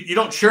 you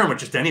don't share them with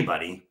just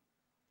anybody.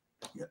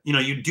 You know,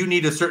 you do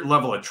need a certain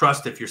level of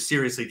trust if you're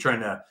seriously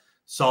trying to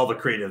solve a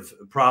creative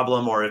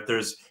problem, or if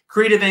there's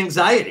creative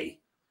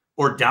anxiety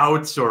or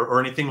doubts or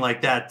anything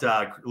like that.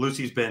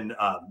 Lucy's been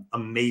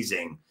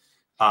amazing.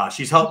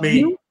 She's helped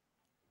me.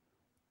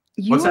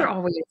 You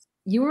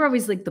were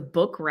always like the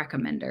book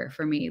recommender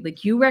for me.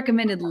 Like, you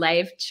recommended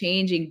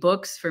life-changing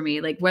books for me,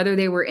 like whether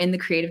they were in the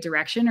creative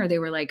direction or they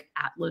were like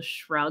Atlas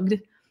Shrugged.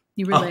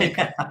 You were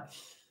yeah.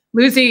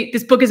 Lucy,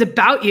 this book is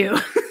about you.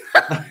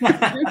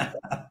 I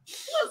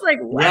was like,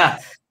 what? Yeah.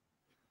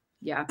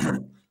 Yeah.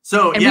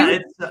 So yeah,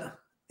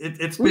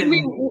 it's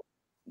been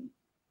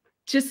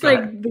just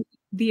like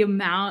the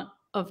amount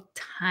of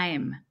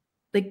time,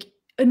 like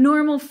a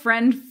normal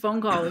friend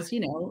phone call is, you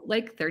know,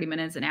 like 30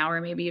 minutes, an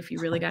hour, maybe, if you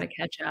really got to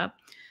catch up.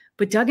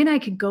 But Doug and I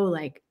could go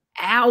like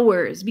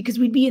hours because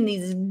we'd be in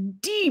these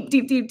deep.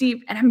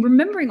 And I'm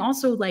remembering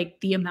also like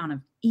the amount of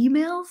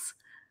emails,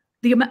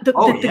 the length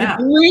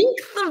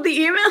of the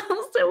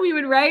emails that we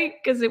would write,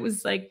 because it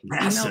was like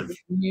massive.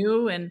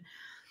 New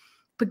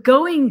but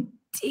going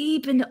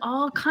deep into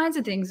all kinds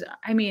of things.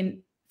 I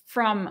mean,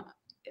 from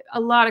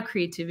a lot of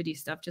creativity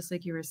stuff, just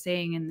like you were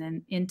saying, and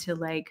then into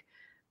like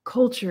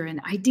culture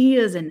and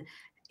ideas, and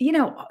you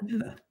know,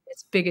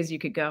 as big as you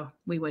could go,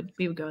 we would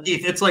go there.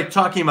 It's like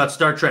talking about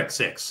Star Trek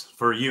 6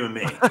 for you and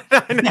me.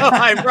 I know.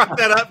 I brought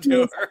that up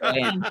to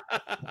her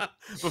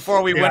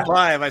before we went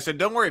live. I said,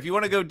 "Don't worry. If you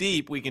want to go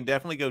deep, we can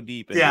definitely go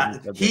deep." Yeah,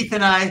 Heath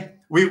and I,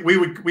 we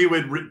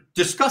would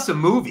discuss a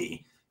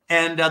movie,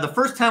 and the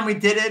first time we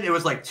did it, it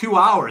was like 2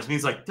 hours, and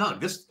he's like,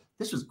 "Doug, this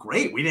was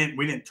great. We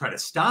didn't try to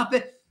stop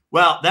it."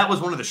 Well, that was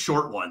one of the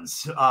short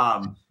ones.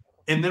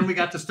 And then we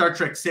got to Star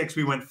Trek 6.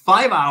 We went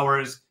 5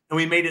 hours, and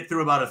we made it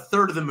through about a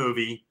third of the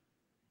movie.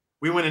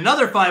 We went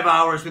another 5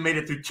 hours. We made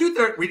it through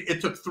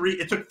It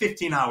took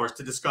 15 hours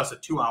to discuss a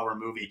 2-hour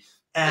movie,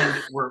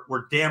 and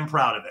we're damn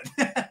proud of it.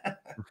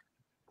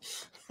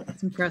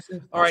 That's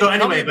impressive. All right. So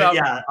anyway, but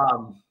yeah,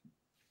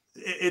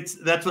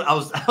 that's what I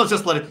was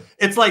just letting.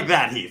 It's like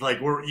that, Heath. Like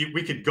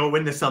we could go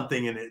into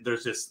something, and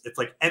it's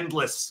like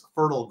endless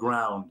fertile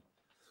ground.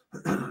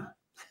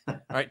 All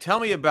right, tell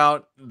me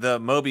about the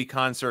Moby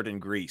concert in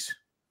Greece.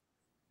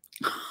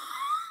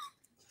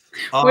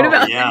 Oh, What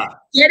about yeah.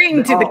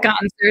 getting to the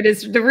concert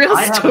is the real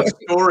I story. have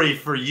a story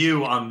for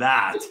you on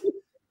that.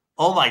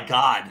 Oh my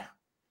God.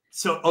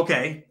 So,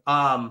 okay.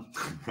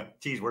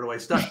 Geez, where do I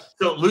start?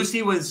 So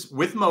Lucy was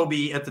with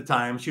Moby at the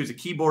time. She was a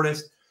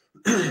keyboardist.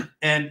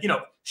 And, you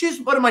know,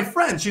 she's one of my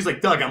friends. She's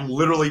like, Doug, I'm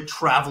literally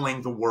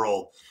traveling the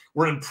world.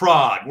 We're in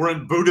Prague. We're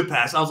in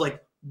Budapest. I was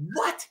like,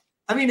 what?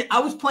 I mean, I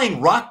was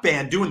playing Rock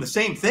Band doing the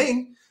same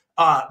thing,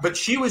 but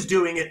she was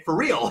doing it for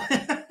real,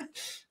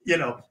 you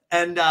know.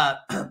 And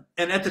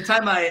at the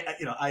time,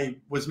 I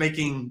was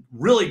making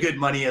really good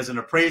money as an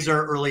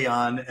appraiser early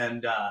on,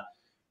 and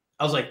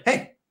I was like,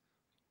 hey,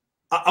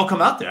 I'll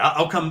come out there.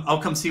 I'll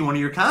come see one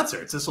of your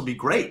concerts. This will be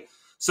great.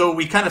 So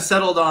we kind of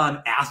settled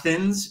on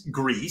Athens,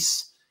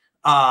 Greece,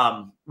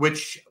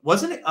 which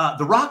wasn't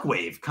the Rock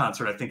Wave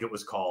concert, I think it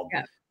was called.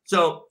 Yeah.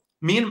 So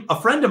me and a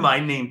friend of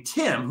mine named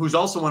Tim, who's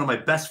also one of my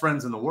best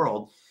friends in the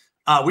world,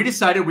 we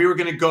decided we were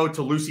going to go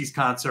to Lucy's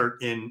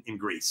concert in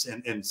Greece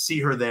and see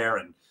her there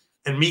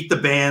and meet the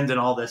band and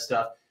all this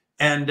stuff.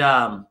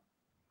 And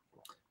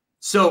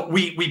so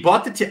we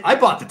bought I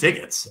bought the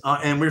tickets,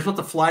 and we were supposed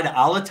to fly to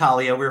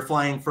Alitalia. We were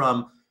flying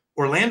from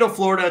Orlando,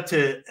 Florida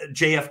to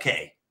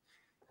JFK.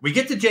 We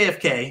get to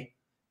JFK,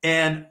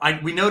 and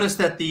we noticed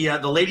that the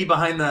lady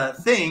behind the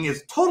thing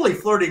is totally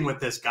flirting with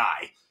this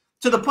guy,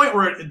 to the point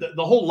where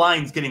the whole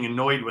line's getting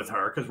annoyed with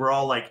her because we're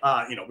all like,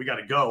 you know, we got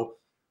to go.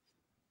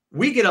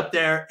 We get up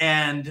there,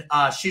 and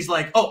she's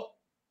like, oh,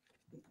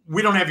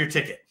 we don't have your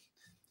ticket.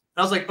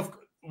 And I was like,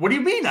 what do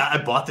you mean?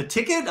 I bought the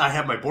ticket. I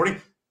have my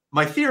boarding.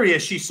 My theory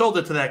is she sold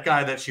it to that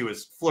guy that she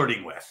was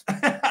flirting with.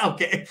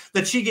 Okay.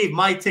 That she gave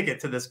my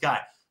ticket to this guy.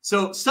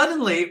 So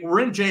suddenly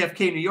we're in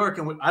JFK, New York,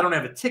 and I don't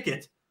have a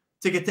ticket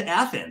to get to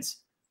Athens.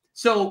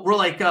 So we're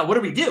like, what do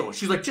we do?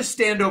 She's like, just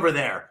stand over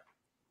there.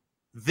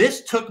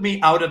 This took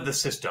me out of the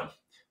system.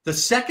 The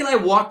second I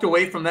walked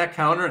away from that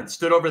counter and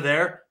stood over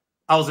there,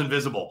 I was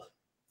invisible.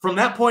 From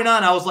that point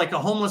on, I was like a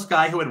homeless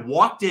guy who had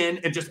walked in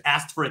and just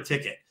asked for a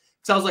ticket.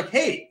 So I was like,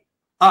 hey,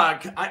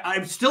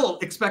 I still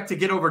expect to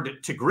get over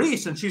to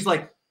Greece. And she's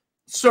like,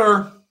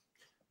 sir,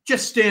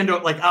 just stand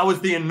up. Like I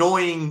was the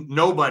annoying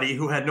nobody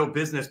who had no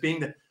business being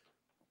the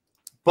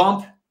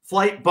bump,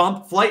 flight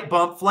bump, flight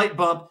bump, flight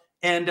bump.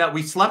 And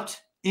we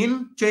slept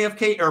in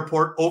JFK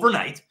airport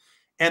overnight.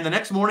 And the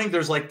next morning,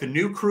 there's like the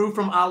new crew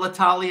from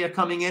Alitalia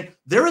coming in.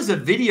 There is a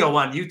video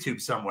on YouTube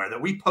somewhere that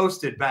we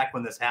posted back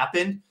when this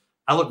happened.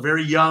 I look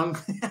very young.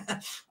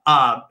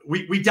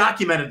 We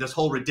documented this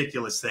whole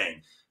ridiculous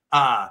thing.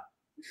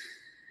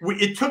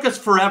 It took us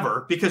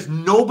forever because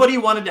nobody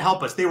wanted to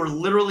help us. They were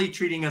literally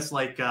treating us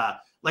like I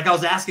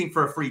was asking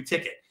for a free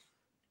ticket.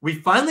 We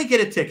finally get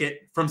a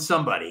ticket from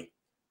somebody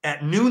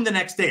at noon the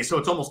next day. So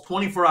it's almost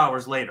 24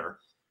 hours later.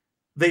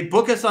 They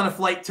book us on a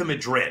flight to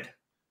Madrid.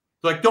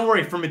 They're like, don't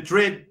worry, from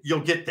Madrid,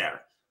 you'll get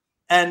there.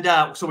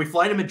 And so we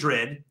fly to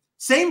Madrid.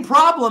 Same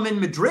problem in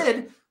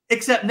Madrid,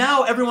 except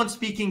now everyone's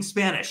speaking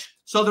Spanish.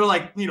 So they're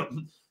like, you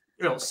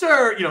know,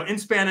 sir, you know, in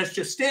Spanish,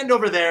 just stand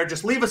over there.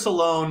 Just leave us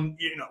alone.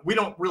 You know, we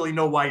don't really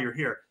know why you're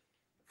here.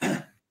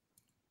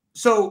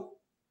 So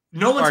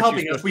no one's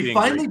helping us. We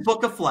finally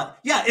book a flight.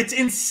 Yeah, it's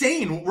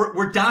insane.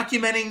 We're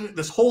documenting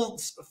this whole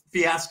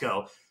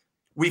fiasco.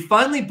 We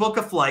finally book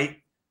a flight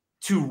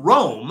to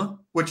Rome,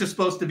 which is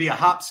supposed to be a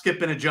hop,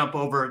 skip, and a jump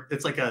over.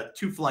 It's like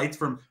 2 flights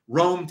from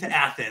Rome to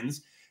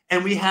Athens.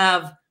 And we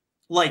have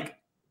like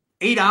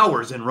 8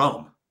 hours in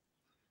Rome.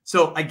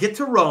 So I get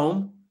to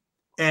Rome,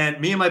 and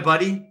me and my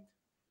buddy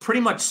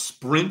pretty much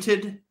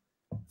sprinted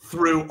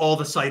through all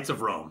the sites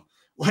of Rome.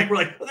 Like we're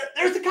like,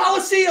 there's the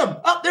Colosseum.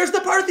 Oh, there's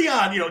the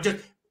Parthenon. You know, just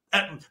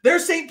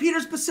there's St.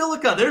 Peter's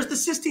Basilica. There's the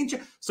Sistine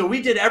Chapel. So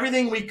we did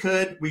everything we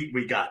could.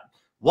 We got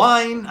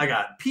wine. I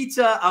got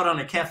pizza out on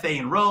a cafe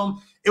in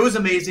Rome. It was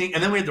amazing.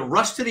 And then we had to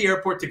rush to the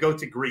airport to go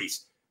to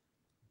Greece.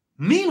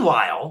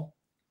 Meanwhile,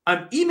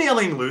 I'm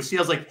emailing Lucy.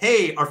 I was like,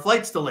 hey, our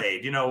flight's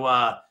delayed. You know,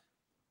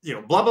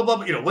 blah, blah,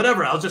 blah. You know,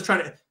 whatever. I was just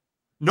trying to.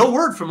 No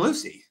word from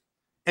Lucy.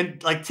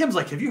 And like Tim's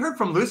like, have you heard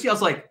from Lucy? I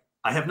was like,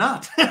 I have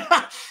not.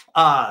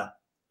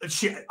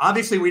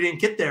 Obviously we didn't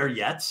get there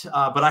yet,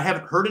 but I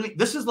haven't heard any.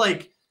 This is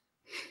like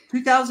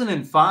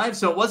 2005,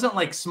 so it wasn't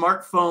like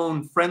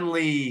smartphone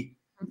friendly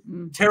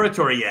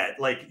territory yet.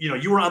 Like, you know,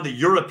 you were on the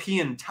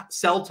European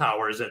cell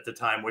towers at the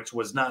time, which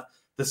was not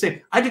the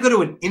same. I had to go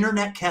to an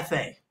internet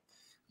cafe.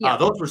 Yeah.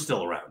 Those were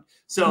still around.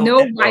 So no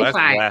Wi-Fi. That's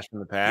a blast from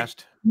the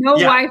past. No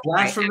Wi-Fi.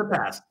 Blast from the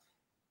past.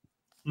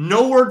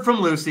 No word from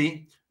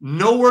Lucy.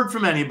 No word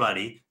from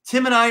anybody.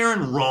 Tim and I are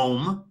in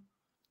Rome.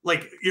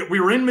 Like, we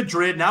were in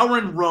Madrid. Now we're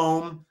in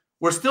Rome.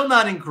 We're still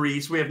not in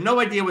Greece. We have no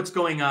idea what's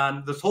going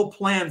on. This whole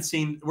plan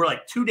seemed, we're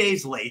like 2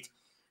 days late.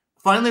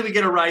 Finally, we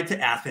get a ride to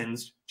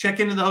Athens, check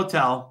into the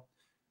hotel,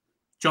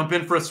 jump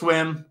in for a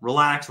swim,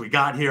 relax. We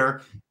got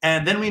here.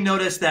 And then we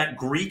noticed that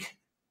Greek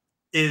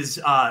is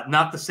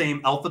not the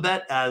same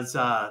alphabet as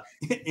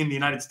in the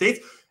United States.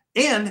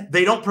 And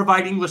they don't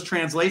provide English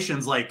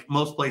translations like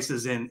most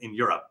places in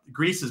Europe.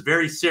 Greece is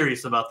very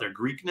serious about their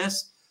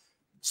Greekness.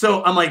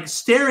 So I'm like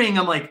staring.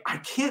 I'm like, I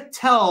can't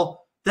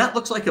tell. That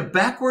looks like a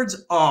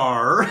backwards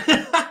R.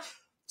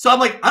 So I'm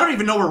like, I don't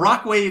even know where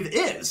Rockwave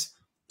is.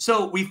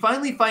 So we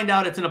finally find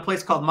out it's in a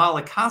place called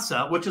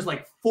Malakasa, which is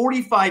like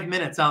 45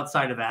 minutes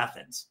outside of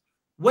Athens.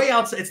 Way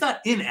outside. It's not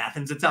in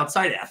Athens. It's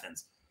outside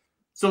Athens.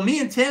 So me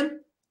and Tim,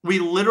 we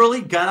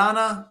literally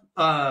got on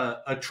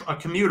a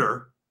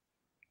commuter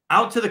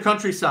out to the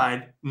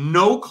countryside.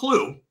 No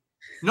clue.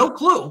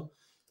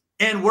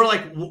 And we're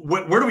like,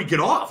 where do we get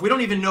off? We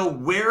don't even know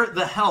where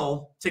the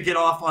hell to get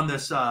off on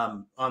this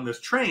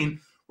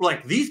train. We're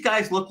like, these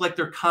guys look like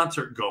they're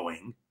concert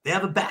going. They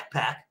have a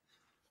backpack.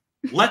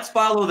 Let's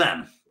follow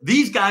them.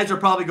 These guys are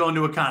probably going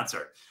to a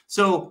concert.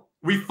 So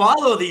we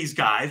follow these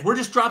guys. We're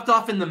just dropped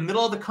off in the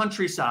middle of the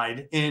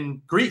countryside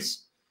in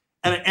Greece.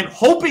 And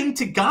hoping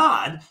to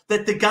God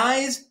that the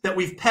guys that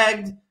we've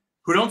pegged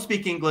who don't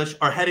speak English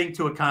are heading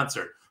to a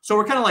concert. So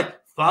we're kind of like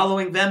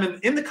following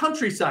them in the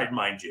countryside,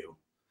 mind you.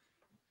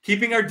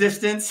 Keeping our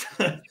distance,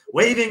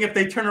 waving if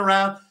they turn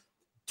around.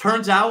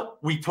 Turns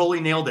out we totally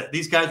nailed it.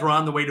 These guys were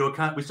on the way to a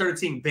concert. We started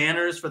seeing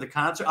banners for the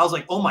concert. I was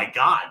like, oh my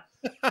God.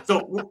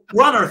 So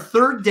we're on our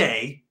third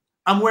day.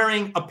 I'm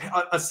wearing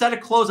a set of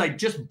clothes I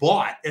just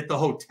bought at the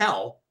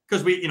hotel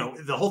because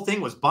the whole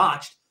thing was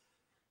botched.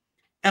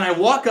 And I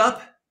walk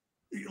up,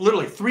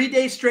 literally 3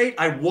 days straight.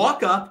 I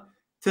walk up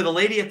to the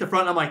lady at the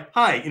front. I'm like,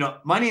 hi,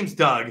 my name's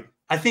Doug.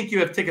 I think you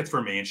have tickets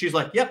for me. And she's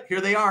like, yep, here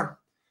they are.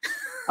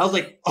 I was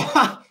like,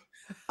 oh.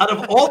 Out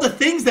of all the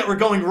things that were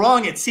going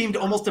wrong, it seemed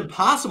almost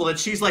impossible that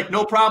she's like,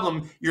 no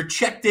problem. You're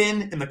checked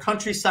in the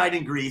countryside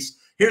in Greece.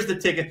 Here's the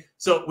ticket.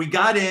 So we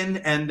got in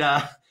and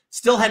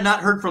still had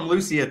not heard from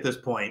Lucy at this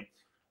point.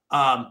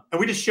 And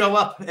we just show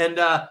up and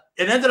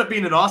it ended up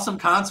being an awesome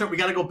concert. We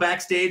got to go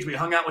backstage. We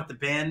hung out with the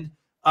band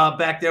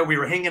back there. We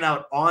were hanging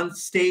out on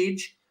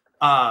stage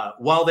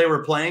while they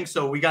were playing.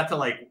 So we got to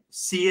like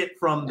see it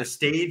from the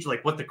stage,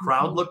 like what the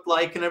crowd looked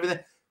like and everything.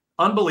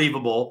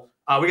 Unbelievable.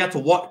 We got to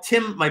walk.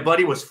 Tim, my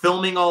buddy, was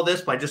filming all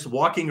this by just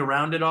walking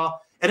around it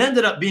all. It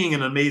ended up being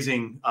an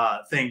amazing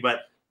thing, but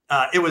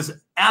it was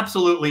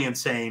absolutely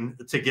insane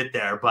to get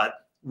there, but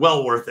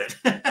well worth it.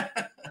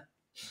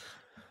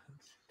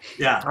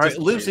 Yeah. All right,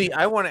 Lucy,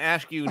 I want to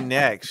ask you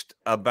next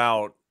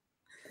about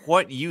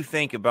what you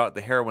think about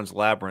the Heroine's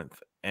Labyrinth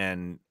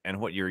and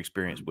what your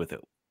experience with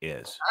it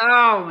is.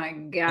 Oh my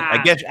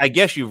God. I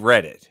guess you've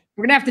read it.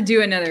 We're gonna have to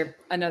do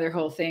another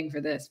whole thing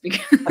for this because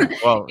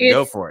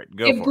go for it.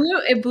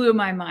 It blew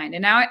my mind,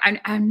 and now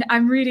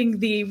I'm reading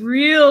the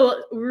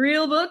real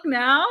book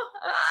now.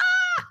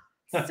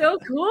 So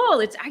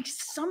cool!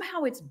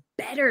 Somehow it's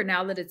better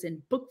now that it's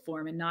in book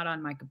form and not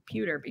on my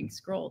computer being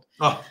scrolled.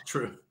 Oh,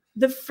 true.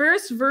 The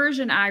first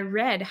version I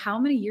read, how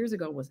many years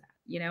ago was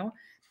that?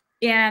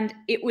 And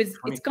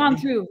it's gone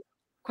through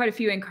quite a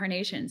few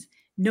incarnations.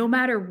 No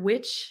matter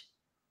which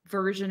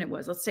version it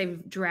was, let's say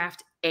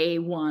draft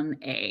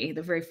A1A,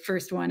 the very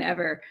first one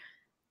ever,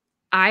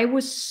 I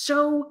was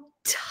so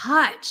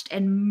touched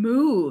and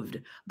moved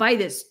by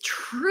this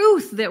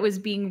truth that was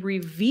being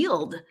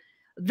revealed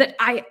that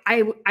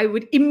I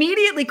would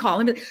immediately call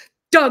him,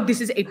 Doug,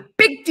 this is a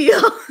big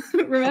deal.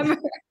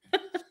 Remember?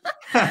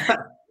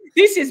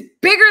 This is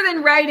bigger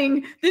than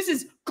writing. This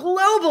is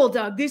global,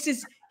 Doug. This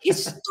is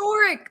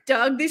historic,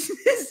 Doug. This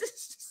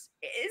is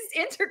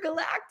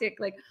intergalactic.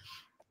 Like,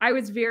 I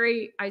was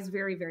very,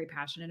 very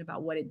passionate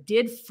about what it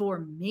did for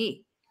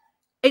me.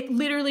 It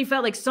literally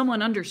felt like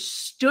someone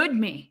understood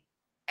me.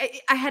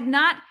 I had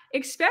not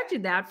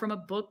expected that from a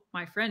book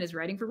my friend is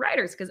writing for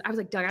writers, because I was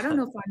like, Doug, I don't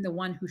know if I'm the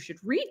one who should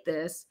read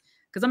this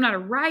because I'm not a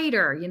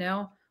writer,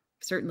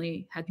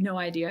 Certainly had no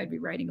idea I'd be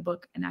writing a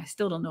book, and I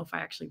still don't know if I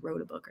actually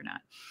wrote a book or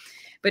not.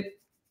 But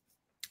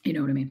you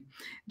know what I mean?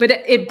 But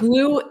it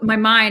blew my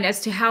mind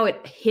as to how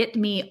it hit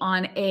me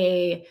on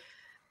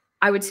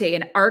I would say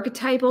an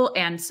archetypal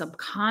and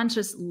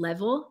subconscious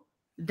level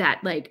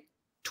that like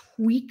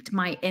tweaked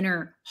my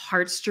inner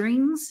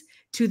heartstrings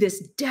to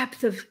this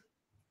depth of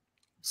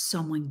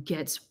someone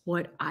gets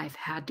what I've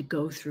had to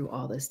go through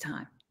all this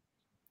time.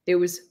 It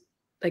was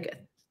like a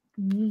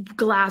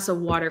glass of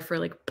water for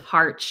like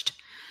parched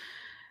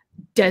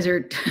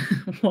desert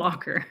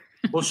walker.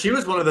 Well, she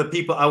was one of the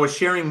people I was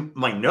sharing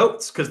my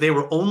notes because they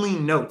were only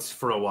notes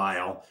for a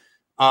while.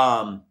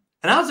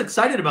 And I was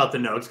excited about the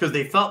notes because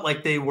they felt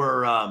like they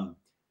were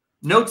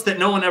notes that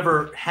no one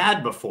ever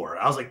had before.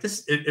 I was like,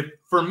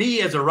 for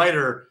me as a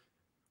writer,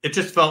 it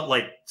just felt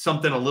like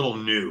something a little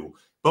new.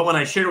 But when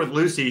I shared it with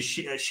Lucy,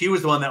 she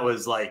was the one that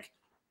was like,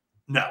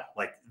 no,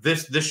 like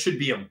this should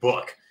be a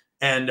book.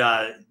 And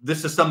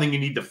this is something you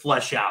need to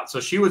flesh out. So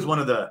she was one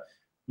of the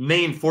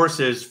main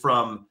forces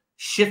from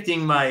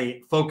shifting my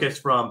focus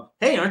from,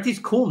 hey, aren't these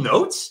cool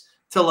notes,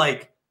 to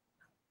like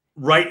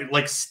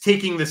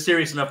taking this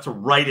serious enough to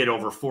write it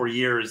over 4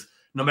 years,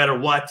 no matter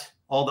what,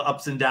 all the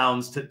ups and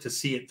downs to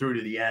see it through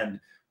to the end.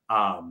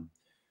 And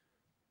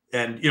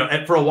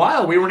for a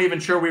while we weren't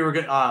even sure we were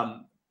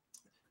going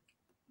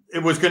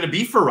it was going to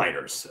be for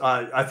writers.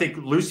 I think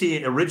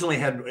Lucy originally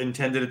had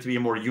intended it to be a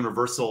more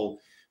universal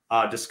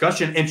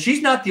discussion, and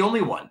she's not the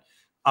only one.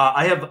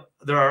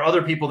 There are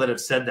other people that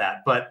have said that,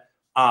 but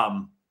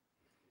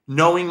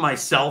knowing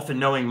myself and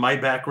knowing my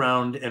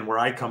background and where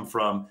I come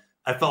from,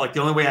 I felt like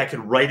the only way I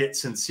could write it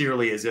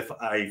sincerely is if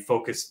I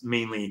focused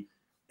mainly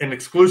and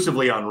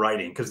exclusively on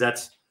writing, because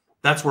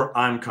that's where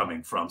I'm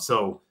coming from.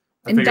 So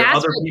I figure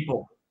other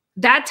people.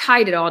 That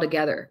tied it all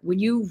together. When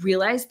you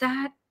realize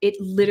that, it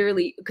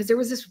literally, because there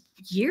was this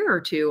year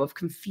or two of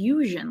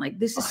confusion. Like,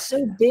 this is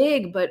so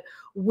big, but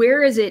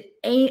where is it?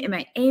 Am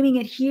I aiming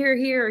it here,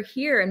 here, or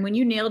here? And when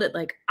you nailed it,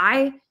 like,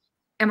 I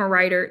am a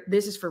writer.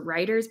 This is for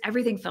writers.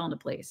 Everything fell into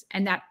place.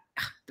 And that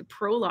the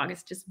prologue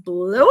is just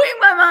blowing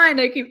my mind.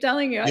 I keep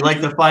telling you. You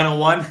like the final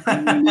one?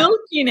 I'm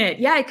milking it.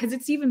 Yeah, because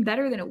it's even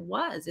better than it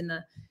was in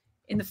the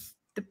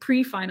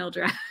pre-final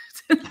draft.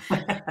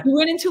 You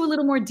went into a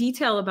little more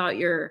detail about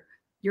your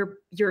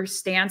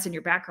stance and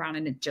your background,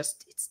 and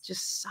it's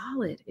just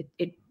solid.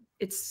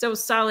 It's so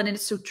solid and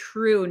it's so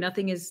true.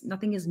 Nothing is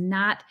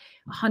not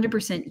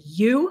 100%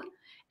 you.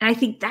 And I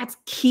think that's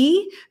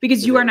key,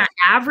 because you are not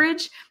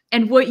average,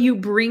 and what you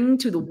bring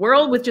to the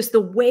world with just the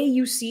way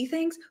you see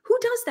things. Who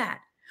does that?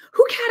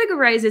 Who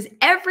categorizes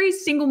every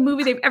single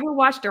movie they've ever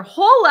watched their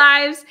whole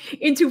lives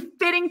into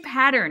fitting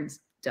patterns?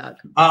 Doug.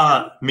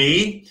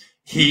 Me,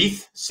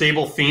 Heath,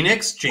 Sable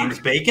Phoenix, James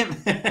Bacon,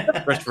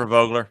 Christopher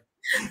Vogler.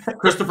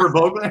 Christopher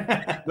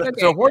Vogler. Okay.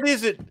 So what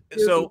is it?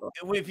 So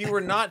if you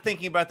were not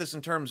thinking about this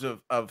in terms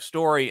of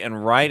story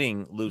and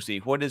writing, Lucy,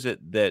 what is it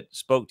that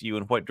spoke to you,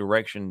 and what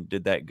direction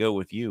did that go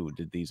with you?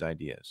 Did these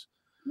ideas?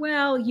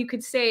 Well, you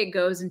could say it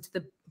goes into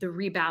the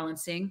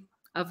rebalancing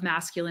of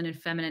masculine and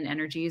feminine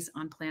energies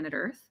on planet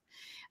Earth.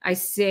 I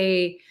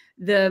say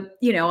a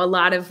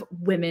lot of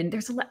women,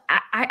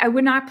 I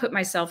would not put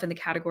myself in the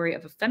category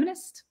of a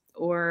feminist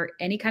or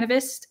any kind of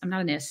ist. I'm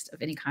not an ist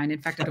of any kind.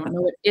 In fact, I don't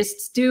know what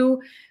ists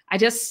do. I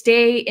just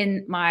stay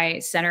in my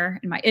center,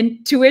 in my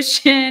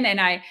intuition, and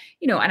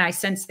I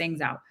sense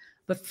things out.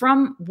 But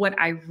from what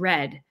I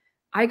read,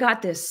 I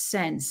got this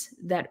sense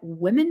that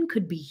women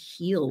could be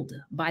healed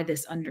by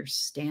this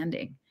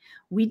understanding.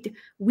 We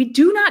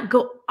do not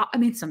go, I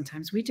mean,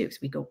 sometimes we do. So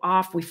we go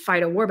off, we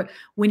fight a war. But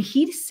when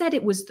he said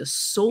it was the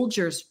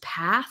soldier's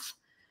path,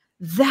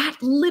 that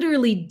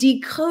literally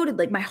decoded,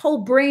 like, my whole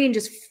brain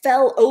just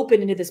fell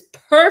open into this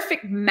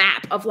perfect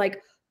map of,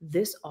 like,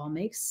 this all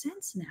makes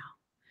sense now.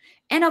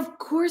 And of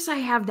course I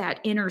have that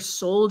inner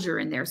soldier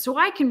in there. So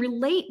I can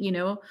relate,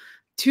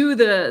 to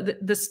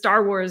the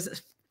Star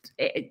Wars,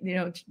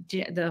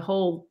 the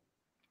whole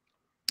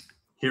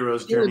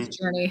hero's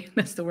journey.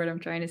 That's the word I'm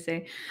trying to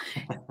say.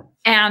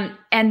 And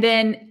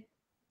then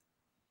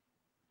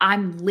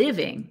I'm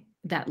living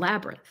that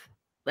labyrinth.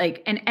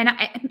 Like, and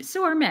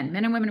so are men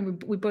and women.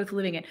 We both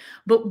living it,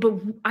 but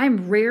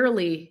I'm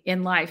rarely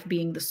in life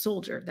being the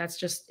soldier. That's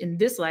just, in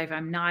this life,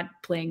 I'm not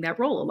playing that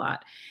role a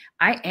lot.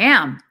 I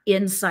am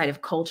inside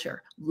of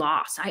culture,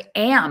 loss. I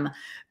am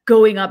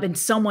going up and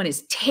someone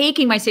is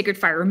taking my sacred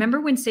fire.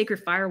 Remember when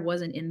sacred fire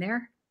wasn't in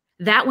there?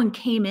 That one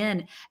came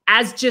in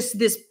as just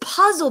this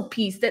puzzle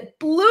piece that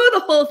blew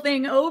the whole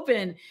thing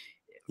open.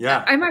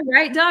 Yeah. Am I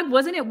right, Doug?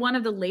 Wasn't it one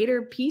of the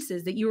later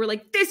pieces that you were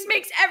like, this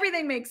makes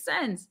everything make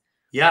sense?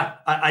 Yeah,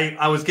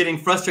 I was getting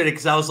frustrated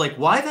because I was like,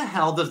 why the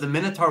hell does the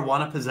Minotaur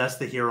want to possess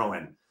the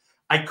heroine?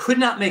 I could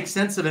not make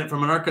sense of it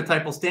from an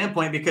archetypal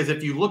standpoint, because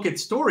if you look at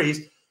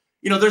stories,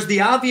 there's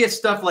the obvious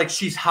stuff like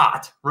she's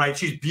hot, right?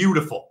 She's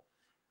beautiful,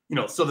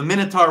 so the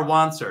Minotaur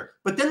wants her.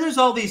 But then there's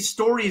all these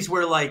stories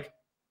where like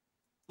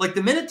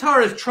the Minotaur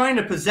is trying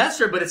to possess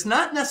her, but it's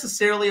not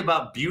necessarily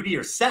about beauty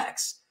or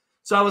sex.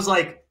 So I was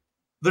like,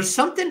 there's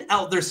something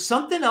else. There's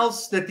something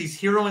else that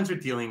these heroines are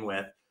dealing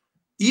with,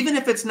 even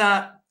if it's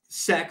not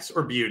sex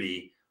or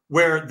beauty,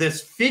 where this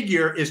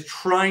figure is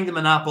trying to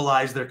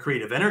monopolize their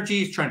creative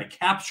energies, trying to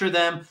capture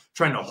them,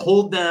 trying to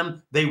hold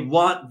them. They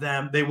want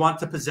them. They want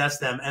to possess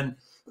them. And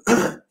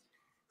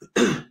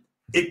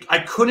I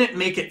couldn't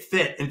make it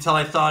fit until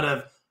I thought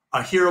of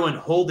a heroine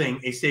holding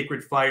a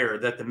sacred fire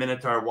that the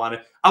Minotaur wanted.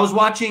 I was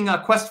watching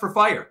Quest for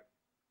Fire,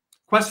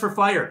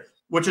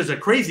 which is a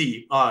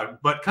crazy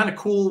but kind of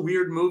cool,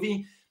 weird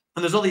movie.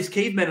 And there's all these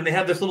cavemen, and they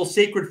have this little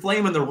sacred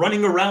flame, and they're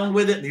running around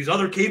with it. And these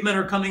other cavemen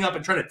are coming up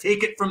and trying to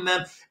take it from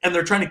them, and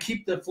they're trying to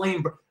keep the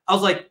flame. I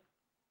was like,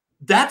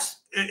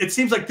 it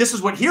seems like this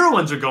is what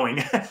heroines are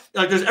going.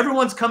 Like,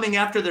 everyone's coming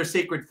after their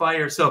sacred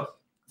fire. So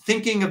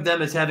thinking of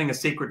them as having a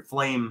sacred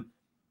flame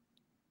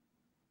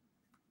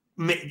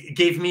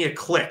gave me a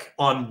click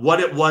on what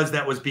it was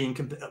that was being,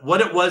 what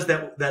it was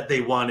that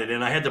they wanted.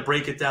 And I had to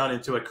break it down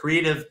into a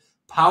creative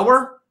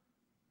power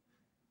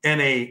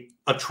and a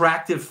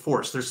attractive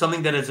force. There's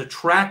something that is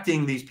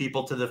attracting these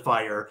people to the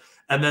fire,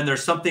 and then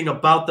there's something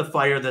about the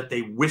fire that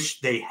they wish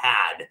they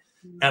had.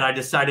 And I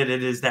decided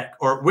it is that,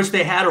 or wish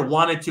they had or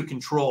wanted to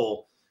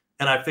control,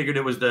 and I figured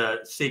it was the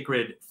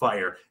sacred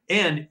fire.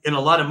 And in a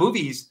lot of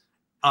movies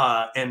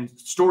and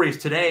stories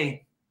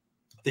today,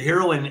 the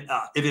heroine,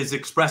 it is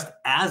expressed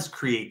as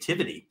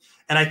creativity.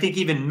 And I think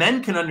even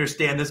men can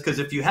understand this, because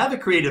if you have a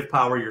creative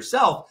power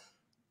yourself,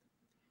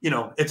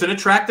 it's an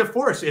attractive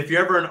force. If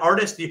you're ever an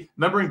artist,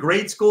 remember in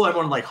grade school,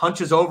 everyone like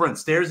hunches over and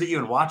stares at you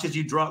and watches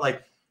you draw,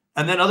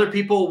 and then other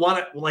people want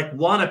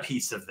a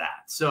piece of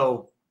that.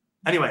 So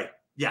anyway,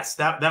 yes,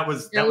 that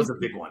was a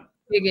big one.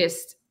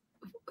 Biggest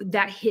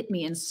that hit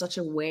me in such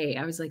a way.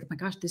 I was like, oh my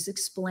gosh, this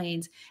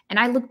explains. And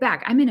I look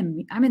back, I'm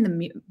in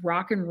the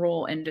rock and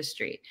roll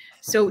industry.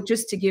 So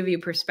just to give you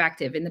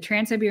perspective, in the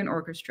Trans-Siberian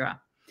Orchestra,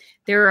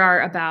 there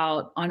are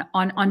about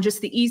on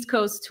just the East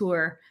Coast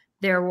tour,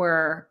 there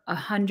were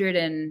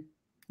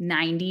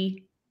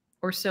 190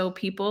 or so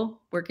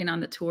people working on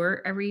the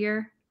tour every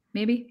year,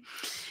 maybe.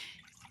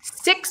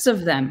 6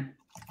 of them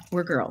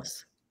were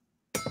girls.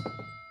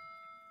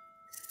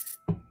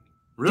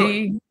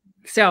 Really? Dang.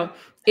 So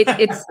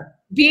it's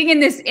being in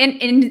this,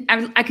 and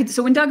I could,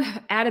 so when Doug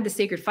added the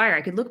Sacred Fire,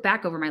 I could look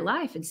back over my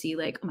life and see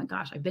like, oh my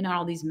gosh, I've been on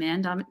all these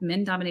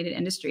men-dominated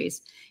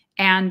industries.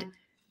 And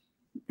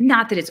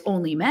not that it's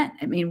only men.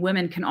 I mean,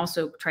 women can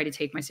also try to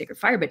take my Sacred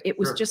Fire, but it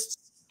was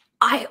just,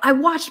 I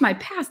watched my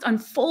past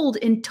unfold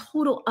in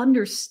total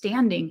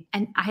understanding,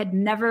 and I had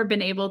never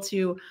been able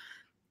to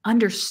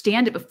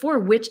understand it before,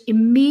 which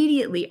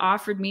immediately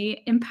offered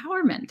me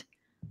empowerment.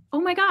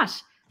 Oh my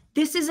gosh,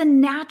 this is a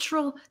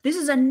natural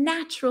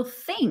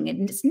thing.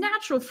 And it's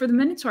natural for the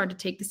Minotaur to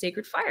take the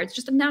Sacred Fire. It's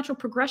just a natural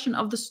progression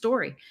of the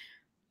story.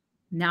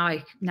 Now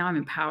I'm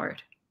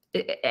empowered.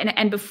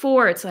 And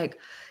before it's like,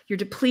 you're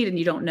depleted and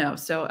you don't know.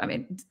 So, I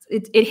mean,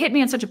 it hit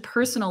me on such a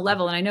personal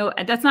level. And I know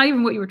that's not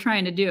even what you were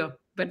trying to do,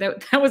 but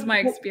that was my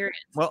experience.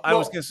 Well, I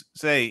was going to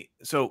say,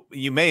 so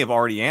you may have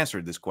already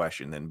answered this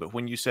question then, but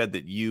when you said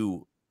that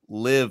you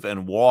live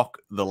and walk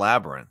the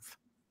labyrinth,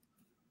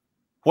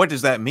 what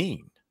does that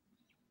mean?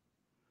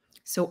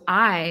 So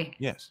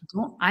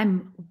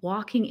I'm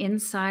walking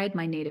inside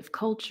my native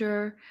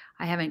culture.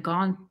 I haven't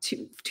gone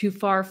too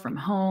far from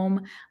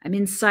home. I'm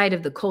inside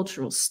of the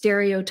cultural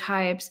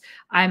stereotypes.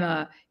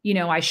 I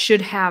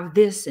should have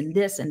this and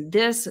this and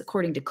this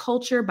according to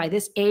culture by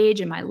this age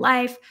in my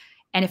life.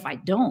 And if I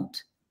don't,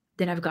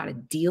 then I've got to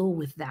deal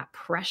with that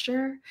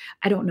pressure.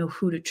 I don't know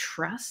who to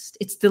trust.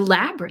 It's the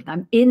labyrinth.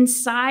 I'm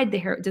inside the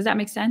hair. Does that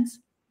make sense?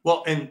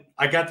 Well, and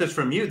I got this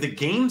from you, the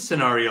game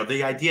scenario,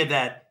 the idea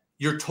that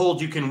you're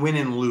told you can win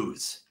and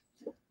lose.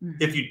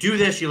 If you do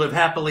this, you live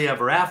happily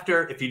ever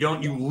after. If you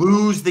don't, you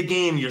lose the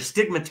game. You're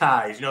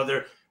stigmatized.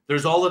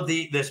 There's all of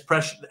this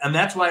pressure. And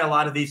that's why a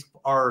lot of these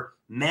are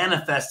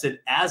manifested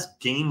as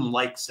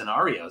game-like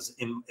scenarios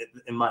in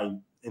my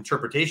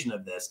interpretation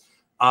of this.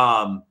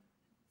 And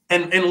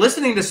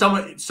listening to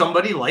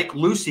somebody like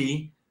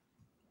Luci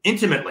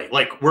intimately,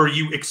 like where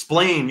you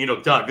explain,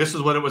 Doug, this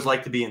is what it was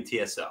like to be in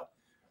TSO.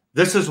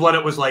 This is what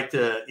it was like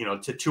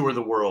to tour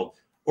the world.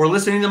 Or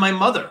listening to my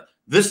mother,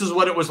 this is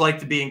what it was like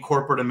to be in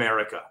corporate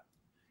America,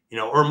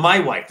 or my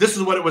wife. This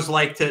is what it was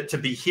like to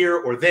be here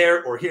or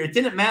there or here. It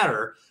didn't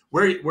matter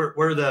where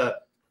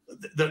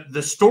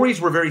the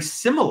stories were very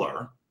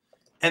similar.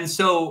 And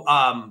so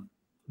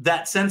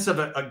that sense of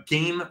a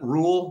game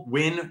rule,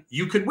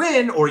 you could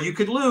win or you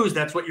could lose.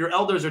 That's what your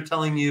elders are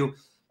telling you.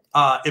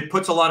 It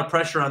puts a lot of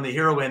pressure on the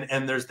heroine.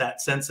 And there's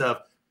that sense of,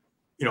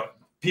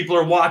 people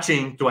are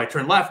watching. Do I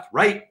turn left,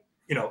 right?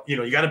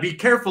 You got to be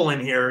careful in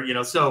here,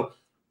 so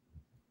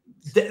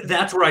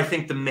that's where I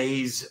think the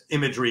maze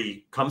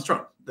imagery comes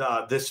from.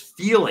 This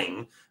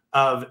feeling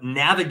of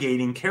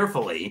navigating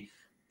carefully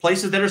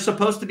places that are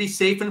supposed to be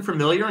safe and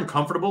familiar and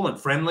comfortable and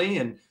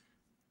friendly,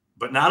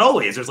 but not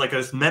always. There's like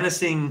this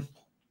menacing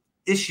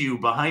issue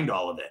behind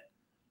all of it.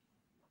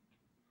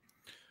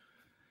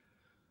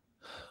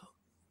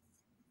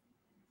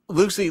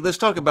 Luci, let's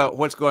talk about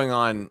what's going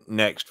on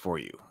next for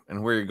you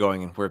and where you're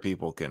going and where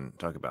people can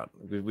talk about.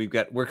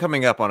 We're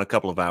coming up on a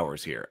couple of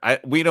hours here.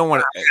 We don't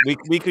want to,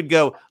 we could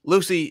go,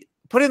 Luci,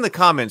 put in the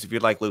comments if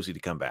you'd like Luci to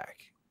come back.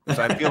 Because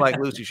I feel like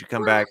Luci should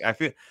come back. I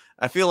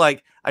feel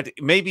like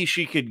maybe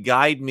she could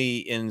guide me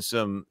in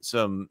some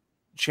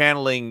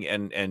channeling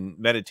and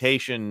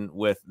meditation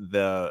with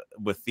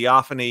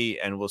theophany,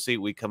 and we'll see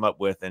what we come up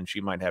with, and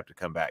she might have to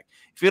come back.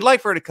 If you'd like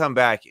for her to come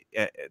back,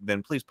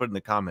 then please put in the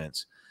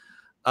comments.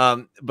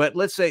 But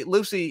let's say,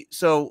 Luci,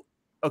 so,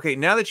 okay,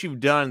 now that you've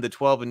done the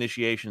 12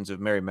 initiations of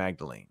Mary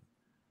Magdalene,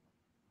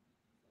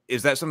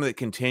 is that something that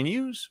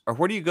continues, or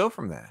where do you go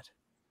from that?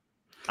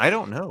 I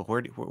don't know.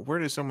 Where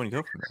does someone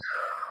go from that?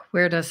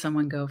 Where does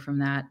someone go from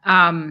that?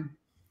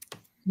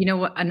 You know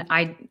what? An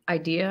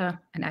idea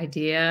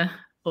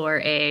or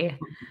an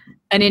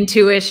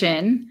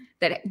intuition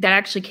that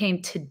actually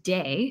came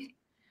today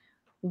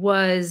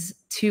was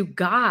to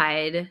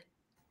guide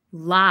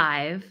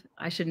live.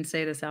 I shouldn't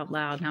say this out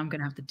loud. Now I'm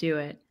going to have to do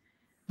it.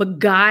 But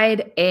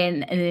guide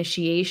an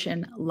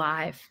initiation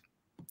live.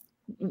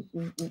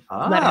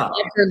 Let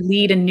her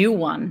lead a new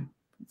one,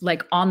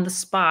 like on the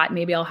spot.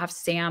 Maybe I'll have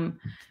Sam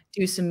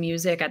do some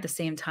music at the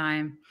same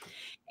time,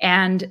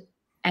 and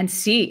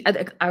see.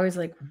 I was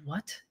like,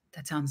 what?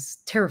 That sounds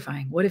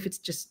terrifying. What if it's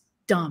just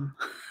dumb?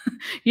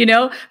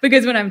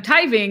 Because when I'm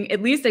typing,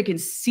 at least I can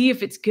see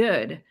if it's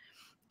good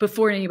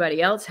before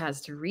anybody else has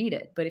to read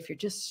it. But if you're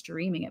just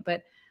streaming it,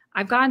 but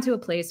I've gotten to a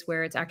place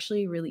where it's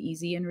actually really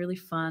easy and really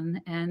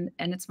fun, and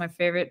it's my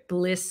favorite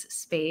bliss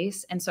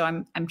space. And so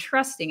I'm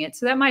trusting it.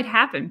 So that might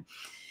happen.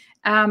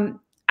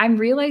 I'm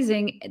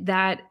realizing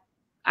that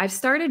I've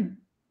started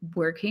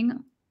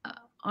working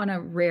on a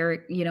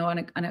rare,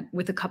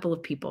 with a couple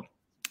of people.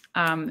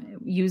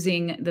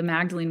 using the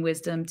Magdalene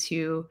wisdom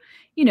to,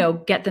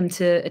 get them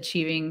to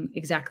achieving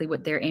exactly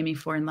what they're aiming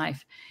for in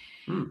life.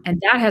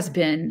 And that has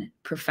been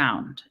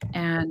profound.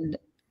 And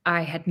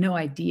I had no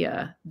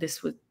idea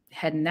this would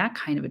head in that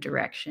kind of a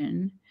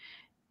direction.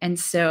 And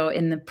so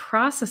in the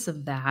process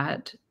of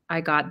that,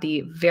 I got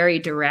the very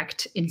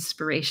direct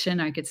inspiration,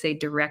 I could say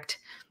direct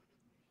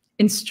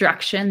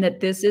instruction, that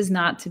this is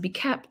not to be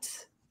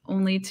kept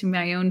only to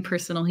my own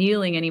personal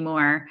healing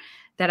anymore,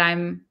 that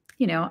I'm,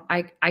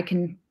 I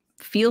can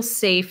feel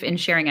safe in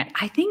sharing it.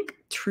 I think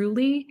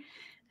truly,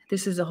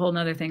 this is a whole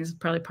nother thing. This is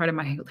probably part of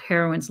my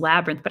heroine's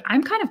labyrinth, but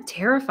I'm kind of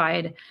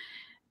terrified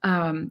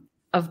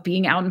of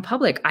being out in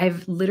public.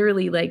 I've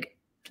literally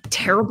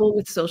terrible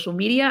with social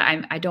media.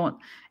 I don't,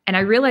 and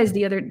I realized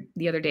the other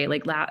day,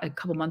 a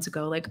couple months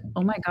ago,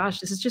 oh my gosh,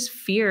 this is just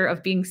fear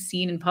of being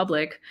seen in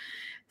public.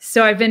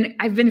 So I've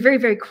been very,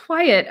 very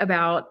quiet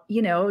about,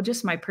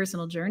 just my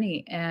personal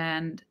journey.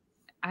 And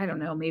I don't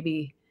know,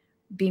 maybe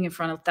being in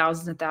front of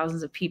thousands and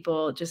thousands of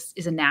people just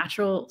is a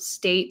natural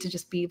state to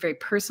just be very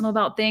personal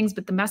about things.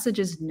 But the message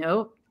is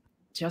no,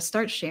 just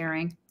start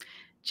sharing.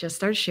 Just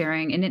start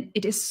sharing. And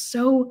it is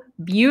so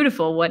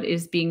beautiful what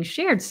is being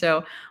shared.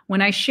 So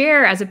when I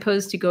share, as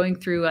opposed to going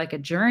through a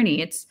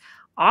journey, it's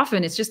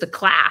just a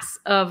class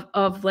of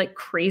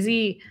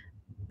crazy,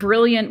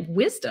 brilliant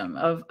wisdom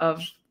of,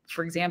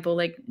 for example,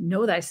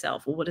 know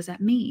thyself. Well, what does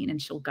that mean?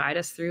 And she'll guide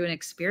us through an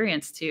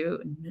experience to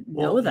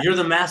know that. You're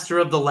the master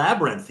of the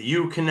labyrinth.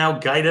 You can now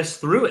guide us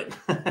through it.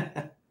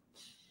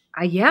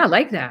 Yeah, I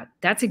like that.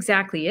 That's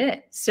exactly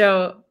it.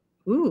 So,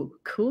 ooh,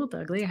 cool,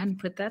 Dougley. I hadn't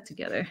put that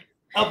together.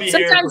 I'll be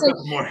here for a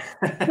couple more.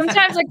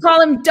 Sometimes I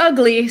call him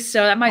Dougley,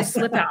 so that might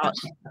slip out.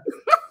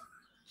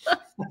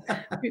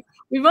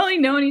 We've only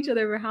known each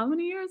other for how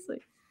many years?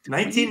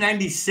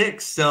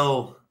 1996.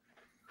 So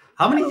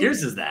how many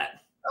years is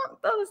that?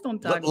 Oh, let's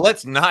don't talk.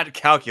 Let's not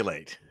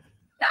calculate.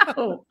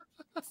 No.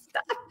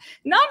 Stop.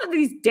 None of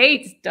these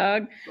dates,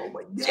 Doug. Oh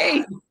my God.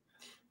 Jeez.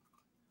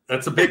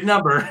 That's a big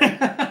number.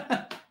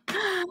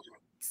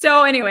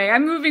 So anyway,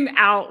 I'm moving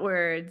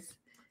outwards.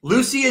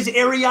 Lucy is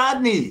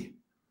Ariadne.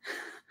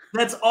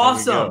 That's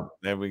awesome.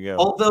 There we go.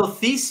 Although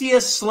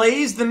Theseus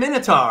slays the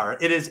Minotaur,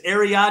 it is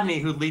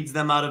Ariadne who leads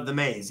them out of the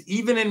maze,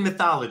 even in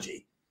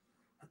mythology.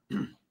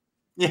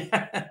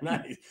 Yeah,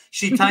 nice.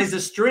 She ties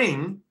a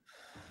string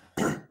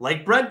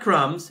like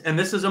breadcrumbs, and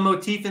this is a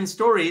motif in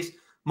stories.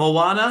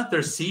 Moana,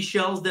 there's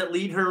seashells that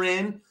lead her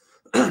in.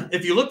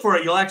 If you look for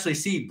it, you'll actually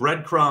see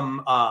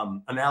breadcrumb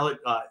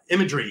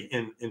imagery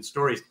in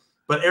stories.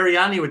 But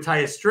Ariadne would tie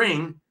a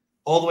string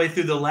all the way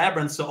through the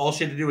labyrinth, so all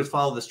she had to do was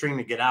follow the string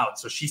to get out.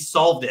 So she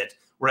solved it,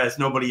 whereas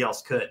nobody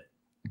else could.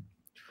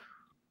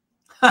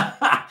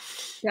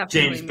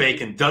 James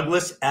Bacon,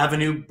 Douglas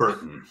Avenue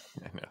Burton.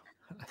 I know.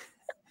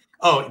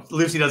 Oh,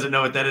 Lucy doesn't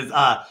know what that is.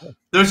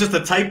 There was just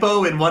a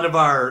typo in one of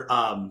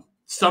our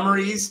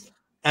summaries,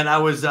 and I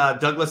was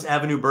Douglas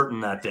Avenue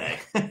Burton that day.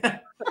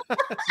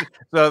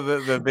 So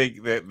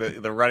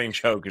the running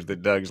joke is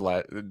that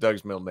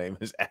Doug's middle name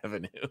is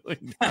Avenue.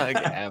 Doug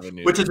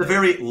Avenue, which is a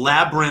very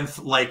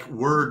labyrinth-like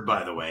word,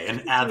 by the way.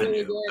 An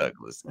avenue.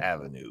 Douglas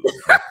Avenue.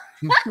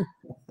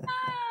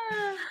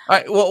 All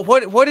right. Well,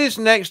 what is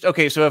next?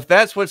 Okay, so if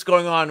that's what's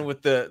going on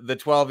with the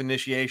 12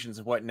 initiations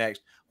and what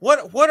next,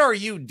 what are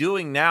you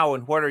doing now,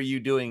 and what are you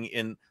doing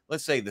in,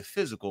 let's say, the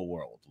physical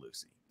world,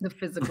 Lucy? The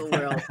physical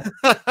world.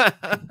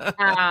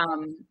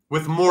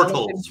 With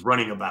mortals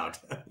running about.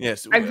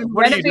 Yes. I've been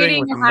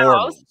renovating the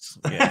house.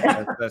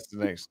 Yeah, that's the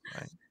next.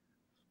 Right.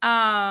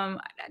 I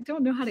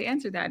don't know how to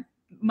answer that.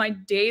 My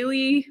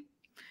lately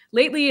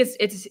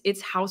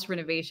it's house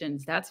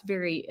renovations. That's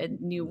a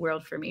new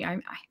world for me.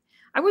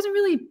 I wasn't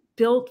really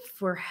built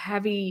for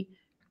heavy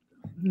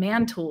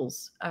man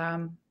tools.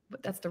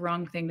 But that's the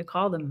wrong thing to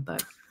call them.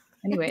 But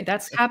anyway,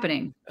 that's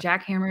happening.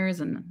 Jackhammers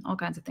and all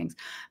kinds of things.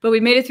 But we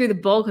made it through the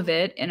bulk of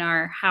it in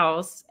our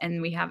house,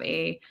 and we have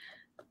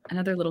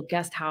another little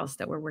guest house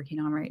that we're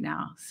working on right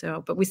now.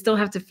 So, but we still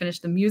have to finish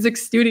the music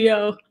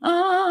studio.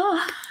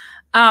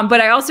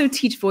 But I also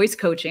teach voice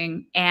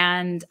coaching,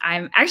 and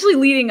I'm actually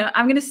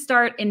I'm going to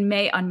start on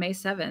May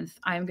 7th.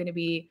 I'm going to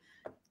be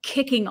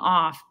kicking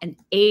off an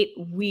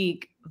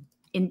 8-week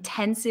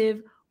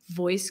intensive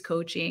voice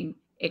coaching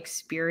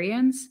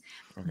experience.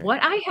 Okay. What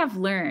I have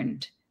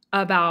learned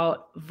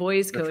about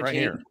voice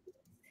coaching,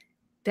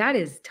 that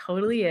is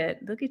totally it.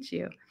 Look at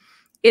you.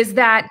 Is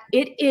that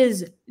it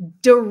is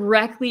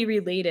directly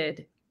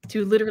related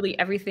to literally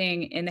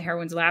everything in the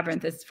Heroine's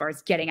Labyrinth as far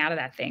as getting out of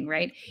that thing,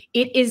 right?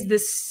 It is the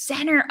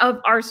center of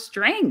our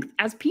strength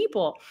as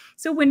people.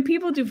 So when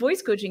people do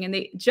voice coaching, and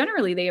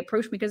they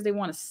approach me because they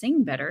want to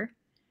sing better,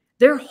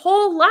 their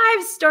whole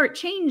lives start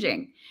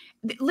changing.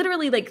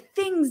 Literally,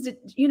 things that,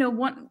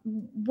 one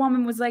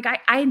woman was like,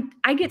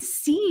 I get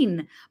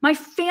seen. My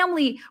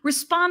family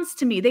responds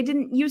to me. They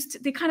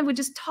they kind of would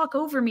just talk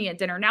over me at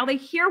dinner. Now they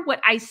hear what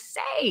I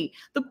say.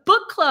 The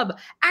book club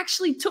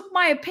actually took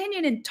my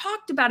opinion and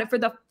talked about it for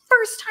the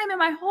first time in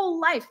my whole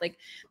life.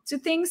 So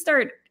things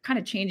start kind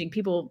of changing.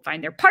 People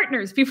find their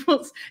partners,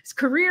 people's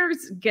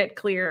careers get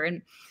clear.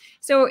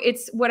 So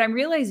it's what I'm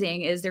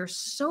realizing is there's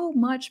so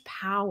much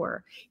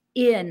power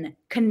in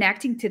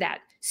connecting to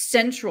that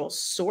central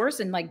source.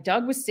 And like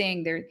Doug was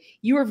saying there,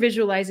 you are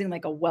visualizing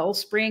like a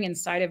wellspring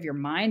inside of your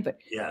mind, but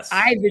Yes,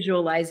 I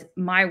visualize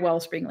my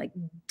wellspring like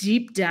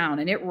deep down,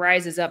 and it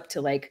rises up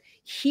to like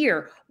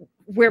here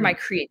where my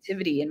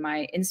creativity and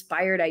my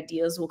inspired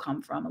ideas will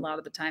come from a lot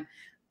of the time.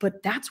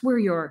 But that's where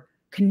your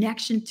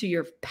connection to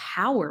your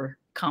power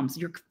comes.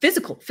 Your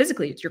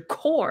physically, it's your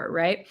core,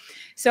 right?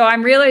 So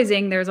I'm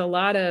realizing there's a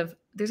lot of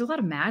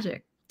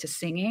magic to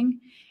singing,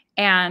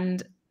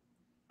 and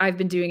I've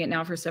been doing it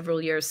now for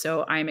several years.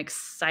 So I'm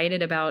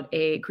excited about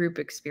a group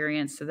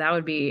experience. So that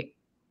would be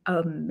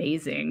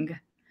amazing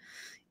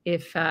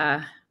if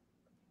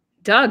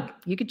Doug,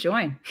 you could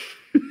join.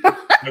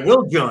 I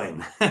will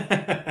join.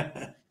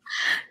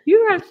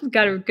 You have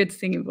got a good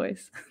singing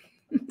voice.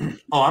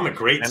 Oh, I'm a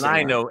great singer.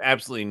 I know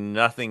absolutely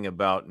nothing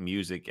about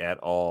music at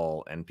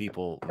all. And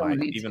people,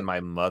 even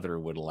my mother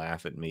would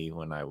laugh at me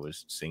when I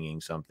was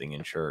singing something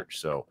in church.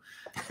 So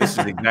this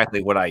is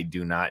exactly what I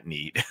do not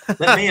need.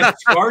 That may have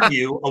scarred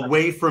you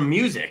away from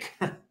music.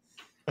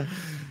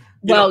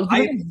 You have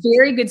a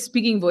very good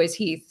speaking voice,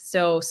 Heath.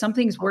 So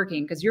something's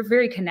working because you're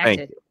very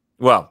connected.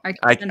 Well,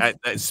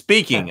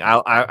 speaking,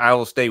 I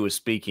will stay with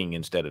speaking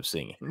instead of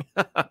singing.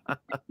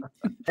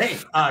 Hey,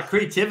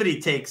 creativity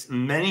takes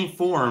many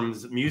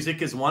forms.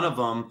 Music is one of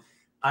them.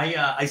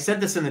 I said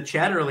this in the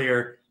chat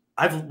earlier.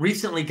 I've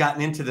recently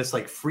gotten into this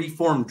like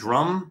free-form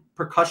drum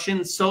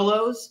percussion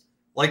solos,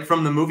 like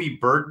from the movie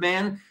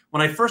Birdman.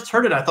 When I first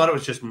heard it, I thought it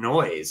was just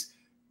noise,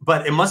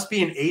 but it must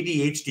be an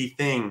ADHD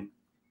thing.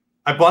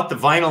 I bought the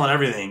vinyl and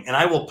everything, and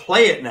I will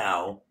play it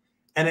now.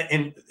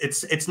 And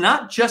it's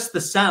not just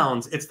the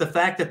sounds, it's the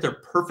fact that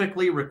they're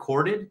perfectly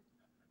recorded,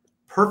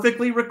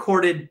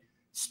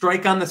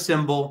 strike on the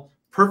cymbal,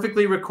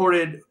 perfectly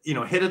recorded,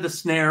 hit of the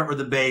snare or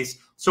the bass.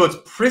 So it's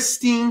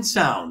pristine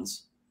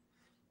sounds,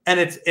 and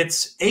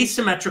it's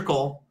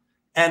asymmetrical.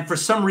 And for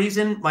some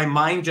reason, my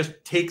mind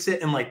just takes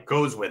it and like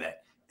goes with it.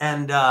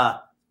 And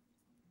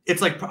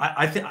it's like,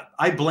 I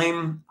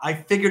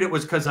figured it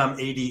was because I'm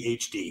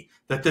ADHD,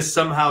 that this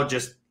somehow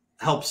just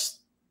helps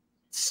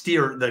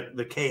steer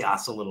the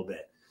chaos a little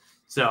bit.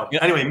 So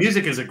anyway,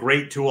 music is a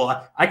great tool.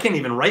 I can't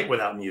even write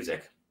without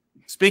music.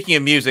 Speaking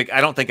of music, I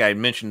don't think I had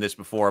mentioned this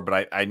before,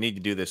 but I need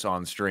to do this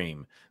on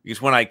stream,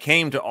 because when I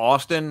came to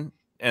Austin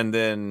and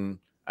then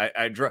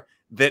I drove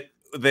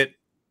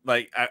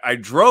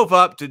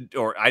up to,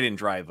 or I didn't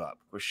drive up,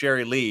 but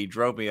Sherry Lee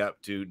drove me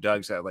up to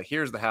Doug's house. Like,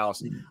 here's the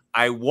house.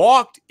 I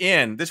walked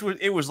in.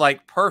 It was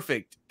like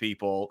perfect,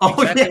 people.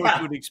 Exactly what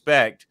you would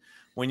expect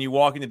when you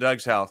walk into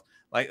Doug's house.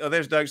 Like, oh,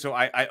 there's Doug. So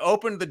I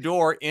opened the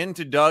door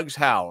into Doug's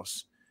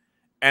house,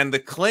 and the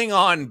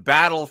Klingon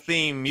battle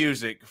theme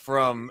music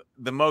from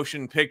the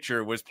motion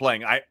picture was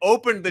playing. I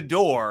opened the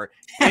door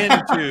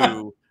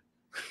into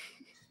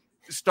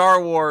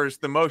Star Wars,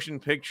 the motion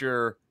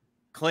picture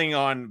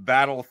Klingon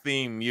battle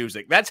theme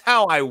music. That's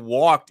how I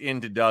walked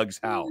into Doug's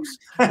house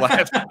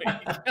last week.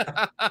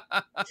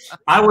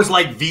 I was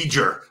like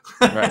V'ger.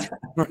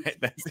 Right.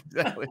 That's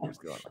exactly what's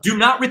going on. Do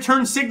not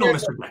return signal,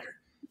 Mr. Becker.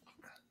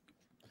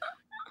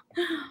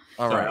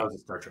 All Sorry, right. that was a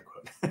Star Trek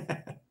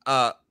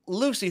quote.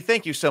 Luci,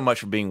 thank you so much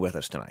for being with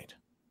us tonight.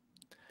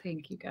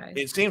 Thank you, guys.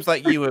 It seems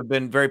like you have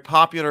been very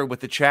popular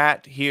with the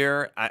chat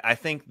here. I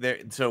think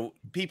so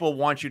people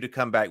want you to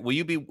come back. Will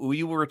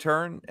you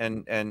return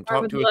and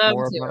talk to us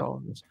more about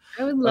all this?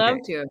 I would love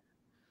to.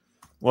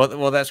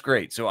 Well, that's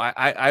great. So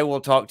I will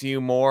talk to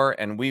you more,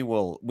 and we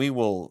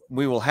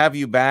will have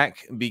you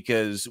back,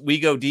 because we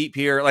go deep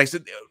here. Like I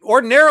said,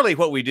 ordinarily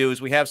what we do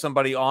is we have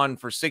somebody on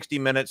for 60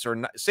 minutes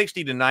or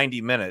 60 to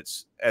 90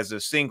 minutes as a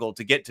single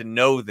to get to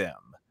know them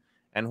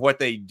and what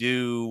they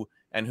do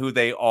and who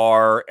they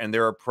are and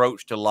their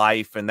approach to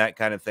life and that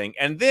kind of thing.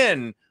 And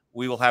then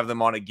we will have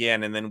them on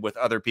again, and then with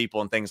other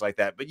people and things like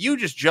that. But you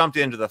just jumped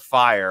into the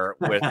fire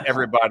with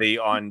everybody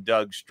on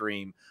Doug's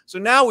stream. So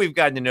now we've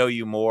gotten to know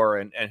you more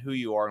and who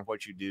you are and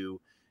what you do.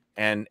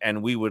 And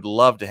we would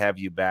love to have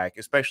you back,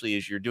 especially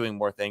as you're doing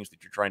more things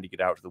that you're trying to get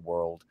out to the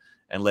world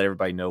and let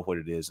everybody know what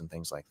it is and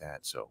things like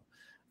that. So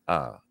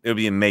it would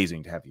be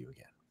amazing to have you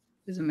again.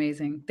 It was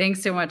amazing.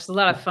 Thanks so much. It's a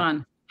lot of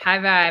fun. High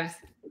vibes.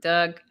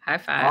 Doug, high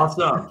five.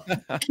 Awesome.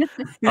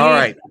 All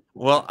right.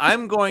 Well,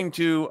 I'm going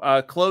to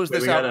close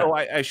this out. Oh,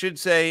 I should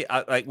say,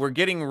 like, we're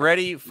getting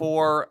ready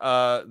for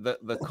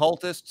the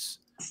cultists,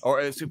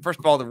 or first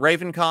of all, the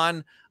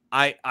RavenCon.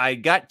 I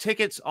got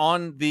tickets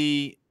on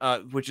the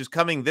which is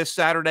coming this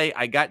Saturday.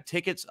 I got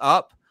tickets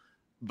up,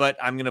 but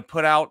I'm going to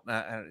put out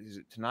is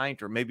it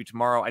tonight or maybe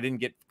tomorrow? I didn't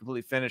get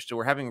completely finished. So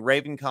we're having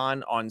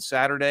RavenCon on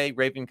Saturday,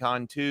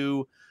 RavenCon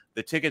 2.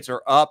 The tickets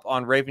are up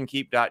on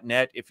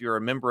ravenkeep.net. If you're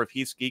a member of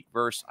Heath's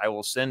Geekverse, I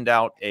will send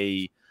out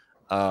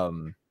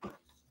I'll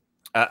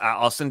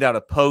send out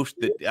a post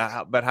that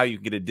about how you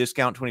can get a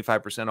discount,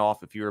 25%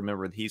 off if you're a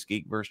member of the Heath's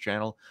Geekverse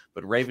channel.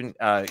 But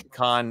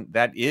RavenCon,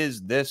 that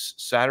is this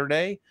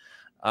Saturday,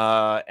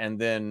 and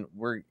then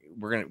we're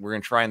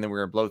gonna try, and then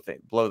we're gonna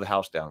blow the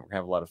house down. We're gonna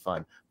have a lot of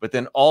fun. But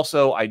then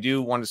also, I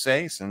do want to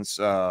say, since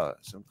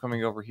I'm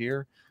coming over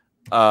here,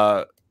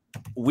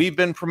 we've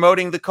been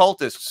promoting the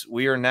Cultists.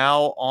 We are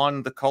now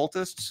on the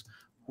Cultists,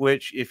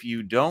 which, if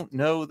you don't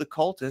know the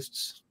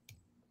Cultists,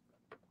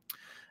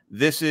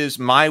 this is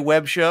my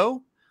web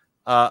show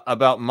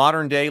about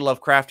modern day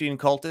Lovecraftian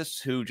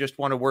cultists who just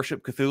want to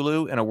worship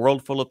Cthulhu in a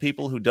world full of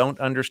people who don't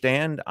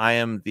understand. I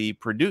am the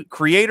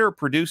creator,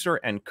 producer,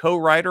 and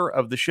co-writer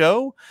of the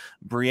show.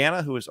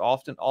 Brianna, who is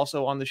often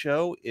also on the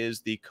show,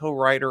 is the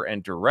co-writer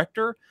and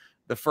director.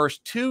 The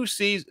first three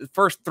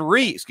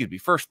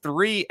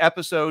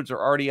episodes are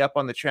already up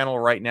on the channel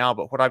right now.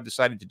 But what I've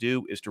decided to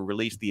do is to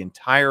release the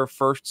entire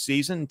first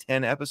season,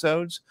 10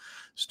 episodes,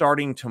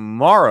 starting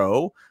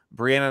tomorrow.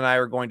 Brianna and I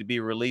are going to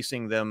be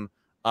releasing them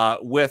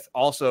with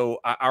also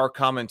our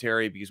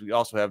commentary, because we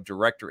also have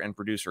director and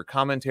producer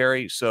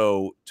commentary.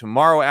 So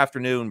tomorrow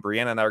afternoon,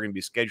 Brianna and I are going to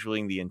be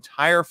scheduling the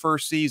entire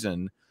first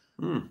season,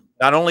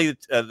 not only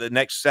the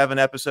next 7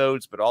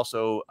 episodes, but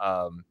also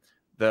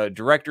the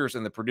directors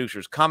and the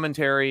producers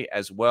commentary,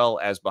 as well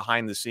as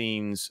behind the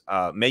scenes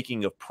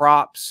making of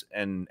props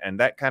and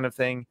that kind of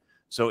thing.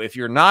 So if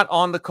you're not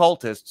on the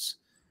Cultists,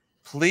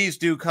 please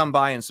do come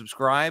by and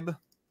subscribe.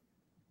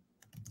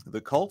 The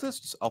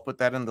Cultists, I'll put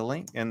that in the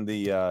link in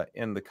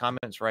the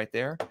comments right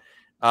there,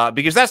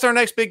 because that's our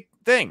next big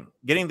thing,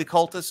 getting the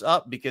Cultists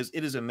up, because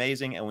it is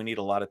amazing and we need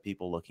a lot of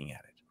people looking at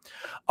it.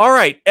 All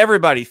right,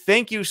 everybody,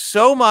 thank you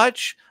so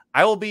much.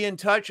 I will be in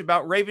touch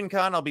about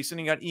RavenCon. I'll be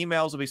sending out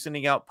emails. I'll be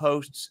sending out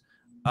posts.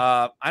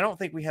 I don't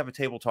think we have a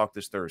table talk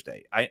this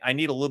Thursday. I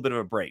need a little bit of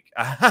a break.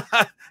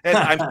 And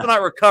I'm still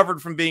not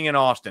recovered from being in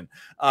Austin.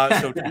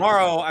 So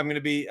tomorrow I'm going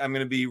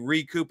to be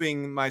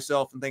recouping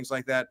myself and things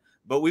like that.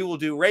 But we will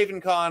do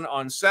RavenCon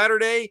on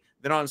Saturday.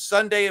 Then on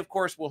Sunday, of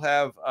course, we'll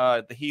have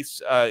the Heath's.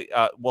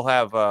 We'll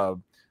have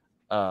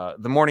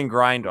the Morning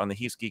Grind on the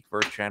Heath's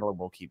Geekverse channel, and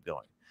we'll keep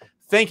going.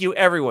 Thank you,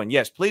 everyone.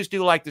 Yes, please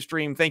do like the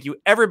stream. Thank you,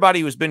 everybody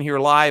who's been here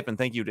live, and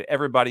thank you to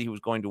everybody who's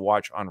going to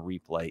watch on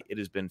replay. It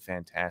has been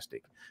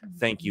fantastic.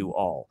 Thank you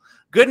all.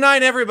 Good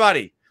night,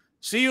 everybody.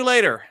 See you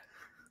later.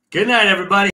 Good night, everybody.